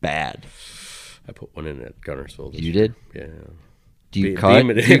 Bad. I put one in at Gunnersville. You did? Yeah. Do you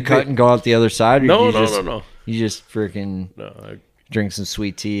cut and go out the other side? Or No. You just freaking drink some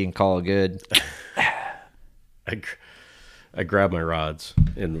sweet tea and call it good. I grabbed my rods,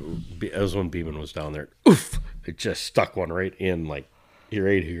 and it was when Beeman was down there. Oof! It just stuck one right in, right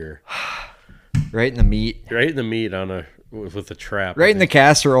here. Right in the meat. Right in the meat with a trap. Right in the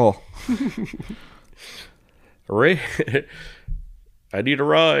casserole. Right. I need a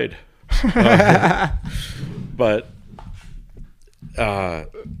ride. But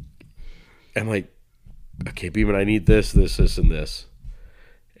I'm like, okay, Beeman, I need this, and this.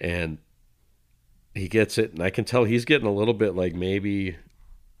 And he gets it, and I can tell he's getting a little bit like maybe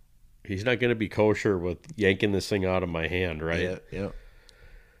he's not going to be kosher with yanking this thing out of my hand, right? Yeah.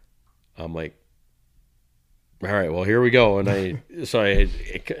 I'm like, all right, well, here we go. And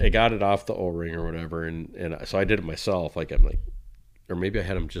I got it off the O-ring or whatever, and so I did it myself. Like I'm like, or maybe I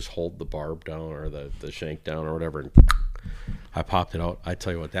had him just hold the barb down or the shank down or whatever, and I popped it out. I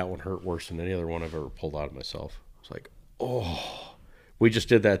tell you what, that one hurt worse than any other one I've ever pulled out of myself. It's like, oh, we just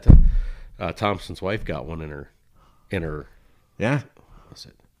did that. Thompson's wife got one in her. Yeah. What's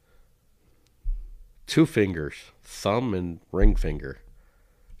it? 2 fingers, thumb and ring finger.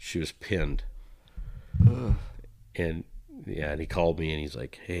 She was pinned. Ugh. And he called me and he's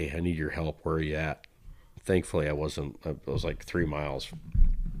like, hey, I need your help. Where are you at? Thankfully, I was like 3 miles.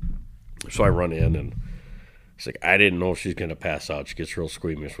 So I run in and he's like, I didn't know if she's going to pass out. She gets real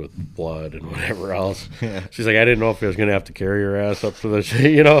squeamish with blood and whatever else. Yeah. She's like, I didn't know if I was going to have to carry her ass up to the,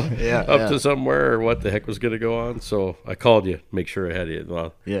 to somewhere or what the heck was going to go on. So I called you, make sure I had you.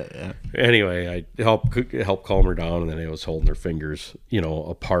 Well, yeah. Anyway, I helped calm her down, and then I was holding her fingers,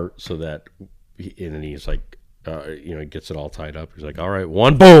 apart so that, and then he's like, he gets it all tied up. He's like, all right,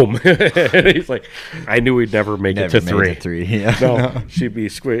 1, boom. And he's like, I knew we'd never make it to 3. Yeah. No, she'd be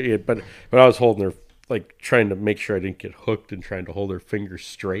squishy. But I was holding her, like trying to make sure I didn't get hooked and trying to hold her fingers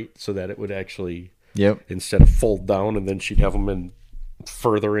straight so that it would actually, instead of fold down and then she'd have them in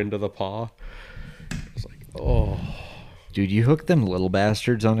further into the paw. It's like, oh. Dude, you hook them little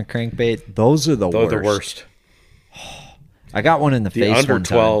bastards on a crankbait. Those are the worst. They're the worst. I got one in the face under one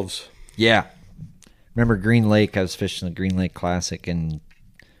time. 12s. Yeah. Remember Green Lake? I was fishing the Green Lake Classic, and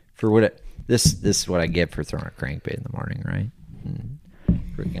this is what I get for throwing a crankbait in the morning, right? And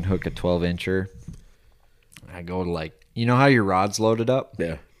freaking hook a 12-incher. I go to how your rod's loaded up?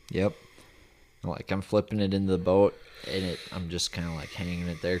 Yeah. Yep. I'm flipping it into the boat, and I'm just kind of hanging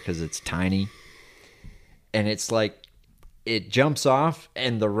it there because it's tiny. And it's it jumps off,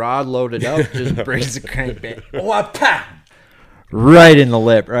 and the rod loaded up just brings the crankbait. Oh, pow! Right in the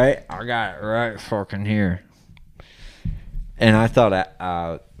lip, right? I got it right fucking here. And I thought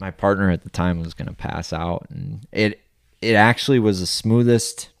my partner at the time was going to pass out. And it actually was the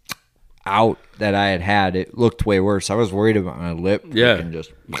smoothest out that I had. It looked way worse. I was worried about my lip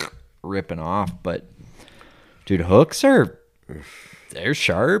just ripping off. But, dude, hooks they're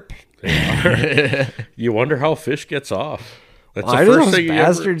sharp. They are. You wonder how fish gets off. That's the first thing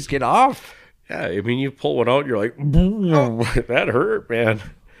bastards get off. Yeah, I mean, you pull one out, you're like, oh, that hurt, man.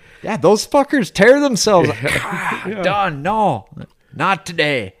 Yeah, those fuckers tear themselves. Done. No, not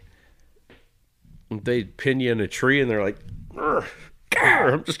today. They pin you in a tree, and they're like,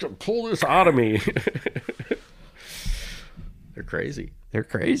 I'm just going to pull this out of me. They're crazy. They're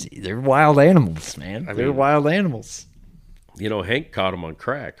crazy. They're wild animals, man. They're wild animals. Hank caught them on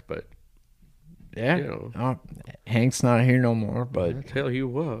crack, but... Yeah. Hank's not here no more, but... I'll tell you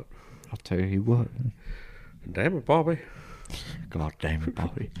what. Damn it, Bobby. God damn it,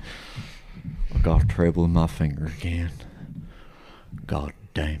 Bobby. I got trouble in my finger again. God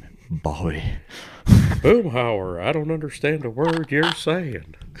damn it, Bobby. Boomhauer, I don't understand a word you're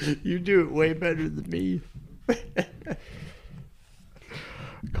saying. You do it way better than me.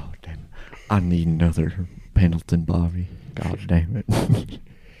 God damn it. I need another Pendleton, Bobby. God damn it.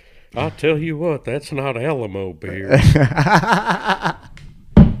 I'll tell you what, that's not Alamo beer.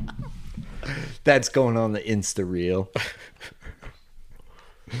 That's going on the Insta reel.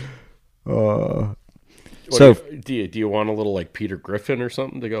 Do you want a little Peter Griffin or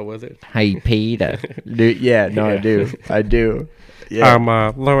something to go with it? Hey, Peter. I do.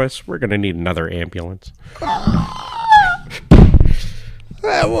 Yeah. Lois, we're gonna need another ambulance.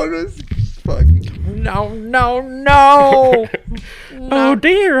 That one was fucking. No. Oh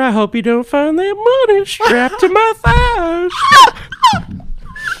dear, I hope you don't find that money strapped to my thighs.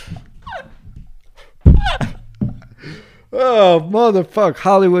 Oh, motherfuck.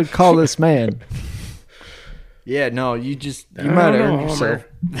 Hollywood, call this man. Yeah, no, you might earn yourself.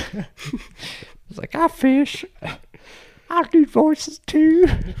 It's like, I fish. I do voices too.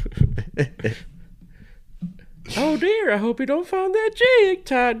 Oh dear, I hope you don't find that jig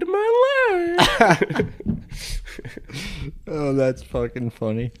tied to my line. Oh, that's fucking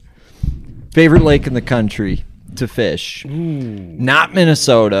funny. Favorite lake in the country to fish? Not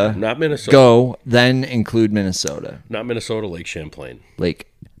Minnesota. Go, then include Minnesota. Not Minnesota, Lake Champlain.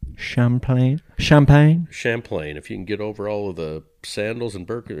 Lake Champlain. Champlain. If you can get over all of the sandals and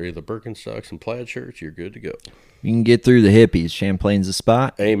the Birkenstocks and plaid shirts, you're good to go. You can get through the hippies. Champlain's the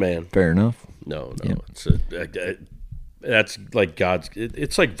spot. Amen. Fair enough. No. Yeah. That's like God's.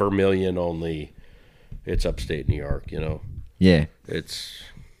 It's like Vermilion, only it's upstate New York. Yeah. It's.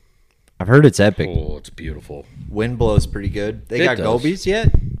 I've heard it's epic. Oh, it's beautiful. Wind blows pretty good. They got gobies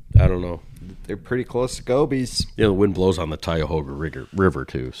yet? I don't know. They're pretty close to gobies. Yeah, the wind blows on the Cuyahoga River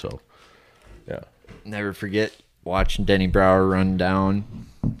too. So, yeah. Never forget watching Denny Brower run down,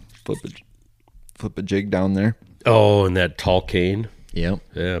 flip a jig down there. Oh, and that talkin. Yep.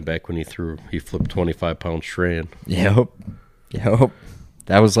 Yeah, back when he flipped 25-pound strand. Yep.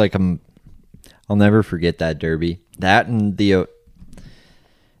 That was like I'll never forget that derby. That and it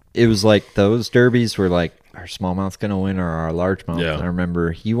was like those derbies were like, our smallmouth's going to win or our largemouth. Yeah. I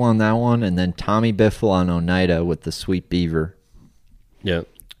remember he won that one, and then Tommy Biffle on Oneida with the Sweet Beaver. Yeah.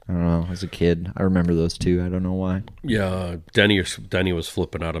 I don't know. As a kid, I remember those two. I don't know why. Yeah, Denny was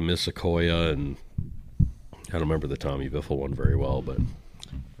flipping out of Missisquoi, and I don't remember the Tommy Biffle one very well, but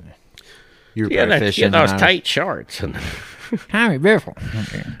You were probably fishing. those tight shorts. And Tommy Biffle.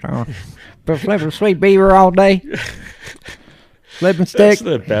 Been flipping Sweet Beaver all day. Flipping stick. that's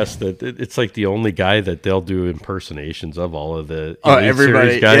the best. That it's like the only guy that they'll do impersonations of. All of the Elite everybody,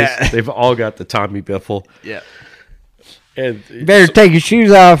 Series guys. yeah. They've all got the Tommy Biffle. Yeah. And You better take your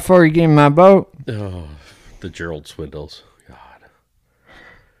shoes off before you get in my boat. oh, the Gerald Swindles. God.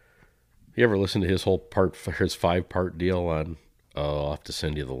 You ever listen to his 5-part deal on? Oh, I'll have to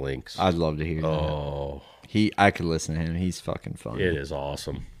send you the links. I'd love to hear that. Oh, I could listen to him. He's fucking funny. it is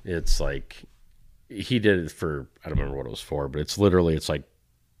awesome. It's like he did it for, I don't remember what it was for, but it's like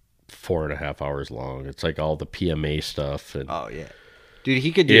 4.5 hours long. It's like all the PMA stuff. And Oh, yeah. Dude,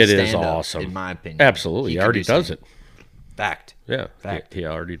 he could do it stand-up, is awesome. in my opinion. Absolutely. He could already do does stand-up. it. Fact. Yeah. Fact. He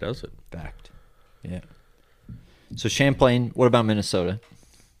already does it. Fact. Yeah. So Champlain, what about Minnesota?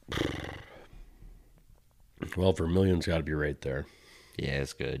 Well, Vermilion's got to be right there. Yeah,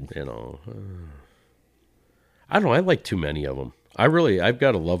 it's good. You know, I don't know. I like too many of them. I've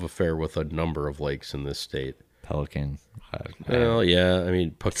got a love affair with a number of lakes in this state. Pelican. Well, yeah. I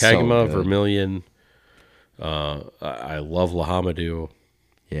mean, Pokegama, good. Vermilion. I love Lahamadou.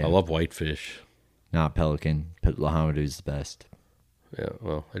 Yeah. I love whitefish. Not Pelican. Lahamadou's the best. Yeah.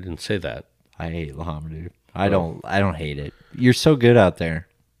 Well, I didn't say that. I hate Lahamadou. I don't hate it. You're so good out there.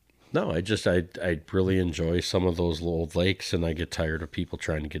 No, I really enjoy some of those old lakes, and I get tired of people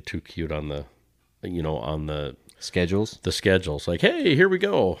trying to get too cute on the Schedules? the schedules. Like, hey, here we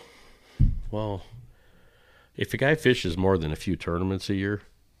go. Well, if a guy fishes more than a few tournaments a year,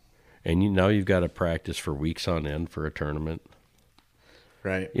 and now you've got to practice for weeks on end for a tournament,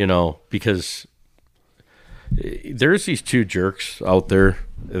 Right. because there's these two jerks out there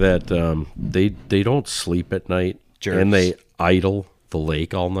that they don't sleep at night, Jerks. and they idle the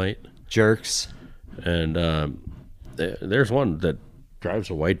lake all night. Jerks. And there's one that drives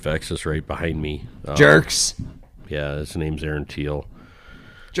a white Vexus right behind me. Jerks. Yeah, his name's Aaron Teal,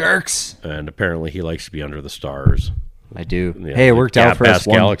 Jerks. and apparently he likes to be under the stars. I do. Yeah, Hey, it like worked out for us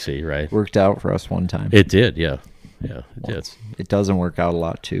Bass Galaxy, right? Worked out for us one time. It did, yeah, it did, It doesn't work out a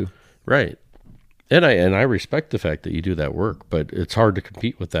lot too. right. And I respect the fact that you do that work, but it's hard to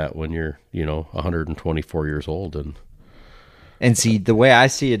compete with that when you're 124 years old. And see, the way I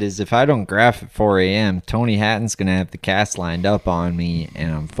see it is if I don't graph at 4 a.m., Tony Hatton's going to have the cast lined up on me,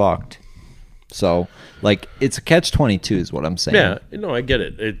 and I'm fucked. So, like, it's a catch-22 is what I'm saying. Yeah, no, I get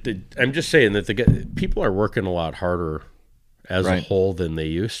it. I'm just saying that people are working a lot harder as a Right. whole than they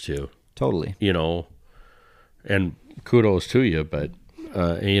used to. Totally. And kudos to you, but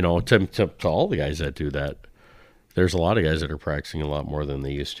to all the guys that do that, there's a lot of guys that are practicing a lot more than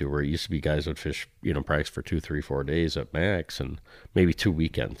they used to. Where it used to be guys would fish, practice for 2, 3, 4 days at max, and maybe 2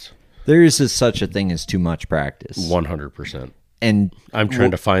 weekends. There is such a thing as too much practice. 100%. And I'm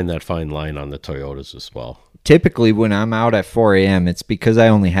trying to find that fine line on the Toyotas as well. typically when I'm out at 4 a.m., it's because I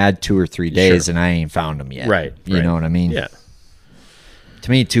only had 2 or 3 days Sure. and I ain't found them yet. Right. You know what I mean? Yeah. To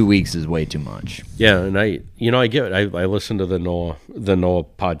me, 2 weeks is way too much. Yeah, and I get it. I listened to the Noah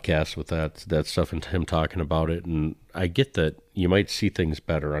podcast with that stuff and him talking about it, and I get that you might see things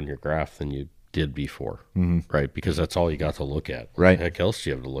better on your graph than you did before, right? Because that's all you got to look at. Right. Heck else do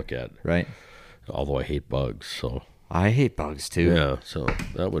you have to look at? Right. Although I hate bugs, so I hate bugs too. yeah, so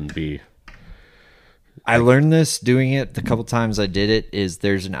that wouldn't be. I learned this doing it the couple times I did it. Is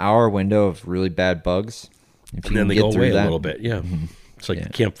there's an hour window of really bad bugs. If And then they go away a little bit. Yeah, it's like Yeah.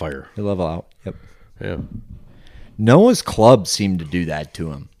 campfire. they level out. Yep. Yeah, Noah's Club seemed to do that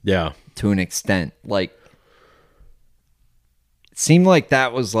to him yeah, to an extent. Like, it seemed like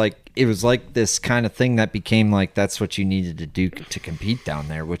that was like it was like this kind of thing that became like that's what you needed to do to compete down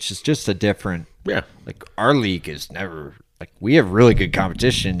there, which is just a different. yeah. Like our league is never like we have really good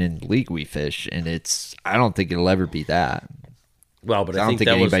competition in the league we fish, and I don't think it'll ever be that. Well, but I I don't think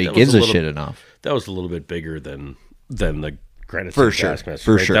that anybody was gives a little, shit enough. That was a little bit bigger than the Granite For State sure, Bassmaster,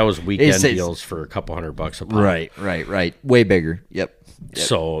 for right? sure. That was weekend It's- deals for a couple $100 a pop. Right. Way bigger. Yep.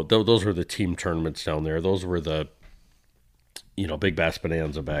 So those were the team tournaments down there. Those were the Big Bass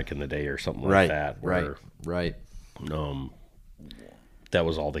Bonanza back in the day or something like that. Where, right. That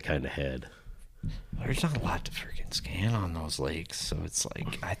was all they kind of had. There's not a lot to freaking scan on those lakes, so it's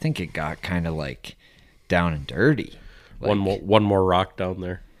like I think it got kind of like down and dirty. Like, one more rock down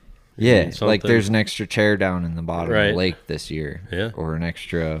there. Yeah, like there's an extra chair down in the bottom of Right. the lake this year. Yeah. Or an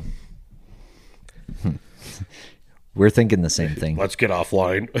extra. We're thinking the same thing. Let's get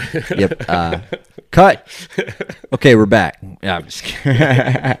offline. Yep. Cut. Okay, we're back. Yeah, I'm just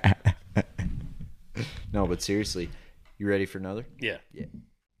kidding. No, but seriously, you ready for another? Yeah.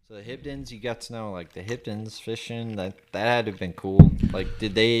 So the Hibdons, you got to know like the Hibdons fishing. That had to have been cool. Like,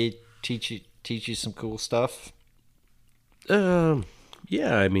 did they teach you some cool stuff?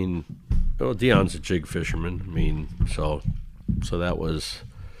 Yeah, I mean, Dion's a jig fisherman. I mean, so that was.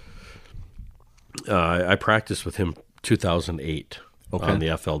 I practiced with him 2008 on the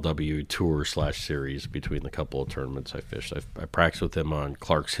FLW tour /series between the couple of tournaments I fished. I practiced with him on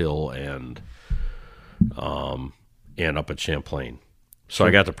Clark's Hill and up at Champlain. So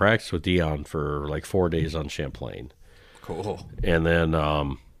I got to practice with Dion for like 4 days on Champlain. Cool. And then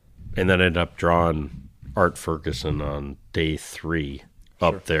ended up drawing Art Ferguson on day 3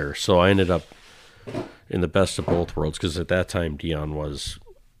 up there. So I ended up in the best of both worlds because at that time Dion was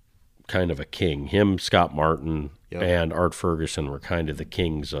kind of a king. Him, Scott Martin, and Art Ferguson were kind of the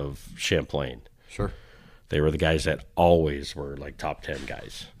kings of Champlain. Sure. They were the guys that always were like top 10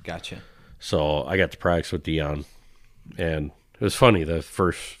 guys. Gotcha. So I got to practice with Dion, and it was funny. The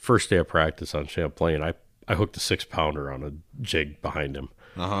first day of practice on Champlain, I hooked a 6-pounder on a jig behind him.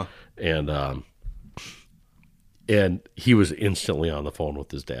 And he was instantly on the phone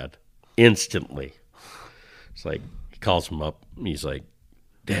with his dad. Instantly. It's like, he calls him up. He's like,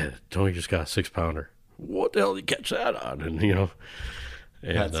 Dad, Tony just got a 6-pounder. What the hell did you catch that on? And,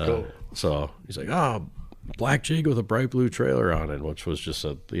 That's cool. So he's like, black jig with a bright blue trailer on it, which was just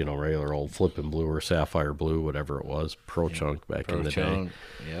a, regular old flipping blue or sapphire blue, whatever it was, pro chunk back in the day.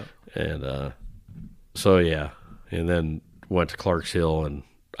 Yep. And and then went to Clark's Hill, and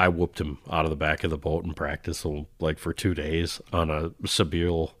I whooped him out of the back of the boat in practice like for 2 days on a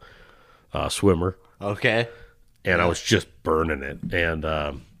Sebile swimmer. Okay. And I was just burning it. And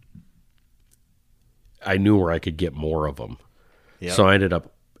I knew where I could get more of them. Yep. So I ended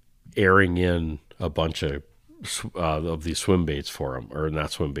up airing in a bunch of these swim baits for him. Or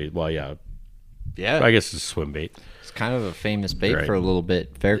not swim bait. Well, yeah. Yeah. I guess it's swim bait. It's kind of a famous bait Right. for a little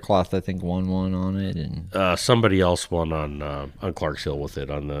bit. Faircloth, I think, won one on it, and Somebody else won on Clark's Hill with it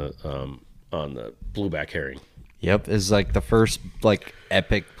on the blueback herring. yep, is like the first like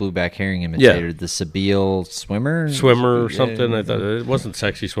epic blueback herring imitator, the Sebile swimmer Swimmer or something. I thought it wasn't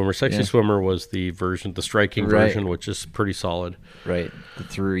Sexy Swimmer. Sexy Swimmer was the striking version, which is pretty solid. Right, the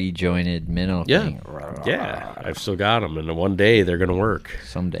 3-jointed minnow Yeah. thing. Yeah, I've still got them, and one day they're going to work.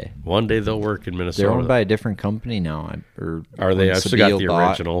 Someday. One day they'll work in Minnesota. They're owned by a different company now. Are they? I've still got the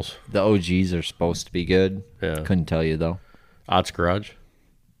originals. The OGs are supposed to be good. Yeah. Couldn't tell you though. Ott's Garage.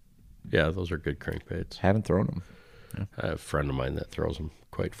 Yeah, those are good crankbaits. Haven't thrown them. I have a friend of mine that throws them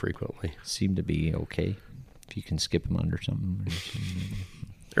quite frequently. Seem to be okay. If you can skip them under something.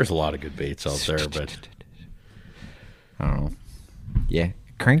 There's a lot of good baits out there, but I don't know. Yeah,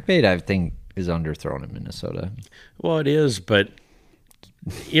 crankbait I think is underthrown in Minnesota. well, it is. But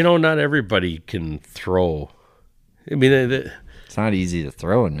not everybody can throw. I mean, It's not easy to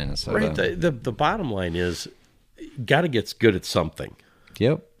throw in Minnesota. right? The bottom line is, got to get good at something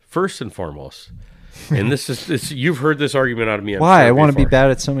Yep. first and foremost. And this you've heard this argument out of me. Why? Sure I want to be before.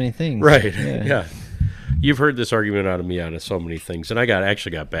 bad at so many things. Right. Yeah. Yeah. You've heard this argument out of me on so many things, and I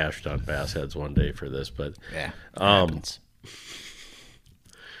actually got bashed on bass heads one day for this, but Yeah.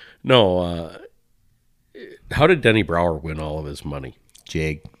 no. How did Denny Brower win all of his money?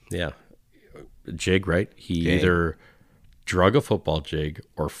 Jig. Yeah, jig, right? He Jig. either drug a football jig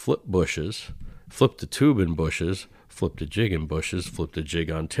or flipped bushes, flipped a tube in bushes, flipped a jig in bushes, flipped a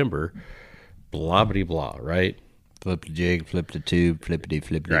jig on timber, blah blah blah. Right? Flip the jig, flip the tube, flippity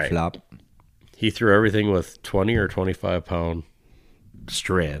Right. flop. He threw everything with 20 or 25 pound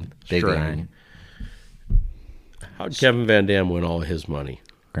strand. Big string. line. How did Kevin Van Dam win all of his money?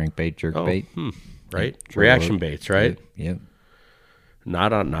 Crankbait, jerkbait. Right? Sure. Reaction baits, right? Yep.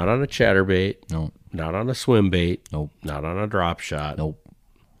 Not on a chatterbait, No. not on a swim bait, Nope. not on a drop shot. Nope.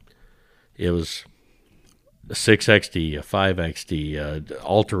 It was a 6XD, a 5XD,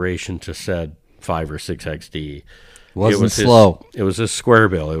 alteration to said 5 or 6XD. Wasn't slow. It was a square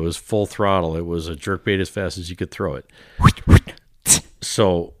bill. It was full throttle. It was a jerkbait as fast as you could throw it.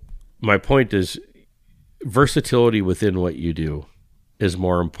 So my point is, versatility within what you do is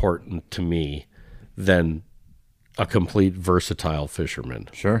more important to me than a complete versatile fisherman.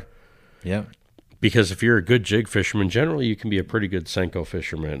 Sure. Yeah. Because if you're a good jig fisherman, generally you can be a pretty good Senko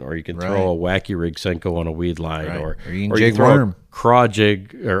fisherman, or you can throw a wacky rig Senko on a weed line, or you can jig worm, a craw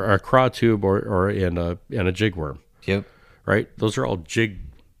jig or a craw tube, or and a jig worm. Yep. Right. Those are all jig.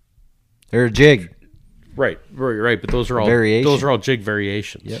 They're a jig. Right. But those are all jig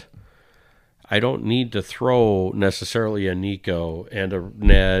variations. Yep. I don't need to throw necessarily a Nico and a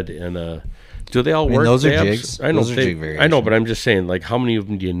Ned and a. Do they all work? Those are jigs. I know. Those are jig variations. I know, but I'm just saying, like, how many of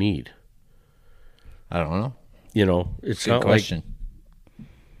them do you need? I don't know. You know, it's Good not question.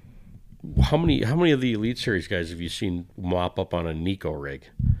 Like how many of the Elite Series guys have you seen mop up on a Nico rig?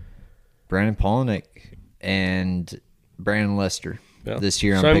 Brandon Polnick and Brandon Lester this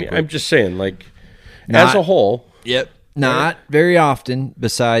year on Pickwick. I'm just saying, like, as a whole. Yep. Not very often,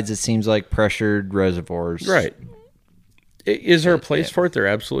 besides it seems like pressured reservoirs. Right. Is there a place for it? There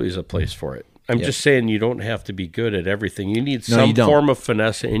absolutely is a place for it. I'm just saying you don't have to be good at everything. You need some form of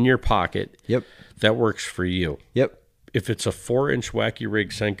finesse in your pocket that works for you. Yep. If it's a 4-inch wacky rig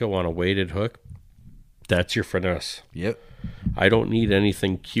Senko on a weighted hook, that's your finesse. Yep. I don't need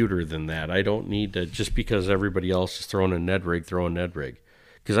anything cuter than that. I don't need to, just because everybody else is throwing a Ned rig, throw a Ned rig.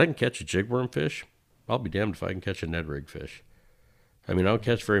 Because I can catch a jigworm fish. I'll be damned if I can catch a Ned rig fish. I mean, I don't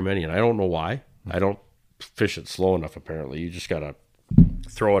catch very many, and I don't know why. I don't fish it slow enough, apparently. You just got to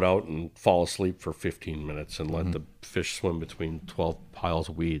throw it out and fall asleep for 15 minutes and let the fish swim between 12 piles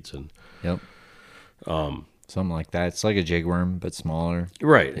of weeds. And something like that. It's like a jigworm, but smaller.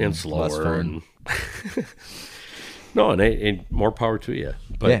 Right, and slower. Less fun. No, and more power to you.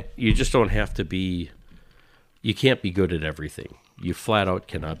 But you just don't have to be, you can't be good at everything. You flat out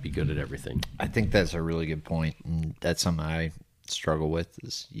cannot be good at everything. I think that's a really good point, and that's something I struggle with.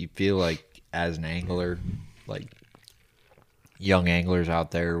 Is you feel like as an angler, like young anglers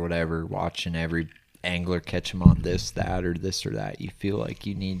out there or whatever, watching every angler catch them on this, that, or this or that, you feel like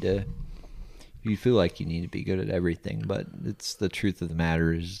you need to be good at everything, but it's the truth of the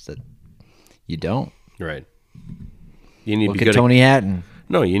matter is that you don't. Right. You need Look to be at good Tony Hatten.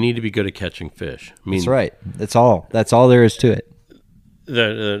 No, you need to be good at catching fish. I mean, that's right. That's all there is to it.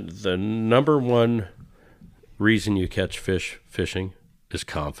 The number one reason you catch fish fishing is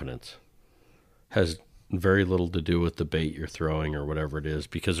confidence. Has very little to do with the bait you're throwing or whatever it is,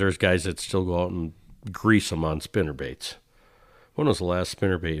 because there's guys that still go out and grease them on spinner baits. When was the last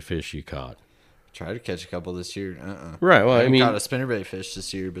spinnerbait fish you caught? Tried to catch a couple this year. Right. Well, I mean, caught a spinnerbait fish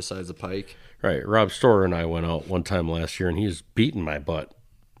this year besides a pike. Right. Rob Storer and I went out one time last year, and he was beating my butt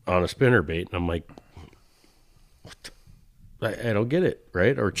on a spinnerbait, and I'm like, what? I don't get it,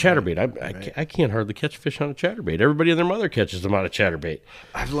 right? Or chatterbait. I can't hardly catch fish on a chatterbait. Everybody and their mother catches them on a chatterbait.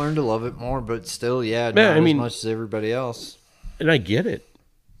 I've learned to love it more, but still, not as much as everybody else. And I get it.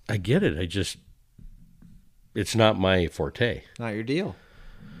 It's not my forte. Not your deal.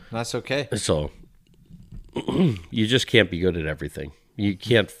 That's okay. So you just can't be good at everything. You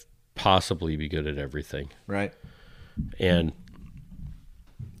can't possibly be good at everything. Right. And,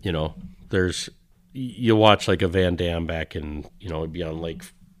 you'll watch like a Van Dam back in, it'd be on Lake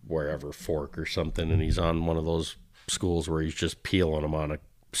wherever, Fork or something, and he's on one of those schools where he's just peeling them on a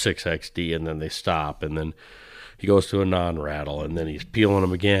 6XD, and then they stop, and then he goes to a non-rattle, and then he's peeling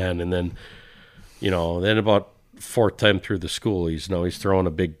them again, and then, then about fourth time through the school, he's throwing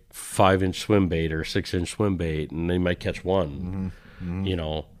a big 5-inch swim bait or 6-inch swim bait, and they might catch one,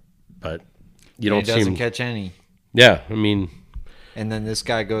 but you don't see him. He doesn't catch any. Yeah, I mean. And then this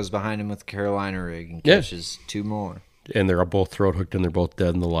guy goes behind him with the Carolina rig and catches 2 more. And they're both throat hooked and they're both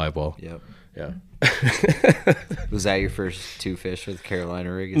dead in the live well. Yep. Yeah. Was that your first 2 fish with the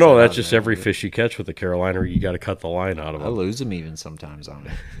Carolina rig? No, that's just every fish you catch with the Carolina rig, you got to cut the line out of them. I lose them even sometimes on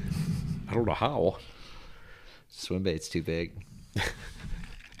it. I don't know how. Swim bait's too big.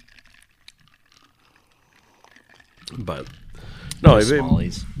 But no,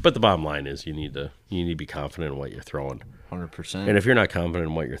 smallies. But the bottom line is you need to be confident in what you're throwing. 100%. And if you're not confident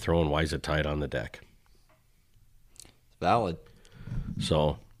in what you're throwing, why is it tied on the deck? It's valid.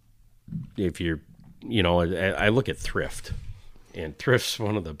 So if you're, I look at Thrift, and Thrift's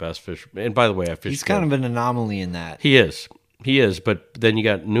one of the best fish. And by the way, I fish. He's kind of an anomaly in that. He is. But then you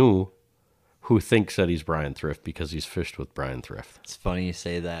got New, who thinks that he's Brian Thrift because he's fished with Brian Thrift. It's funny you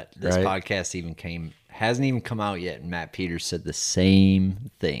say that. This podcast hasn't even come out yet, and Matt Peters said the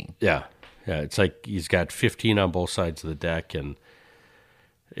same thing. Yeah. Yeah, it's like he's got 15 on both sides of the deck, and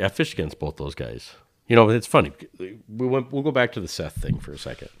I fished against both those guys. It's funny. We'll go back to the Seth thing for a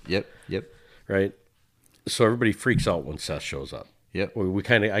second. Yep. Right. So everybody freaks out when Seth shows up. Yep.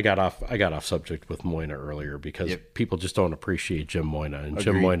 I got off subject with Moyna earlier because people just don't appreciate Jim Moyna, and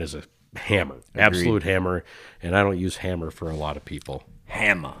Jim Moyna is a hammer, absolute hammer. And I don't use hammer for a lot of people.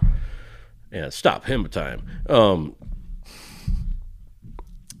 Hammer. Yeah, stop hammer time.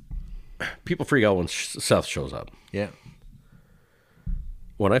 People freak out when Seth shows up. Yeah.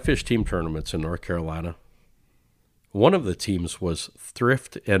 When I fished team tournaments in North Carolina, one of the teams was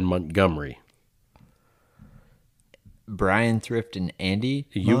Thrift and Montgomery. Brian Thrift and Andy.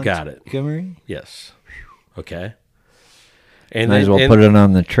 You got it. Montgomery. Yes. Okay. And Might as well put it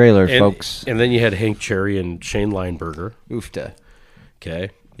on the trailer, folks. And then you had Hank Cherry and Shane Lineberger. Oofta. Okay.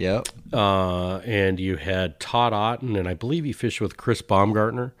 Yep. And you had Todd Otten, and I believe he fished with Chris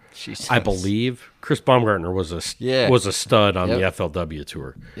Baumgartner. Jesus. I believe Chris Baumgartner was a stud on the FLW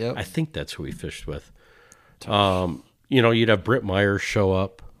tour. Yep. I think that's who he fished with. You'd have Britt Myers show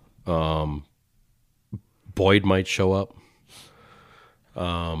up. Boyd might show up.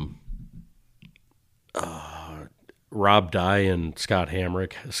 Rob Dye and Scott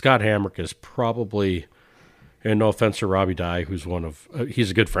Hamrick. Scott Hamrick is probably, and no offense to Robbie Dye, who's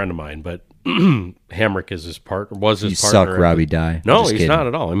he's a good friend of mine, but Hamrick is his partner. Was his You partner? suck, Robbie Dye. No, Just he's kidding. not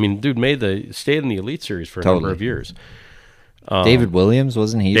at all. I mean, dude stayed in the Elite Series for a number of years. David Williams,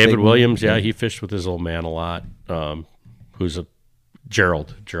 wasn't he? David Williams, yeah, he fished with his old man a lot. Who's a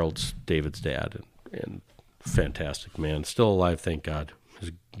Gerald's David's dad, and fantastic man, still alive, thank God. He's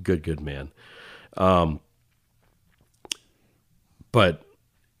a good man. But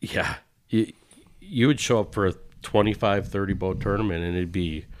yeah, you would show up for a 25, 30 boat tournament, and it'd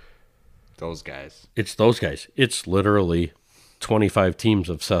be Those guys. It's those guys. It's literally 25 teams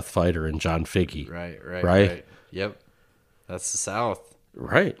of Seth Feider and John Figge. Right. Yep. That's the South.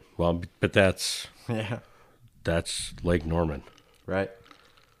 Right. Well, but that's Lake Norman. Right.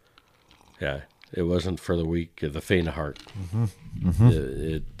 Yeah. It wasn't for the faint of heart.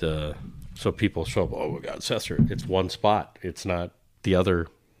 So people show up, oh my God, Seth's here. It's one spot. It's not the other.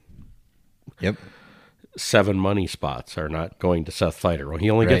 Yep. 7 money spots are not going to Seth Feider. Well, he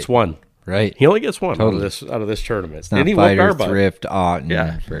only gets one. Right. He only gets one Totally. out of this tournament. It's not And he whooped our Fighter, butt. Thrift, Otten,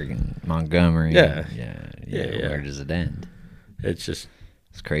 Yeah. friggin' Montgomery. Yeah. Yeah. Where does it end? It's just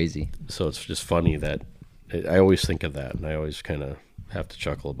It's crazy. so it's just funny that I always think of that, and I always kind of have to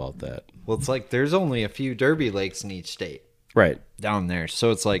chuckle about that. Well, it's like there's only a few Derby lakes in each state Right. down there.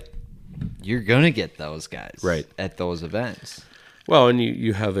 So it's like you're going to get those guys Right. at those events. Well, and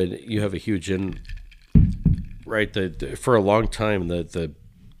you have a huge right. For a long time, the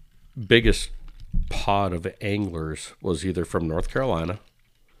biggest pod of anglers was either from North Carolina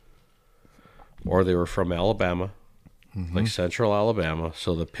or they were from Alabama, like Central Alabama.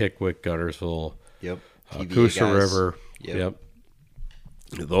 So the Pickwick, Guntersville, Yep. Coosa River, Yep.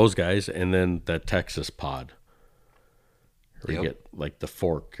 those guys, and then that Texas pod. Where you Yep. get like the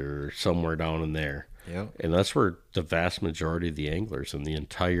Fork or somewhere down in there. Yep. And that's where the vast majority of the anglers and the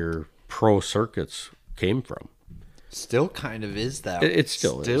entire pro circuits came from. Still kind of is that. It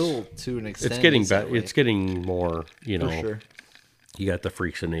still is. To an extent. It's getting is that better. way. It's getting more, For sure. You got the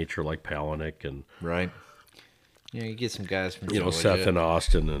freaks of nature like Palaniuk and, Right. You get some guys from Georgia. Seth and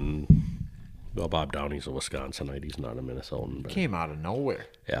Austin and, well, Bob Downey's a Wisconsinite. He's not a Minnesotan. But, Came out of nowhere.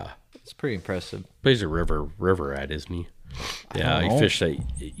 yeah. It's pretty impressive. But he's a river rat, isn't he? Yeah, he fished at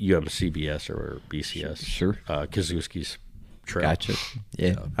UMCBS or BCS. Sure. Kazuski's trail. Gotcha.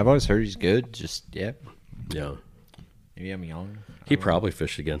 Yeah. I've always heard he's good. Just, Yeah. Maybe I'm young. He probably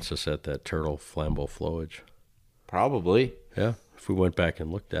fished against us at that Turtle Flambeau Flowage. Probably. Yeah, if we went back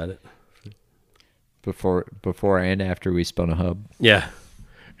and looked at it. before and after we spun a hub. Yeah.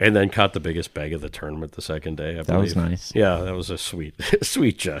 And then caught the biggest bag of the tournament the second day, I believe. That was nice. Yeah, that was a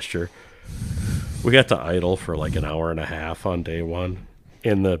sweet gesture. We got to idle for like an hour and a half on day one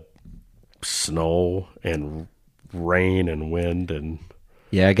in the snow and rain and wind. And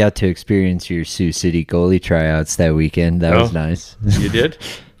Yeah, I got to experience your Sioux City goalie tryouts that weekend. That was nice. You did?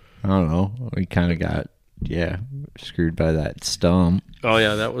 I don't know. We kind of got, screwed by that stump. Oh,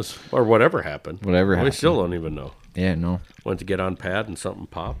 yeah, that was, or whatever happened. Whatever We happened. still don't even know. Yeah, no. Went to get on pad and something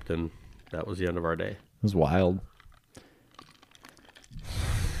popped, and that was the end of our day. It was wild.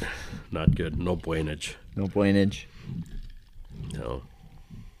 Not good. No buenage. No blainage. No.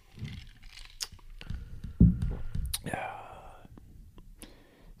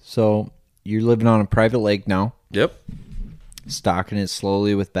 So you're living on a private lake now, Yep. stocking it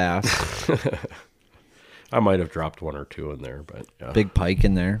slowly with bass. I might have dropped one or two in there, but yeah. Big pike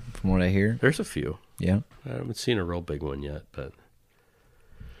in there, from what I hear. There's a few. Yeah. I haven't seen a real big one yet, but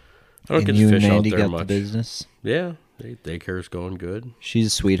I don't And get you to and fish out Mandy there got much. the business. Yeah, daycare's going good. She's a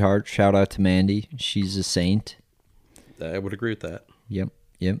sweetheart. Shout out to Mandy. She's a saint. I would agree with that. Yep.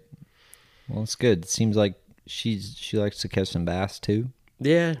 Well, it's good. It seems like she likes to catch some bass too.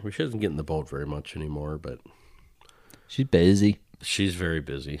 Yeah, she doesn't get in the boat very much anymore, but She's busy. she's very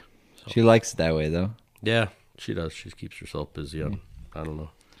busy. She likes it that way, though. Yeah, she does. She keeps herself busy. I don't know.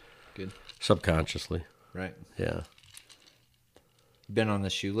 Good. Subconsciously. Right. Yeah. You been on the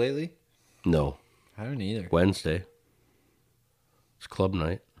shoe lately? No. I don't either. Wednesday. It's club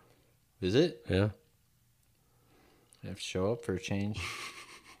night. Is it? Yeah. You have to show up for a change.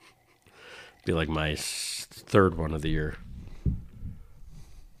 Be like my third one of the year.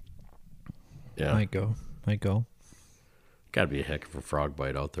 Yeah. Might go. Got to be a heck of a frog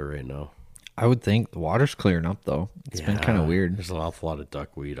bite out there right now. I would think the water's clearing up, though. It's been kind of weird. There's an awful lot of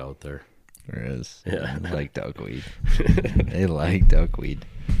duckweed out there. There is. Yeah. They like duckweed. They like duckweed.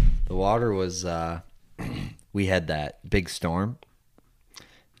 The water was, we had that big storm,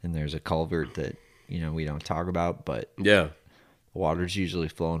 and there's a culvert that, we don't talk about, but Yeah. the water's usually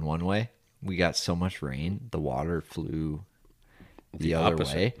flowing one way. We got so much rain, the water flew the other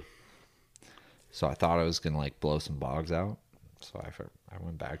opposite way. So I thought I was going to, blow some bogs out. So I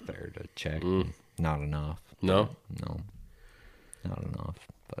went back there to check. Not enough. No? No. Not enough.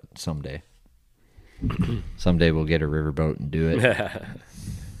 But someday. Someday we'll get a riverboat and do it.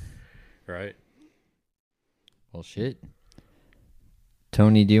 Right. Well, shit.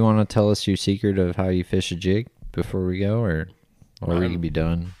 Tony, do you want to tell us your secret of how you fish a jig before we go, or we can be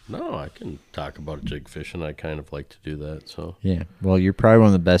done? No, I can talk about jig fishing. I kind of like to do that. So Yeah. Well, you're probably one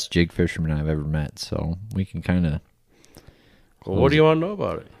of the best jig fishermen I've ever met, so we can kind of... Well, what do you want to know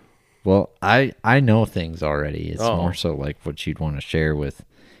about it? Well, I know things already. It's Oh. more so like what you'd want to share with...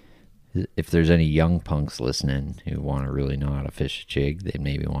 If there's any young punks listening who want to really know how to fish a jig, they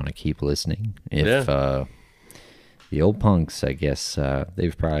maybe want to keep listening. If the old punks, I guess,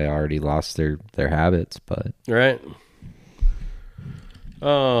 they've probably already lost their habits, but... Right.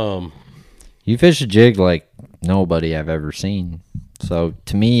 You fish a jig like nobody I've ever seen. So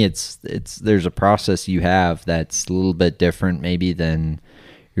to me, it's there's a process you have that's a little bit different maybe than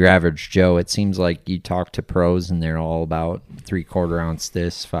your average Joe. It seems like you talk to pros and they're all about 3/4 ounce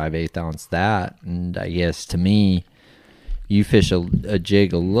this, 5/8 ounce that. And I guess to me, you fish a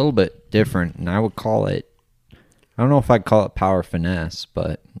jig a little bit different, and I would call it, I don't know if I'd call it power finesse,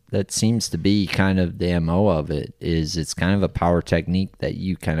 but that seems to be kind of the MO of it. Is it's kind of a power technique that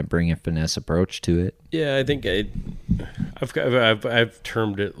you kind of bring a finesse approach to it. Yeah, I think I've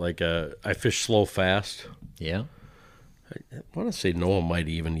termed it like I fish slow fast. Yeah. I want to say Noah might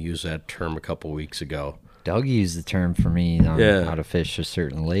even use that term a couple weeks ago. Doug used the term for me on how to fish a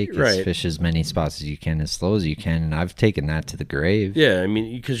certain lake. Is fish as many spots as you can, as slow as you can, and I've taken that to the grave. Yeah, I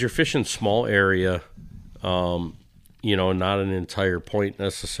mean, because you're fishing small area, not an entire point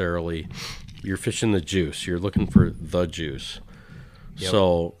necessarily. You're fishing the juice. You're looking for the juice. Yep.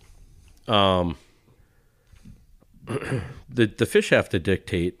 So, the fish have to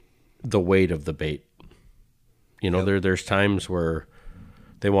dictate the weight of the bait. There's times where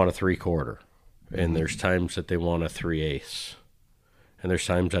they want a 3/4, and there's times that they want a 3/8, and there's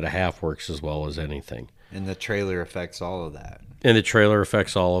times that a half works as well as anything. And the trailer affects all of that.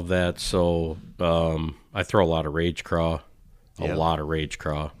 So I throw a lot of rage craw,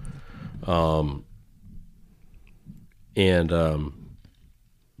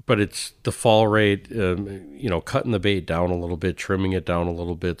 but it's the fall rate, cutting the bait down a little bit, trimming it down a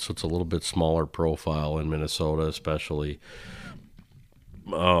little bit so it's a little bit smaller profile in Minnesota especially.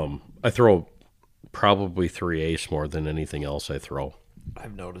 I throw probably 3/8 more than anything else I throw.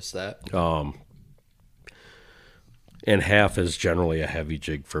 I've noticed that. And half is generally a heavy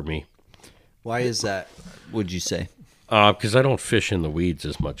jig for me. Why is that, would you say? Because I don't fish in the weeds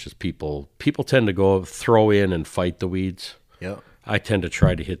as much as people. People tend to go throw in and fight the weeds. Yep. I tend to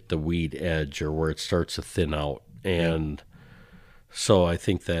try to hit the weed edge or where it starts to thin out. And so I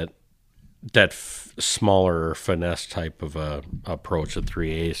think that smaller finesse type of a approach at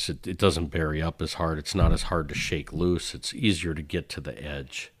 3/8, it doesn't bury up as hard. It's not as hard to shake loose. It's easier to get to the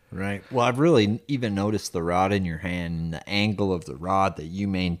edge. Right. Well, I've really even noticed the rod in your hand and the angle of the rod that you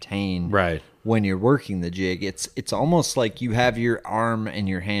maintain right when you're working the jig. It's almost like you have your arm and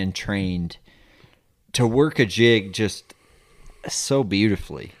your hand trained to work a jig just so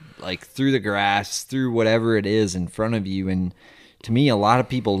beautifully, like through the grass, through whatever it is in front of you. And to me, a lot of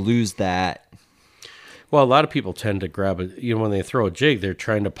people lose that. Well, a lot of people tend to grab it. When they throw a jig, they're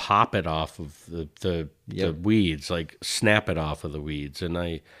trying to pop it off of the weeds, like snap it off of the weeds.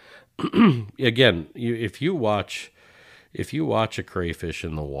 And again, if you watch a crayfish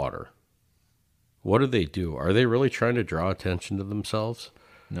in the water, what do? Are they really trying to draw attention to themselves?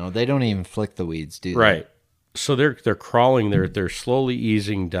 No, they don't even flick the weeds, do they? Right. So they're crawling. They're slowly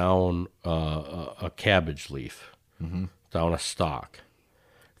easing down a cabbage leaf, down a stalk.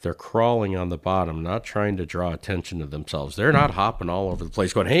 They're crawling on the bottom, not trying to draw attention to themselves. They're not hopping all over the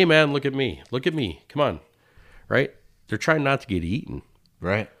place going, hey, man, look at me. Look at me. Come on. Right? They're trying not to get eaten.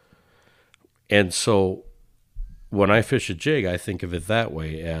 Right. And so when I fish a jig, I think of it that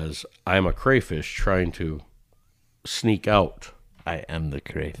way, as I'm a crayfish trying to sneak out. I am the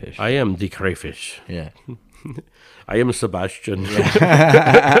crayfish. I am the crayfish. Yeah. I am Sebastian.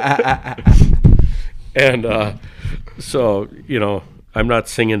 And so, I'm not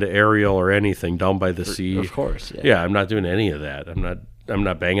singing to Ariel or anything down by the sea. Of course. Yeah, I'm not doing any of that. I'm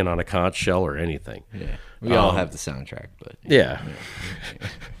not banging on a conch shell or anything. Yeah. We all have the soundtrack, but yeah.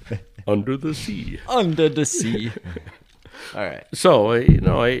 Under the sea. Under the sea. All right. So,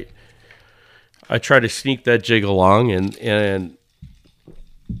 I try to sneak that jig along, and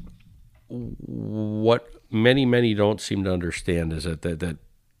what many don't seem to understand is that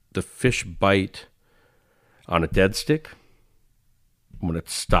the fish bite on a dead stick when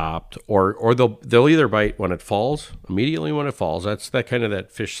it's stopped, or they'll either bite when it falls, immediately when it falls. That's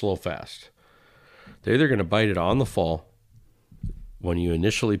that fish slow fast. They're either going to bite it on the fall when you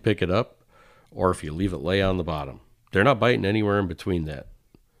initially pick it up, or if you leave it lay on the bottom. They're not biting anywhere in between that.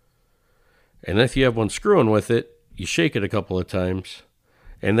 And if you have one screwing with it, you shake it a couple of times,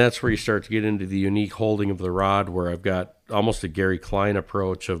 and that's where you start to get into the unique holding of the rod, where I've got almost a Gary Klein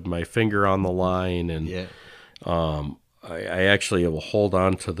approach of my finger on the line, and I actually will hold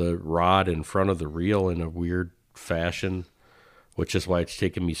on to the rod in front of the reel in a weird fashion, which is why it's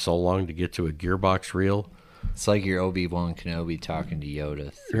taken me so long to get to a gearbox reel. It's like your Obi-Wan Kenobi talking to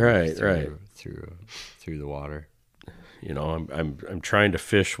Yoda through the water. I'm trying to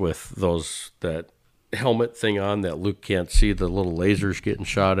fish with that helmet thing on that Luke can't see, the little lasers getting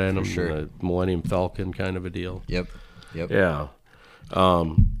shot at him, the Millennium Falcon kind of a deal. Yep. Yeah.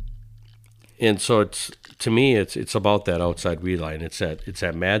 And so to me it's about that outside weed line. It's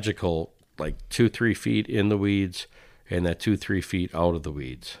that magical, like 2-3 feet in the weeds and that 2-3 feet out of the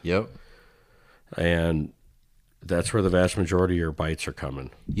weeds. Yep. And that's where the vast majority of your bites are coming.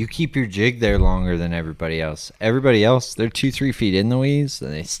 You keep your jig there longer than everybody else. Everybody else, they're 2-3 feet in the weeds,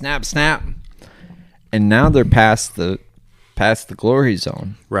 and they snap, and now they're past the glory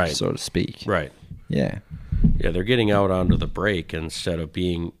zone, right, so to speak. Right. Yeah. Yeah, they're getting out onto the break instead of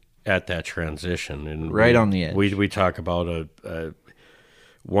being at that transition, and right on the edge. We talk about a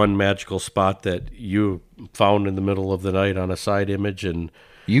one magical spot that you found in the middle of the night on a side image, and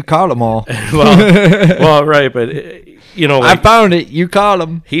you caught them all. well, right, but I found it. You caught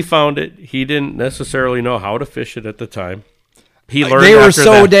them. He found it. He didn't necessarily know how to fish it at the time. He learned. There were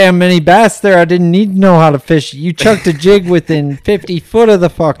so damn many bass there. I didn't need to know how to fish. You chucked a jig within 50 foot of the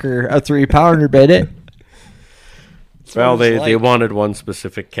fucker. A 3-pounder bit it. Well, they wanted one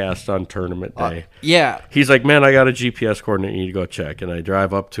specific cast on tournament day. Yeah. He's like, man, I got a GPS coordinate you need to go check. And I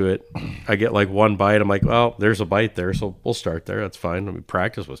drive up to it. I get like one bite. I'm like, well, there's a bite there, so we'll start there. That's fine. I mean,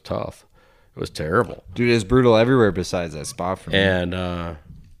 practice was tough. It was terrible. Dude, it's brutal everywhere besides that spot for me. And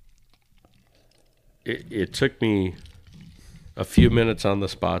it took me a few minutes on the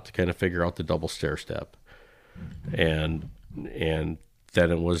spot to kind of figure out the double stair step. And then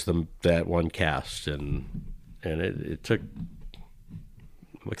it was that one cast, and it took,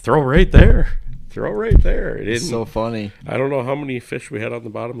 like, throw right there. It's so funny. I don't know how many fish we had on the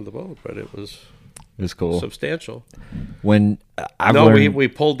bottom of the boat, but it was cool. Substantial. When we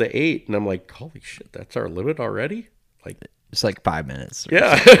pulled to 8, and I'm like, holy shit, that's our limit already? Like, it's like 5 minutes.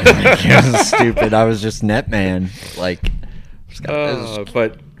 Yeah. It was stupid. I was just net man. Like,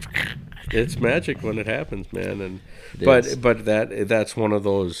 but it's magic when it happens, man. And but that's one of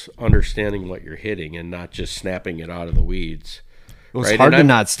those understanding what you're hitting and not just snapping it out of the weeds. Well, it's hard to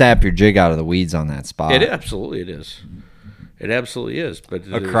not snap your jig out of the weeds on that spot. It absolutely is. It absolutely is. But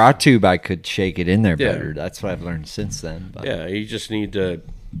a craw tube, I could shake it in there better. That's what I've learned since then. But. Yeah, you just need to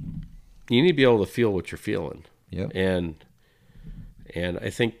be able to feel what you're feeling. Yep. And I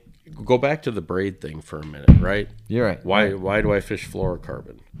think, go back to the braid thing for a minute, right? You're right. Why do I fish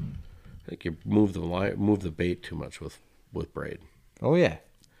fluorocarbon? I think you move the bait too much with braid. Oh yeah.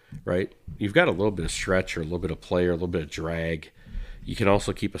 Right? You've got a little bit of stretch or a little bit of play or a little bit of drag. You can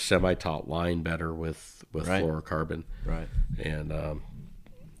also keep a semi-taut line better with fluorocarbon. Right. And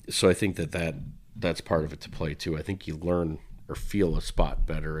so I think that's part of it to play too. I think you learn or feel a spot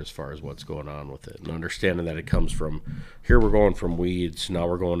better as far as what's going on with it, and understanding that it comes from here. We're going from weeds, now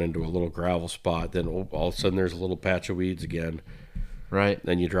we're going into a little gravel spot, then all of a sudden there's a little patch of weeds again. Right.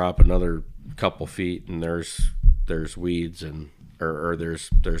 Then you drop another couple feet and there's weeds, and or there's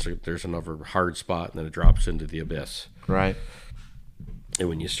another hard spot, and then it drops into the abyss. Right. And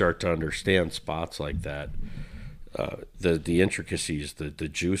when you start to understand spots like that, the intricacies, the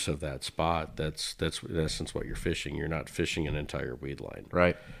juice of that spot. That's in essence what you're fishing. You're not fishing an entire weed line.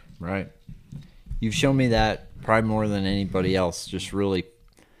 Right. You've shown me that probably more than anybody else, just really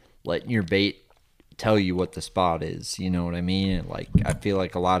letting your bait tell you what the spot is. You know what I mean? And like, I feel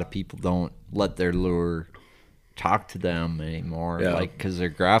like a lot of people don't let their lure talk to them anymore, like, because their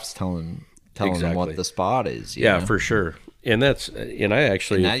graph's telling them what the spot is. You know? For sure. And I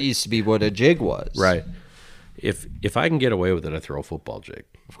actually, that used to be what a jig was. Right. If I can get away with it, I throw a football jig.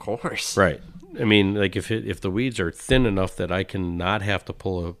 Of course. Right. I mean, like if the weeds are thin enough that I can not have to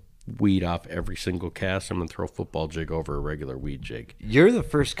pull a weed off every single cast, I'm gonna throw a football jig over a regular weed jig. You're the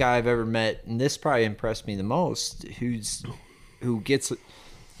first guy I've ever met, and this probably impressed me the most, who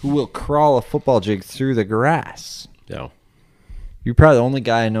will crawl a football jig through the grass. Yeah. You're probably the only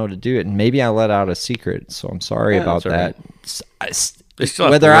guy I know to do it, and maybe I let out a secret, so I'm sorry about that. Right.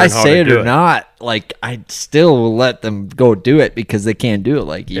 Whether I say it or not, like, I still will let them go do it because they can't do it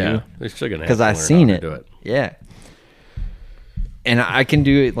like you. Yeah, they're still gonna have because to I've learn seen how it. to do it. Yeah. And I can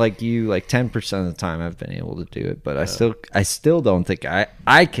do it like you, like 10% of the time I've been able to do it, but I still don't think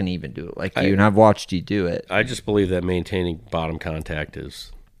I can even do it like you, and I've watched you do it. I just believe that maintaining bottom contact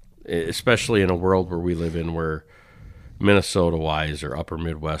is, especially in a world where we live in, where Minnesota-wise or upper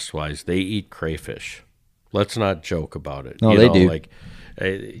Midwest-wise, they eat crayfish. Let's not joke about it. No, they do. Like,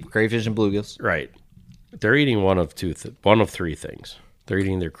 Crayfish and bluegills. Right. They're eating one of three things. They're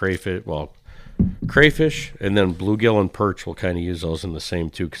eating their crayfish, and then bluegill and perch will kind of use those in the same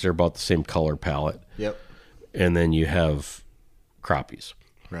too, because they're about the same color palette. Yep. And then you have crappies.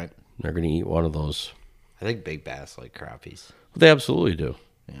 Right. They're going to eat one of those. I think big bass like crappies. They absolutely do.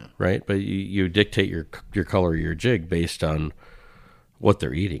 Yeah. Right. But you dictate your color of your jig based on what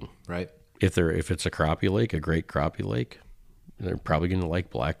they're eating. Right. If it's a crappie lake, a great crappie lake, they're probably going to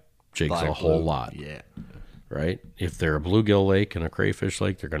like black jigs a whole lot. Yeah. Right? If they're a bluegill lake and a crayfish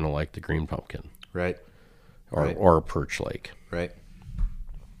lake, they're going to like the green pumpkin. Right. Or a perch lake. Right.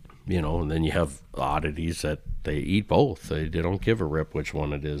 And then you have oddities that they eat both. They don't give a rip which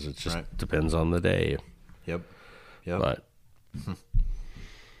one it is. It just depends on the day. Yep.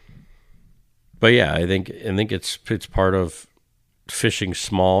 But yeah, I think it's part of fishing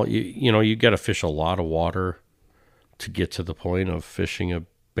small. You got to fish a lot of water to get to the point of fishing a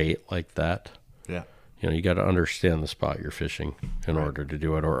bait like that. Yeah. You got to understand the spot you're fishing in order to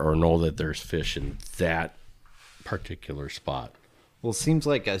do it, or know that there's fish in that particular spot. Well, it seems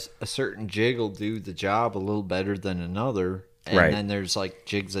like a certain jig will do the job a little better than another. And then there's like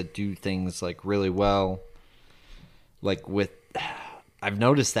jigs that do things like really well. Like I've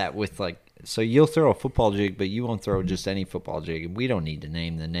noticed that with like, so you'll throw a football jig, but you won't throw just any football jig. And we don't need to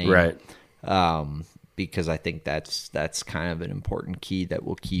name the name. Right. Because I think that's kind of an important key that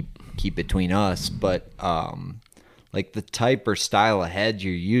we'll keep between us. But like the type or style of head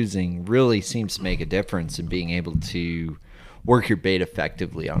you're using really seems to make a difference in being able to work your bait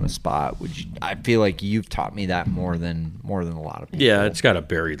effectively on a spot. I feel like you've taught me that more than a lot of people. Yeah, it's got a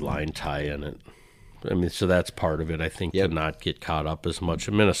buried line tie in it. I mean, so that's part of it, I think, to not get caught up as much.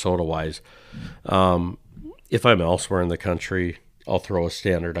 Minnesota-wise, if I'm elsewhere in the country, I'll throw a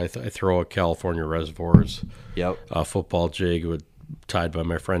standard. I throw a California Reservoirs football jig tied by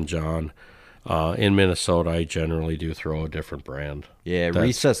my friend John. In Minnesota, I generally do throw a different brand. Yeah,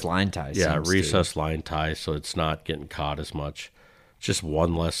 recessed line tie. Yeah, recessed line tie, so it's not getting caught as much. Just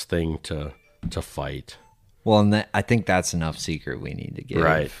one less thing to fight. Well, and I think that's enough secret we need to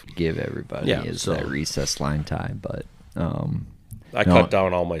give everybody that recessed line tie. But I cut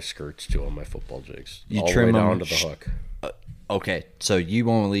down all my skirts too on my football jigs. You all trim the way them down to the hook. Okay, so you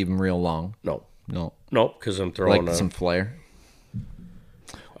won't leave them real long. No, because I'm throwing some flare.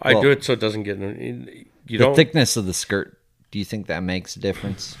 I do it so it doesn't get. The thickness of the skirt. Do you think that makes a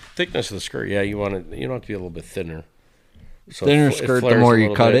difference? Thickness of the skirt, yeah. You want to be a little bit thinner. So thinner skirt, the more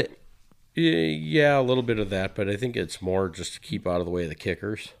you cut it. Yeah, a little bit of that, but I think it's more just to keep out of the way of the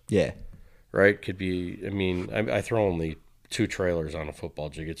kickers. Yeah. Right? Could be. I mean, I throw only 2 trailers on a football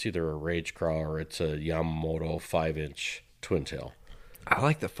jig. It's either a Rage Craw or it's a Yamamoto 5-inch twin tail. I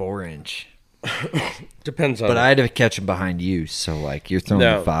like the 4-inch. Depends on. But I had to catch them behind you, so like you're throwing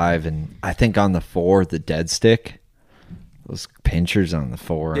the 5, and I think on the 4, the dead stick. Those pinchers on the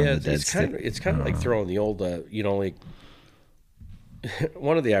 4 on the dead stick. It's kind of like throwing the old, like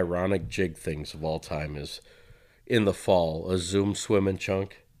one of the ironic jig things of all time is in the fall, a Zoom swimming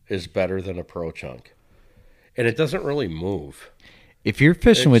chunk is better than a pro chunk, and it doesn't really move. If you're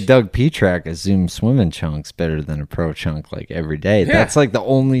fishing with Doug Petrak, a Zoom swimming chunk's better than a pro chunk like every day. Yeah. That's like the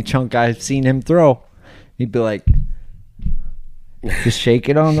only chunk I've seen him throw. He'd be like, just shake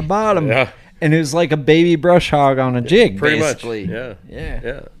it on the bottom. Yeah. And it was like a baby brush hog on a jig, Pretty basically. much.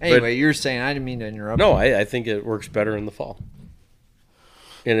 Yeah. Anyway, you're saying, I didn't mean to interrupt. No, I think it works better in the fall.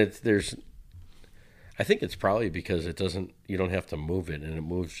 And I think it's probably because you don't have to move it, and it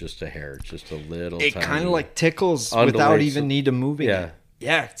moves just a hair. It's just a little It tiny, kind of like tickles undulates. without even need to moving Yeah. it.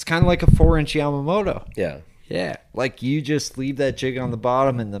 Yeah, it's kind of like a 4-inch Yamamoto. Yeah. Yeah, like you just leave that jig on the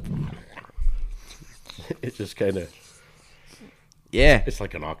bottom and It just kind of, yeah, it's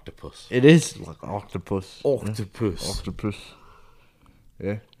like an octopus. it is. Like octopus. Octopus.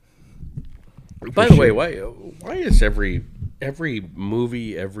 Yeah. By the way, why is every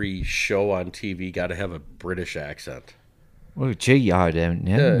movie, every show on TV got to have a British accent? Well, gee, y'all don't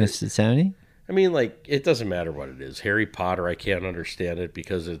know, Mr. Tony. I mean, like, it doesn't matter what it is. Harry Potter, I can't understand it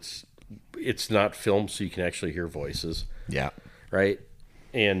because it's not filmed, so you can actually hear voices, Yeah. right?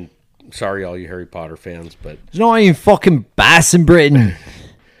 And sorry, all you Harry Potter fans, but There's no even fucking bass in Britain.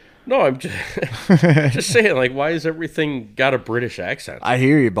 no, I'm just just saying, like, why has everything got a British accent? I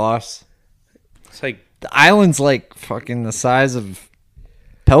hear you, boss. It's like, The island's like fucking the size of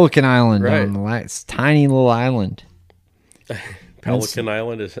Pelican Island. Right. On the it's a tiny little island. Pelican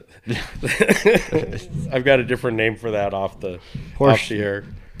Island is. I've got a different name for that off the air.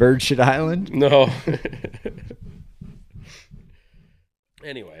 Bird Shit Island. No.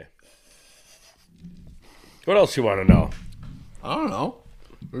 Anyway, what else you want to know? I don't know.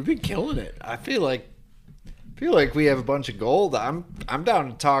 We've been killing it. I feel like we have a bunch of gold. I'm down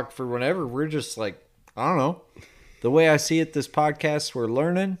to talk for whenever. We're just like, I don't know. The way I see it, this podcast, we're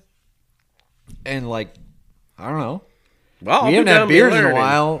learning. And like, I don't know. Well, We haven't had beers in a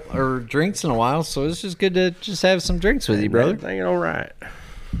while or drinks in a while, so it's just good to just have some drinks with you, brother. Ain't all right.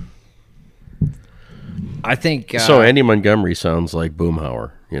 I think So Andy Montgomery sounds like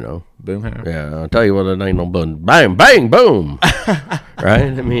Boomhauer, you know. Boomhauer. Yeah, I'll tell you what, it ain't no boom. Bang, bang, boom. Right?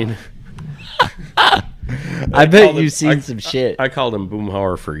 I mean, I bet you've seen some shit. I called him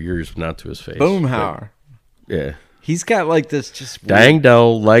Boomhauer for years, not to his face. Boomhauer. But, yeah. He's got like this just Dang do,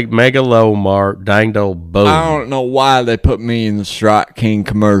 like megalomar, dang do, boom. I don't know why they put me in the Strike King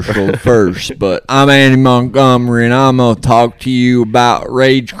commercial first, but I'm Andy Montgomery, and I'm going to talk to you about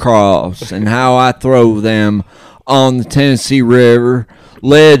Rage Cross and how I throw them on the Tennessee River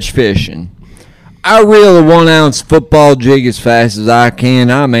ledge fishing. I reel a 1-ounce football jig as fast as I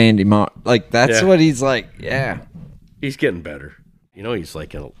can. I'm Andy Like, that's Yeah. what he's like. Yeah. He's getting better. You know,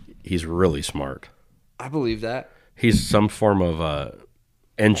 he's really smart. I believe that. He's some form of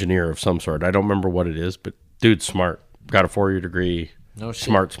engineer of some sort. I don't remember what it is, but dude's smart. Got a 4-year degree. No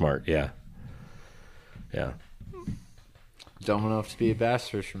shit. Smart. Yeah. Yeah. Dumb enough to be a bass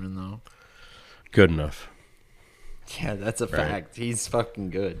fisherman, though. Good enough. Yeah, that's a fact. He's fucking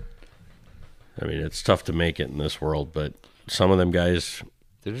good. I mean, it's tough to make it in this world, but some of them guys,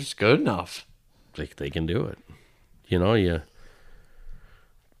 They're just good enough. they can do it. You know,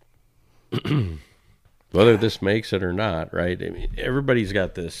 whether this makes it or not, right? I mean, everybody's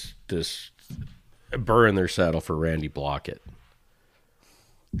got this burr in their saddle for Randy Blockett,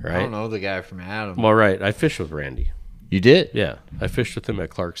 right? I don't know the guy from Adam. Well, right. I fished with Randy. You did? Yeah, I fished with him at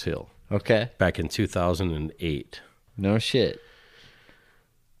Clark's Hill Okay. back in 2008. No shit.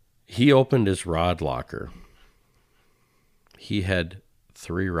 He opened his rod locker. He had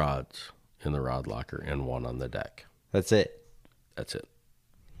 3 rods in the rod locker and 1 on the deck. That's it. That's it.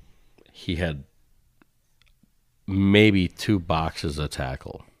 He had maybe 2 boxes of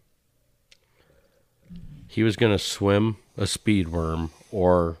tackle. He was going to swim a speed worm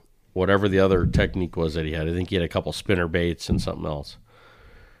or whatever the other technique was that he had. I think he had a couple spinner baits and something else.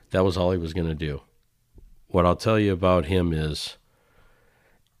 That was all he was going to do. What I'll tell you about him is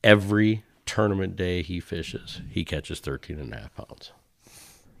every tournament day he fishes, he catches 13.5 pounds.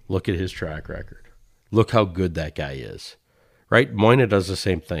 Look at his track record. Look how good that guy is. Right? Moyna does the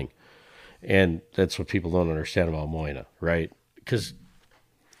same thing. And that's what people don't understand about Moyna, right? Because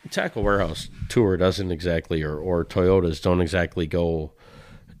Tackle Warehouse Tour doesn't exactly, or Toyotas don't exactly go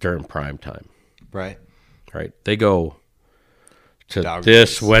during prime time. Right. Right? They go to Dog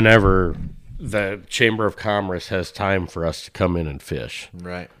this race. whenever the Chamber of Commerce has time for us to come in and fish.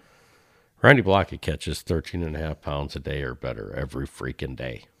 Right. Randy Blockett catches 13.5 pounds a day or better every freaking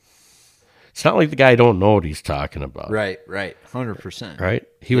day. It's not like the guy don't know what he's talking about. Right. 100%. Right?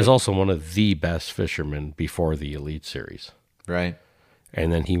 He was also one of the best fishermen before the Elite Series. Right.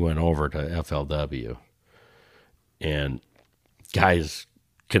 And then he went over to FLW. And guys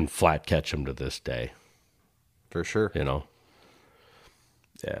can flat catch him to this day, For sure. you know?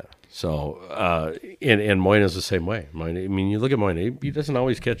 Yeah. So, and Moyna's the same way. Moyna, I mean, you look at Moyna, he doesn't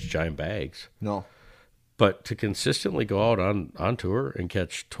always catch giant bags. No. But to consistently go out on tour and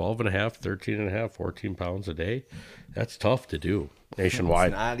catch 12.5, 13.5, 14 pounds a day, that's tough to do nationwide.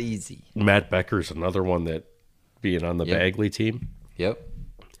 It's not easy. Matt Becker's another one that, being on the Yep. Bagley team, Yep.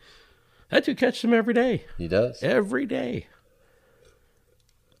 that dude catches them every day. He does. Every day.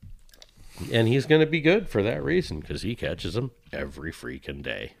 And he's going to be good for that reason, because he catches them every freaking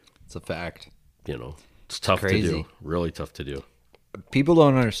day. It's a fact. You know, it's tough to Crazy. do. Really tough to do. People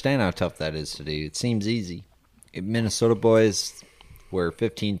don't understand how tough that is to do. It seems easy. Minnesota boys, where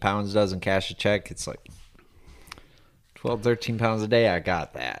 15 pounds doesn't cash a check, it's like 12, 13 pounds a day. I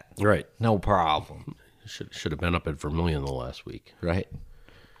got that. Right. No problem. Should have been up at Vermilion the last week. Right.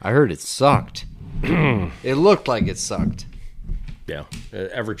 I heard it sucked. It looked like it sucked. Yeah.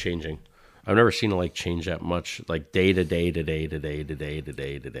 Ever changing. I've never seen it like change that much, like day to day to day to day to day to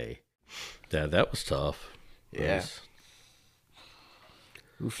day to day. Yeah, that was tough. Yeah.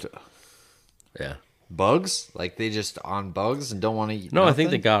 Oofta. Yeah. Bugs? Like they just on bugs and don't want to eat No, I think nothing?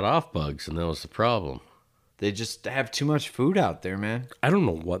 they got off bugs, and that was the problem. They just have too much food out there, man. I don't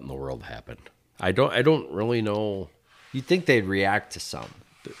know what in the world happened. I don't really know. You'd think they'd react to some.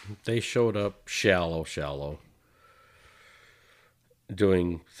 They showed up shallow,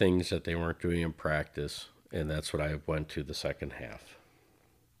 doing things that they weren't doing in practice, and that's what I went to the second half.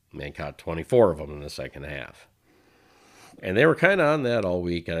 And they caught 24 of them in the second half. And they were kind of on that all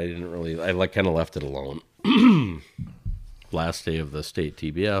week, and I like kind of left it alone. Last day of the state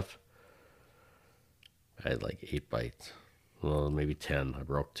TBF, I had like 8 bites. Well, maybe 10. I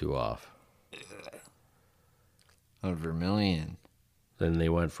broke 2 off. On Vermilion. Then they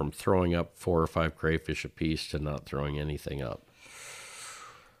went from throwing up 4 or 5 crayfish apiece to not throwing anything up.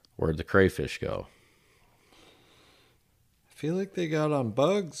 Where'd the crayfish go? I feel like they got on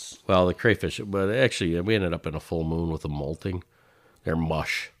bugs. Well, the crayfish, but actually, we ended up in a full moon with a molting. They're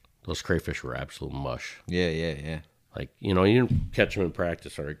mush. Those crayfish were absolute mush. Yeah. Like, you know, you didn't catch them in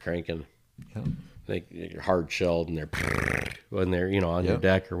practice, started cranking. Yep. They're hard shelled, and they're when they're, you know, on your Yep.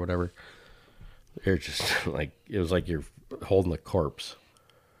 deck or whatever. They're just like, it was like you're holding a corpse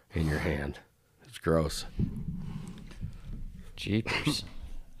in your hand. It's gross. Jeepers.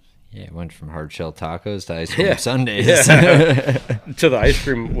 Yeah, it went from hard shell tacos to ice cream sundaes. To the ice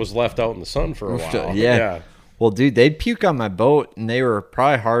cream was left out in the sun for a while. Yeah. Well, dude, they'd puke on my boat, and they were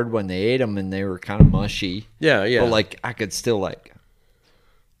probably hard when they ate them, and they were kind of mushy. Yeah. But, like, I could still, like,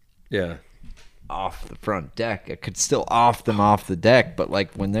 Yeah. off the front deck. I could still off them off the deck, but,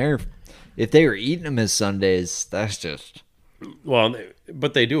 like, if they were eating them as sundaes, that's just... Well,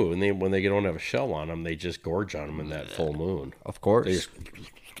 but they do. When they don't have a shell on them, they just gorge on them in that full moon. Of course. They just,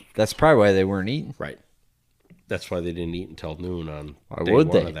 That's probably why they weren't eating. right. That's why they didn't eat until noon on Why day would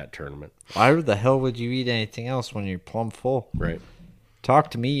one they? of that tournament. Why the hell would you eat anything else when you're plumb full? Right.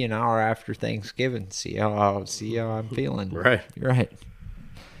 Talk to me an hour after Thanksgiving. See how I'm feeling. Right. You're right.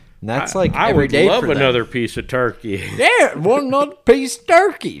 And that's like I every would day love for them. another piece of turkey. Yeah, one another piece of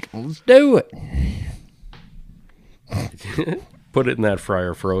turkey. Let's do it. Put it in that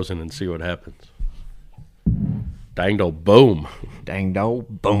fryer frozen and see what happens. Dango boom. Dang do,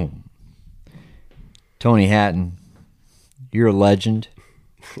 boom. Tony Hatten, you're a legend.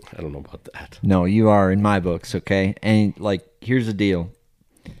 I don't know about that. No, you are in my books, okay? And, like, here's the deal.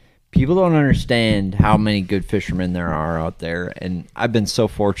 People don't understand how many good fishermen there are out there. And I've been so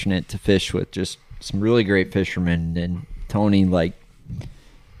fortunate to fish with just some really great fishermen. And, Tony, like,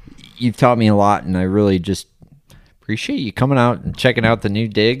 you've taught me a lot, and I really just appreciate you coming out and checking out the new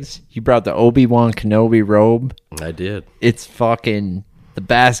digs. You brought the Obi-Wan Kenobi robe. I did. It's fucking the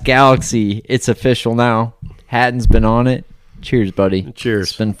Bass Galaxy. It's official now. Hatton's been on it. Cheers, buddy. Cheers.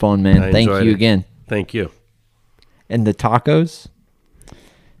 It's been fun, man. I Thank you enjoyed it. again. Thank you. And the tacos,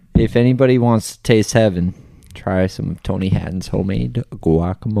 if anybody wants to taste heaven, try some of Tony Hatton's homemade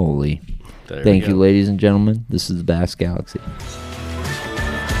guacamole. There we Thank go. you, ladies and gentlemen. This is the Bass Galaxy.